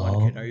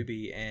Obi-Wan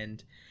Kenobi,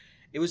 and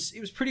it was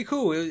pretty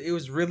cool. It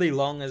was really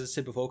long, as I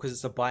said before, because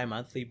it's a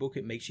bi-monthly book.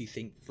 It makes you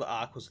think the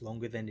arc was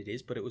longer than it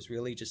is, but it was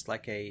really just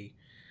like I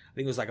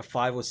think it was like a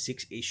 5 or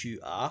 6 issue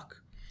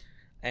arc,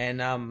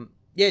 and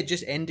it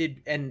just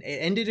ended, and it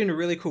ended in a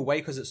really cool way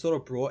because it sort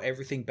of brought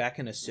everything back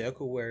in a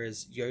circle.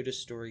 Whereas Yoda's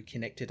story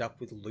connected up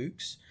with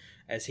Luke's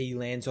as he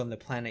lands on the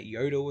planet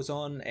Yoda was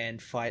on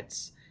and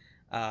fights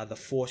the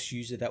Force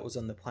user that was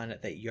on the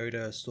planet that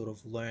Yoda sort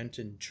of learnt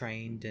and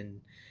trained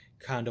and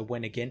kind of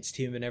went against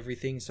him and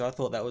everything. So I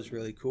thought that was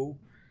really cool.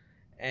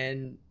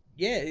 And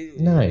yeah,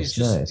 it's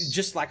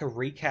just like a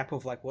recap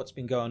of like what's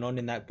been going on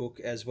in that book,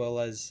 as well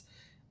as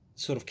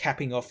sort of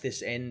capping off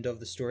this end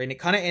of the story. And it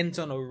kind of ends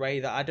on a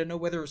way that I don't know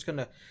whether it's going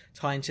to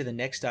tie into the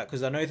next arc,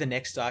 because I know the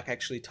next arc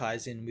actually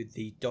ties in with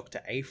the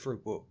Dr. Aphra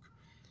book.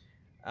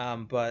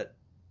 But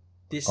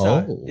this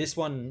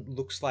one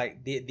looks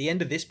like the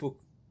end of this book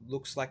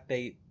looks like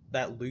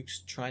that Luke's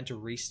trying to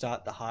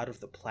restart the heart of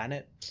the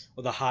planet,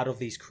 or the heart of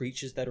these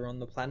creatures that are on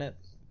the planet,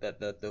 that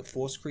the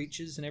Force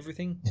creatures and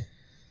everything.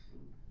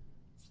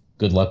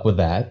 Good luck with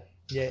that.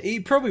 Yeah, he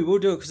probably will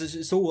do it because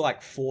it's all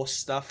like Force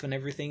stuff and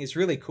everything. It's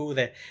really cool.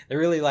 They're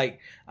really like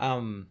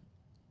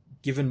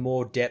given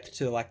more depth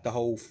to like the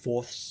whole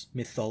Force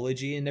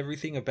mythology and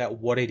everything about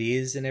what it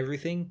is and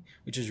everything,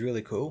 which is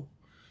really cool.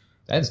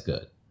 That's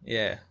good.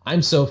 Yeah.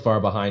 I'm so far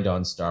behind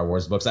on Star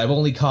Wars books. I've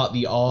only caught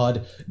the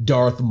odd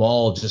Darth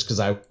Maul just because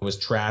I was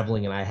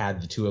traveling and I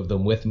had the two of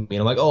them with me. And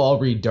I'm like, I'll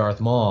read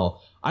Darth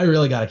Maul. I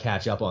really got to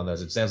catch up on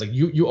those. It sounds like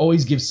you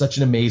always give such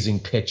an amazing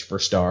pitch for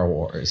Star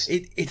Wars.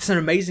 It's an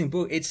amazing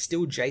book. It's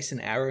still Jason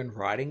Aaron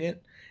writing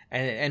it.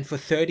 And for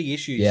 30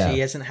 issues, he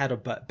hasn't had a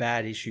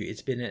bad issue.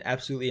 It's been an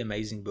absolutely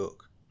amazing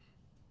book.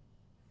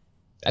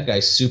 That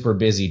guy's super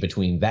busy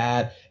between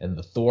that and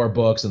the Thor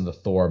books and the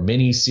Thor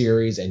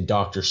miniseries and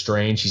Doctor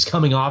Strange. He's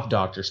coming off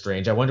Doctor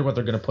Strange. I wonder what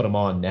they're going to put him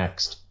on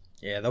next.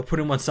 Yeah, they'll put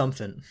him on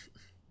something.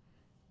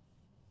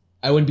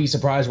 I wouldn't be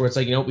surprised where it's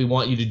like, we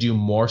want you to do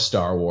more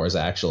Star Wars,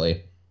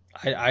 actually.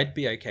 I'd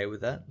be okay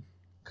with that.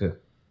 Good.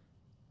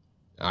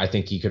 I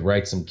think he could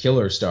write some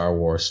killer Star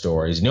Wars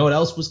stories. You know what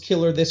else was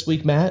killer this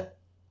week, Matt?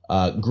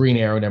 Green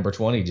Arrow number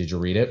 20. Did you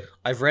read it?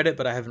 I've read it,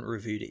 but I haven't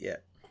reviewed it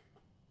yet.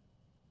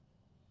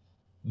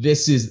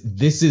 This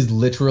is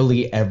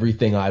literally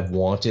everything I've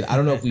wanted. I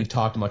don't know if we've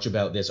talked much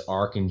about this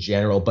arc in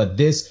general, but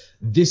this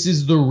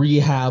is the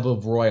rehab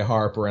of Roy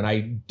Harper, and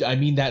I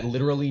mean that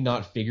literally,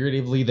 not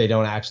figuratively. They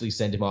don't actually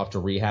send him off to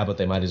rehab, but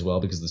they might as well,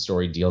 because the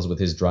story deals with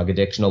his drug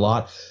addiction a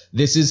lot.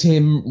 This is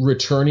him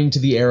returning to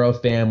the Arrow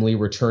family,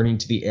 returning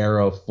to the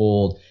Arrow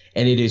fold,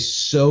 and it is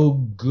so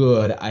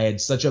good. I had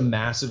such a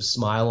massive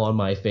smile on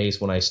my face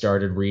when I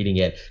started reading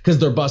it, because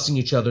they're busting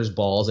each other's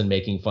balls and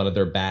making fun of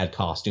their bad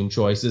costume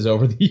choices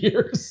over the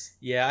years.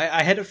 Yeah,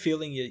 I had a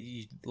feeling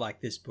you like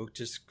this book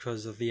just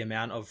because of the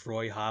amount of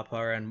Roy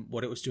Harper and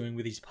what it was doing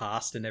with his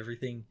past and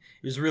everything.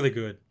 It was really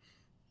good.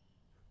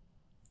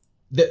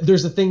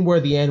 There's a thing where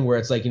at the end where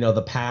it's like,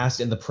 the past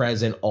and the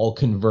present all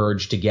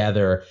converge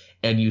together,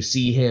 and you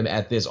see him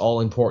at this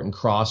all-important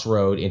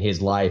crossroad in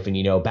his life.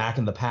 And, back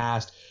in the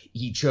past,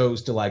 he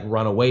chose to like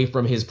run away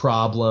from his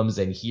problems,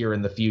 and here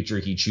in the future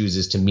he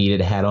chooses to meet it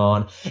head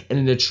on. And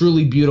in a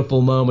truly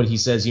beautiful moment, he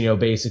says,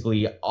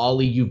 basically,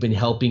 Ollie, you've been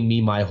helping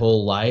me my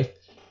whole life.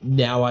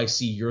 Now I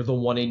see you're the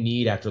one in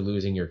need after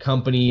losing your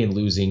company and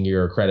losing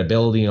your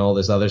credibility and all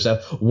this other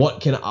stuff.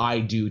 What can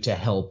I do to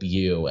help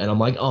you? And I'm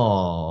like,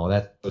 oh,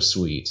 that's so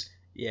sweet.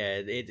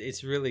 Yeah,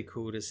 it's really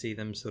cool to see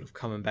them sort of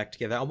coming back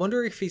together. I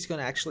wonder if he's going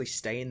to actually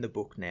stay in the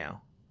book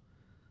now.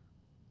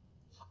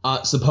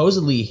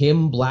 Supposedly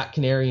him, Black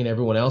Canary, and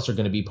everyone else are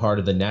going to be part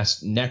of the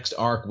next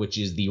arc, which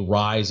is the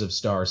Rise of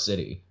Star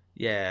City.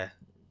 Yeah,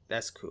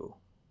 that's cool.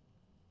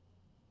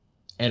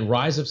 And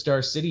Rise of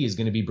Star City is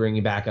going to be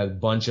bringing back a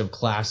bunch of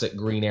classic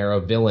Green Arrow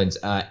villains.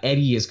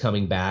 Eddie is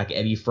coming back,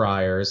 Eddie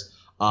Friars.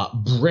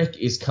 Brick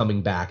is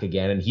coming back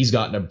again, and he's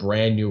gotten a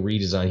brand new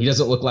redesign. He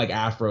doesn't look like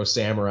Afro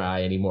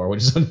Samurai anymore,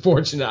 which is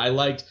unfortunate. I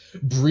liked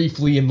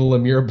briefly in the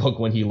Lemire book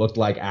when he looked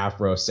like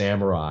Afro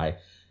Samurai.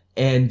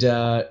 And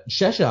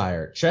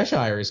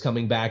Cheshire is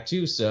coming back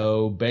too,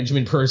 so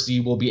Benjamin Percy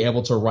will be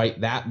able to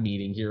write that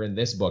meeting here in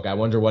this book. I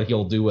wonder what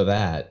he'll do with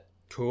that.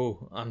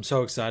 Cool. I'm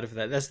so excited for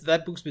that.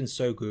 That book's been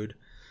so good.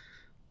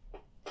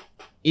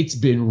 It's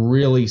been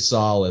really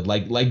solid.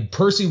 Like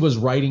Percy was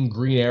writing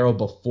Green Arrow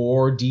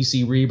before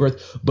DC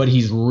Rebirth, but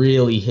he's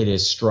really hit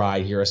his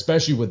stride here,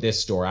 especially with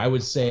this story. I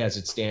would say, as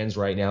it stands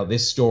right now,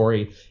 this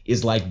story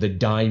is like the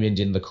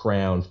diamond in the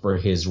crown for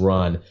his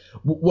run.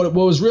 What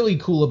was really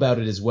cool about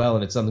it as well,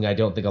 and it's something I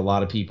don't think a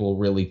lot of people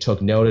really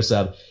took notice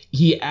of,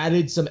 he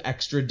added some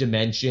extra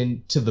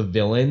dimension to the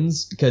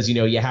villains, because,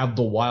 you have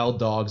the Wild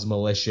Dogs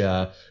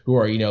militia, who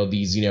are,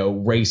 these,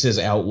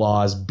 racist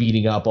outlaws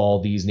beating up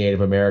all these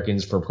Native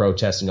Americans for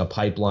protesting a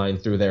pipeline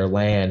through their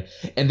land.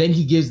 And then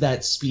he gives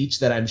that speech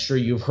that I'm sure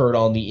you've heard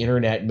on the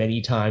internet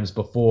many times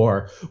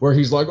before, where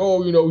he's like,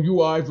 oh,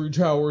 you Ivory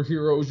Tower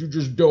heroes, you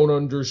just don't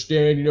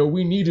understand.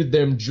 We needed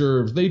them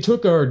gerbs. They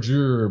took our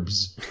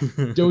gerbs.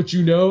 Don't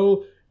you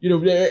know?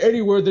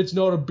 Anywhere that's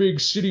not a big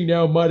city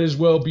now might as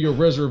well be a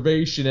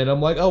reservation. And I'm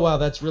like, oh, wow,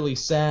 that's really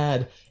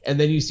sad. And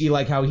then you see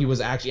how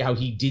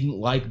he didn't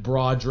like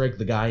Broderick,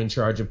 the guy in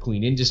charge of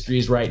Queen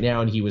Industries right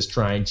now, and he was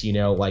trying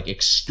to,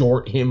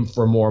 extort him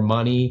for more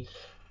money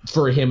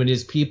for him and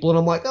his people. And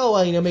I'm like, oh,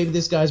 well, maybe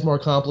this guy's more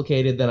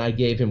complicated than I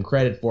gave him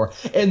credit for.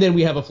 And then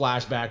we have a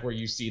flashback where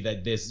you see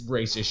that this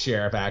racist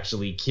sheriff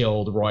actually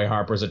killed Roy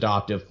Harper's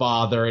adoptive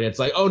father. And it's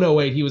like, oh, no,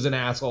 wait, he was an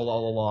asshole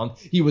all along.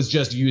 He was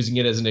just using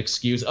it as an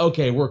excuse.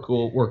 Okay, we're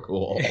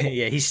cool.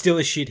 Yeah, he's still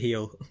a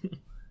shitheel.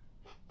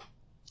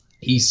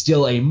 He's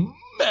still a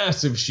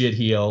massive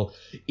shitheel.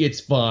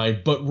 It's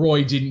fine. But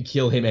Roy didn't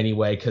kill him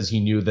anyway because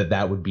he knew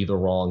that would be the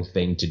wrong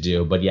thing to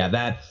do. But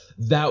yeah,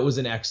 that was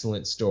an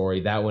excellent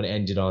story. That one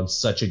ended on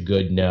such a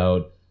good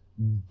note.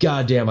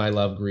 Goddamn, I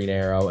love Green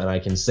Arrow, and I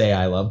can say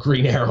I love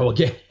Green Arrow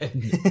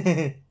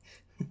again.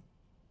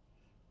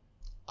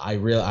 I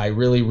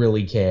really,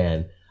 really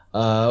can.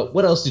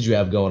 What else did you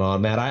have going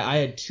on, Matt? I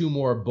had 2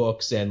 more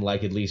books and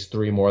at least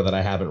 3 more that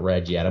I haven't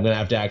read yet. I'm going to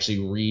have to actually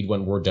read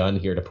when we're done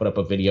here to put up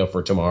a video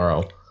for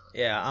tomorrow.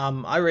 Yeah,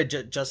 I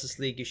read Justice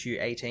League issue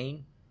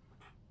 18.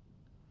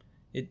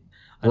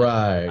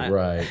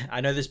 Right. I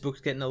know this book's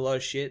getting a lot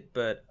of shit,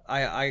 but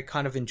I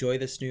kind of enjoy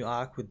this new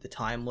arc with the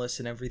Timeless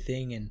and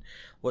everything and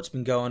what's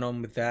been going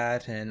on with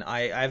that. And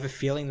I have a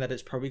feeling that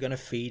it's probably going to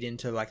feed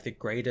into the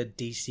greater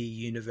DC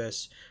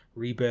Universe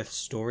Rebirth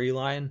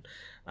storyline.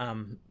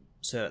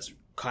 So that's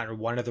kind of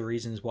one of the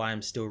reasons why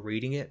I'm still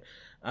reading it.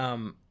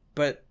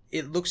 But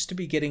it looks to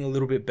be getting a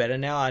little bit better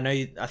now.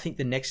 I think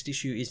the next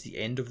issue is the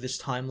end of this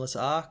Timeless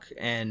arc,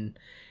 and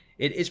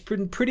it's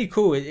been pretty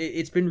cool.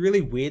 It's been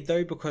really weird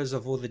though because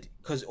all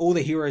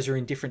the heroes are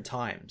in different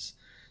times.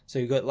 So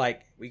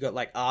we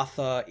got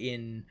Arthur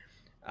in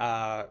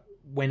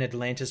when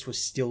Atlantis was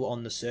still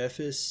on the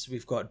surface.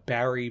 We've got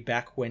Barry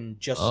back when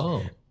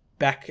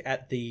back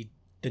at the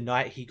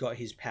night he got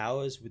his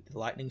powers with the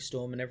lightning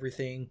storm and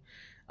everything.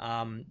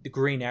 The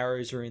Green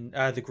Arrows are in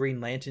the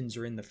Green Lanterns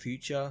are in the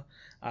future,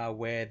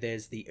 where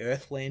there's the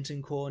Earth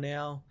Lantern Corps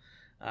now.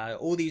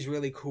 All these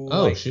really cool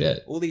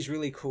all these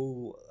really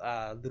cool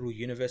little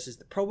universes.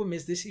 The problem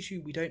is this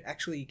issue we don't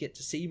actually get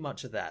to see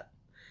much of that,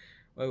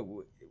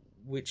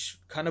 which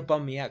kind of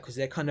bummed me out because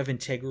they're kind of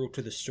integral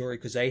to the story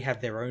because they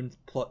have their own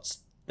plots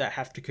that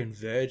have to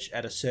converge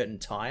at a certain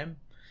time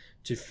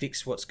to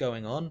fix what's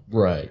going on.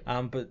 Right.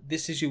 But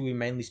this issue we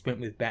mainly spent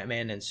with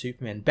Batman and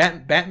Superman.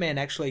 Batman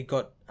actually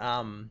got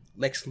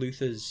Lex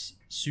Luthor's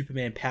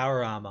Superman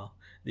power armor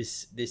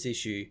this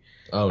issue.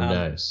 Oh,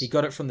 nice. He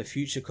got it from the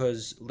future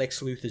because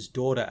Lex Luthor's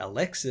daughter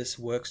Alexis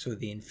works for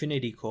the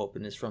Infinity Corp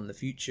and is from the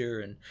future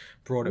and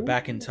brought it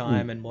back in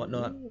time and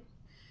whatnot.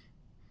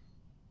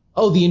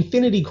 Oh, the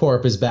Infinity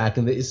Corp is back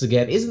in this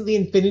again. Isn't the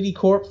Infinity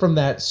Corp from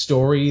that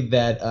story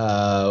that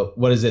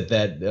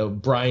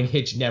Brian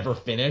Hitch never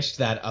finished?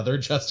 That other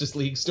Justice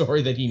League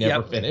story that he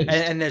never finished.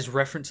 And there's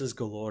references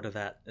galore to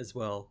that as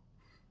well.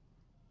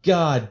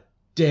 God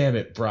damn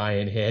it,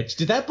 Brian Hitch!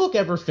 Did that book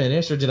ever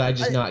finish, or did I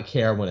just not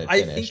care when it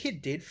finished? I think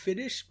it did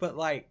finish, but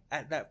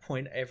at that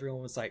point,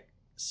 everyone was like,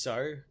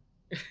 "So,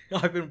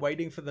 I've been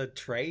waiting for the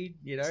trade,"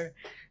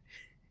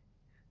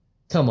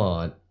 Come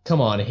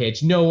on,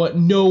 Hitch. No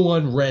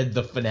one read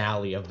the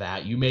finale of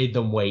that. You made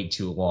them wait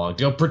too long.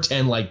 Don't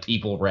pretend like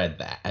people read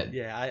that.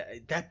 Yeah,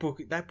 that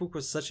book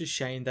was such a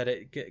shame that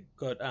it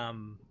got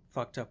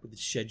fucked up with the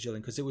scheduling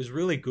because it was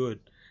really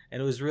good.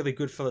 And it was really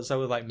good for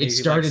someone like me. It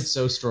started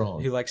so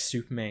strong. Who likes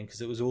Superman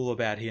because it was all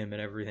about him and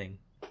everything.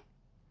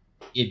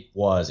 It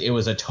was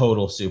a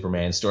total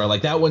Superman story.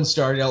 That one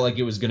started out like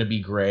it was going to be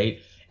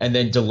great. and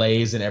then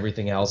delays and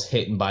everything else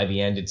hit, and by the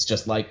end it's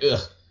just like,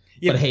 ugh.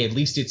 Yeah. But hey, at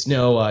least it's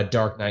no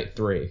Dark Knight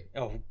 3.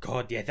 Oh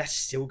god, yeah, that's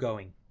still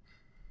going.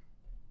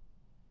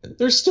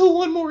 There's still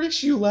one more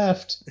issue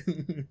left.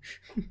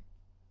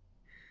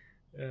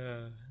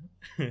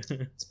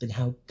 It's been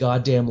how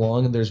goddamn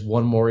long, and there's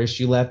one more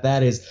issue left.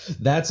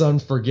 That's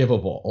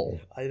unforgivable.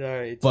 I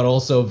know, but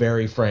also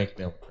very Frank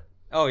Miller.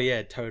 Oh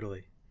yeah,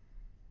 totally.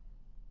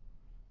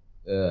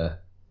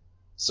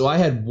 So I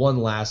had one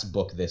last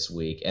book this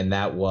week, and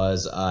that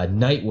was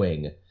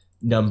Nightwing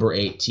number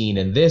 18,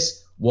 and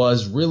this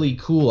was really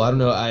cool. I don't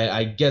know,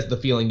 I guess the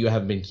feeling you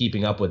haven't been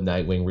keeping up with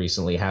Nightwing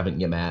recently, haven't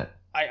you, Matt?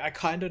 I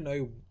kind of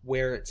know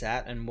where it's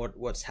at and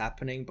what's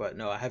happening, but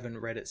no, I haven't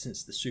read it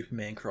since the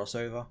Superman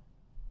crossover.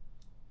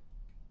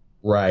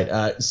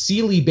 Right.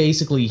 Seeley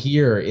basically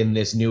here in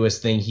this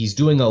newest thing, he's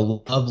doing a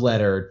love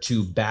letter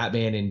to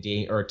Batman and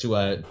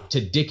to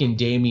Dick and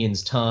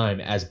Damian's time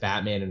as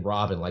Batman and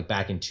Robin, like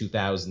back in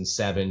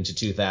 2007 to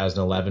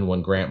 2011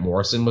 when Grant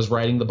Morrison was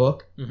writing the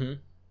book. Mm-hmm.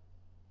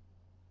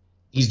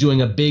 He's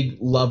doing a big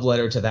love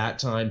letter to that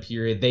time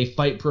period. They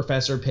fight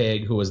Professor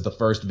Pig, who was the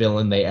first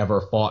villain they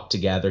ever fought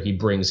together. He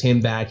brings him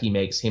back. He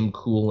makes him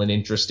cool and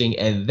interesting.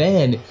 And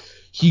then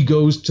he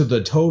goes to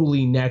the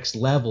totally next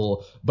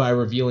level by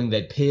revealing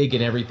that Pig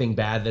and everything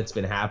bad that's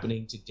been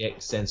happening to Dick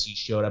since he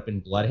showed up in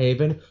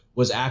Bloodhaven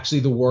was actually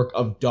the work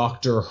of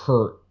Dr.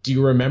 Hurt. Do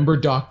you remember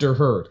Dr.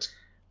 Hurt?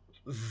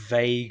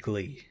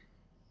 Vaguely.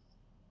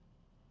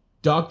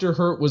 Dr.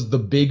 Hurt was the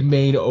big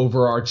main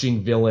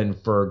overarching villain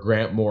for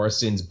Grant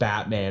Morrison's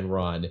Batman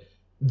run.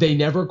 They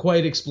never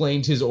quite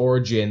explained his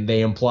origin.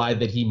 They implied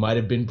that he might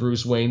have been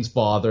Bruce Wayne's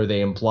father. They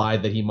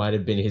implied that he might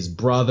have been his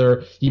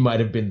brother. He might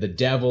have been the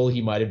devil.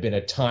 He might have been a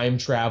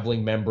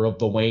time-traveling member of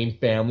the Wayne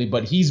family.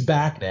 But he's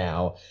back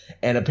now.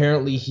 And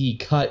apparently he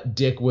cut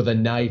Dick with a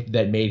knife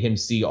that made him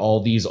see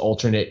all these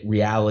alternate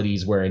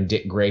realities wherein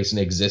Dick Grayson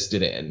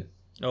existed in.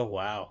 Oh,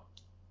 wow.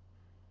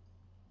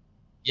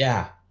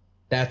 Yeah.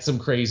 That's some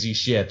crazy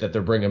shit that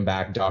they're bringing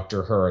back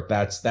Dr. Hurt.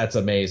 That's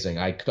amazing.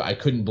 I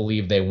couldn't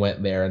believe they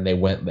went there, and they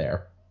went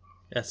there.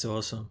 That's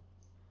awesome.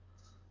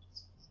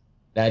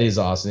 That is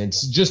awesome.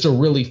 It's just a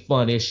really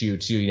fun issue,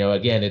 too. You know,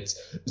 again,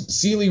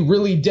 Seeley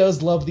really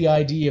does love the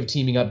idea of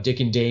teaming up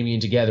Dick and Damian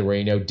together, where,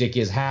 you know, Dick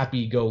is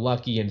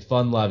happy-go-lucky and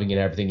fun-loving and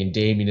everything, and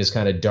Damian is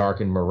kind of dark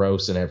and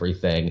morose and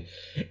everything.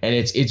 And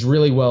it's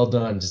really well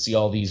done to see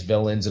all these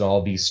villains and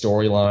all these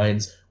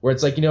storylines, where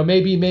it's like, you know,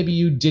 maybe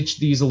you ditched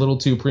these a little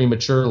too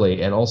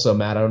prematurely. And also,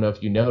 Matt, I don't know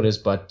if you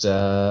noticed, but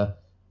the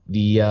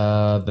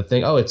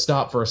thing, it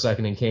stopped for a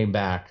second and came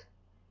back.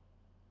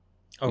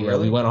 Oh,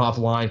 really? We went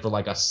offline for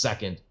like a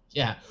second.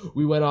 Yeah,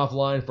 we went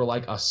offline for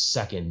like a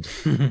second.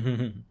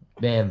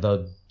 Man,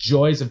 the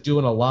joys of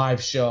doing a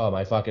live show, am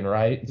I fucking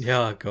right?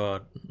 Yeah,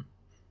 God.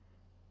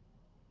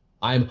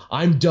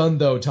 I'm done,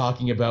 though,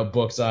 talking about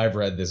books I've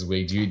read this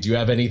week. Do you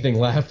have anything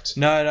left?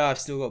 No, I've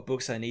still got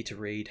books I need to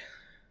read.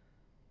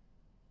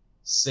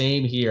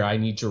 Same here. I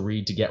need to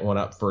read to get one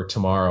up for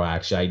tomorrow,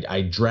 actually.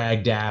 I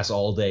dragged ass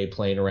all day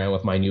playing around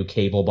with my new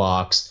cable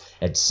box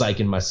and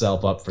psyching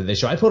myself up for this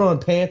show. I put on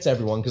pants,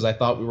 everyone, because I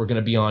thought we were going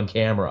to be on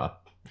camera.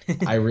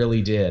 I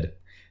really did.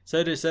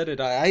 So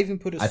did I. I even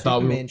put a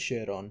Superman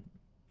shirt on.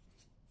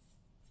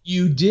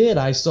 You did.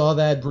 I saw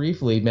that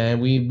briefly, man.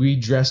 We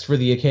dressed for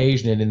the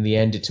occasion, and in the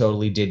end, it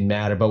totally didn't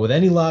matter. But with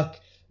any luck,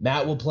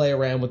 Matt will play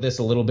around with this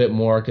a little bit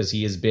more because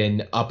he has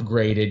been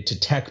upgraded to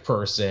tech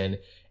person.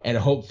 And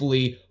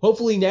hopefully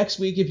next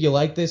week, if you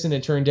like this and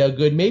it turned out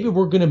good, maybe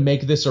we're going to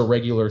make this a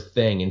regular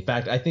thing. In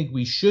fact, I think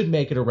we should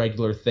make it a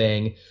regular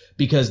thing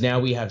because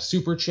now we have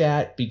Super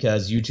Chat,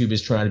 because YouTube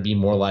is trying to be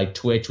more like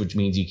Twitch, which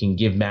means you can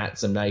give Matt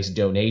some nice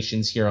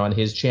donations here on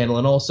his channel.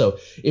 And also,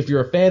 if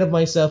you're a fan of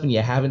myself and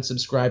you haven't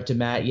subscribed to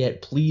Matt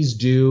yet, please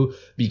do,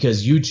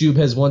 because YouTube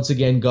has once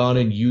again gone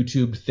and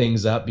YouTubed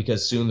things up,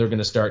 because soon they're going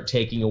to start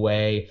taking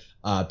away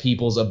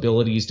people's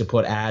abilities to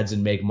put ads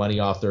and make money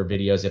off their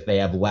videos if they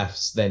have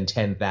less than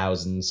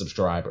 10,000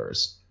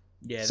 subscribers.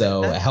 Yeah.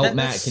 So help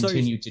Matt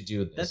continue to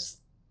do this. That's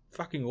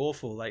fucking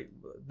awful. Like,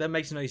 that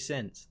makes no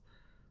sense.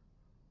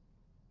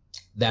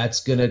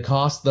 That's going to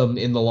cost them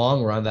in the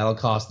long run. That'll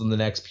cost them the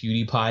next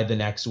PewDiePie, the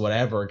next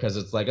whatever, because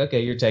it's like,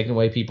 okay, you're taking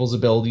away people's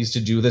abilities to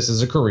do this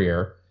as a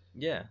career.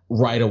 Yeah.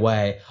 Right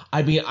away.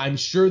 I mean, I'm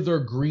sure their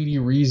greedy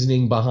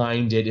reasoning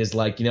behind it is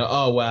like, you know,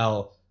 oh,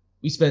 well,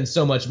 we spend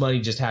so much money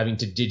just having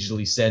to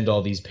digitally send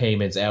all these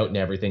payments out and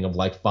everything of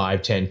like $5,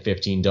 $10,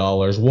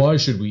 $15. Why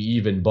should we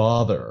even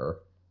bother?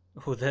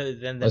 Well, then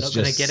they're not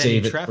going to get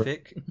any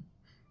traffic.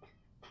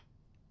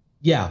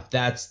 Yeah,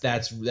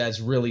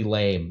 that's really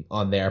lame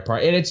on their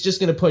part. And it's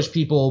just going to push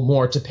people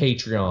more to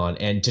Patreon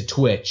and to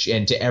Twitch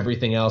and to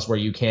everything else where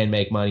you can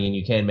make money and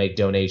you can make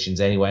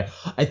donations anyway.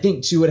 I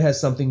think, too, it has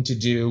something to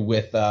do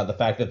with the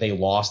fact that they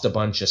lost a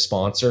bunch of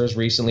sponsors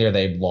recently, or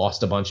they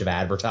lost a bunch of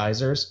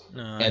advertisers.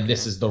 Okay. And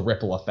this is the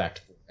ripple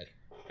effect for it.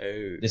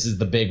 Oh. This is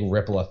the big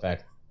ripple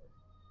effect.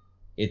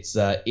 It's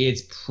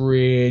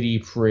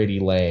pretty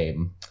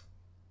lame.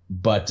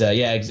 But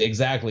yeah,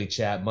 exactly,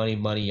 chat. Money,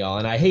 money, y'all.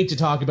 And I hate to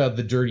talk about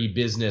the dirty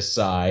business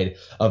side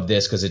of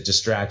this because it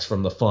distracts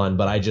from the fun,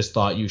 but I just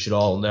thought you should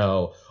all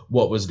know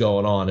what was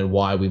going on and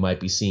why we might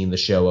be seeing the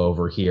show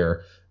over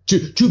here.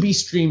 To be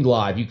streamed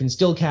live. You can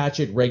still catch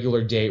it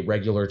regular date,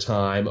 regular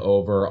time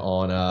over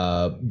on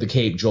the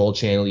Cape Joel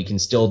channel. You can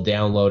still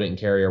download it and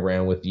carry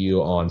around with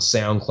you on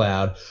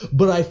SoundCloud.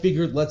 But I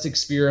figured let's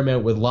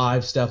experiment with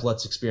live stuff.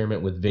 Let's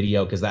experiment with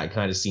video because that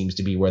kind of seems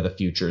to be where the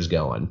future is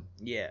going.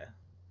 Yeah.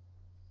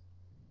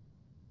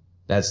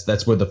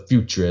 That's where the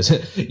future is.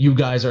 You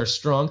guys are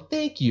strong.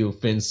 Thank you,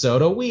 Finn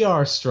Soto. We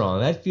are strong.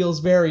 That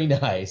feels very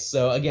nice.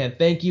 So again,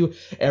 thank you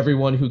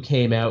everyone who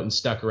came out and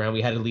stuck around.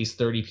 We had at least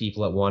 30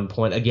 people at one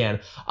point. Again,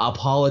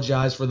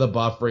 apologize for the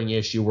buffering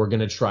issue. We're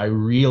going to try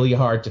really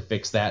hard to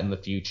fix that in the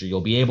future.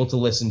 You'll be able to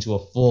listen to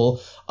a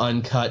full,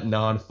 uncut,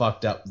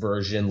 non-fucked up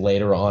version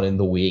later on in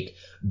the week.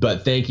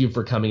 But thank you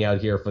for coming out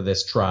here for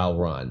this trial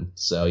run.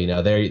 So,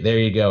 there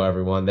you go,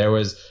 everyone. There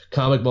was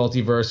Comic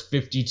Multiverse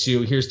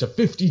 52. Here's to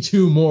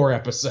 52 more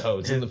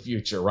episodes in the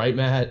future, right,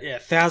 Matt? Yeah,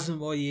 1,000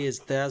 more years,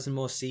 1,000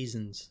 more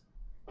seasons.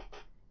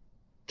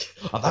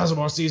 1,000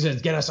 more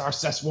seasons. Get us our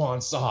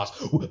Szechuan sauce.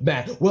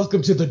 Matt,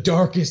 welcome to the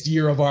darkest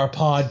year of our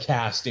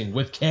podcasting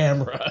with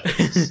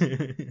cameras.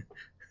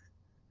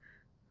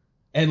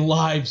 And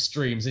live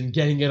streams and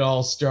getting it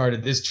all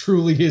started. This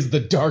truly is the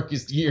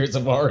darkest years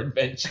of our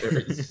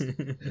adventures.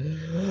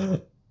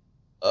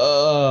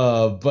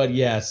 But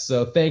yes,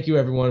 so thank you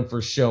everyone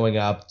for showing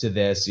up to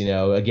this.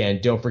 Again,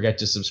 don't forget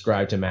to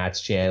subscribe to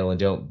Matt's channel and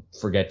don't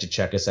forget to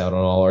check us out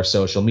on all our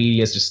social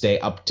medias to stay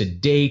up to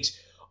date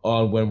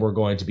on when we're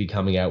going to be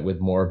coming out with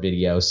more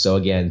videos. So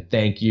again,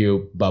 thank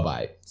you.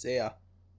 Bye-bye. See ya.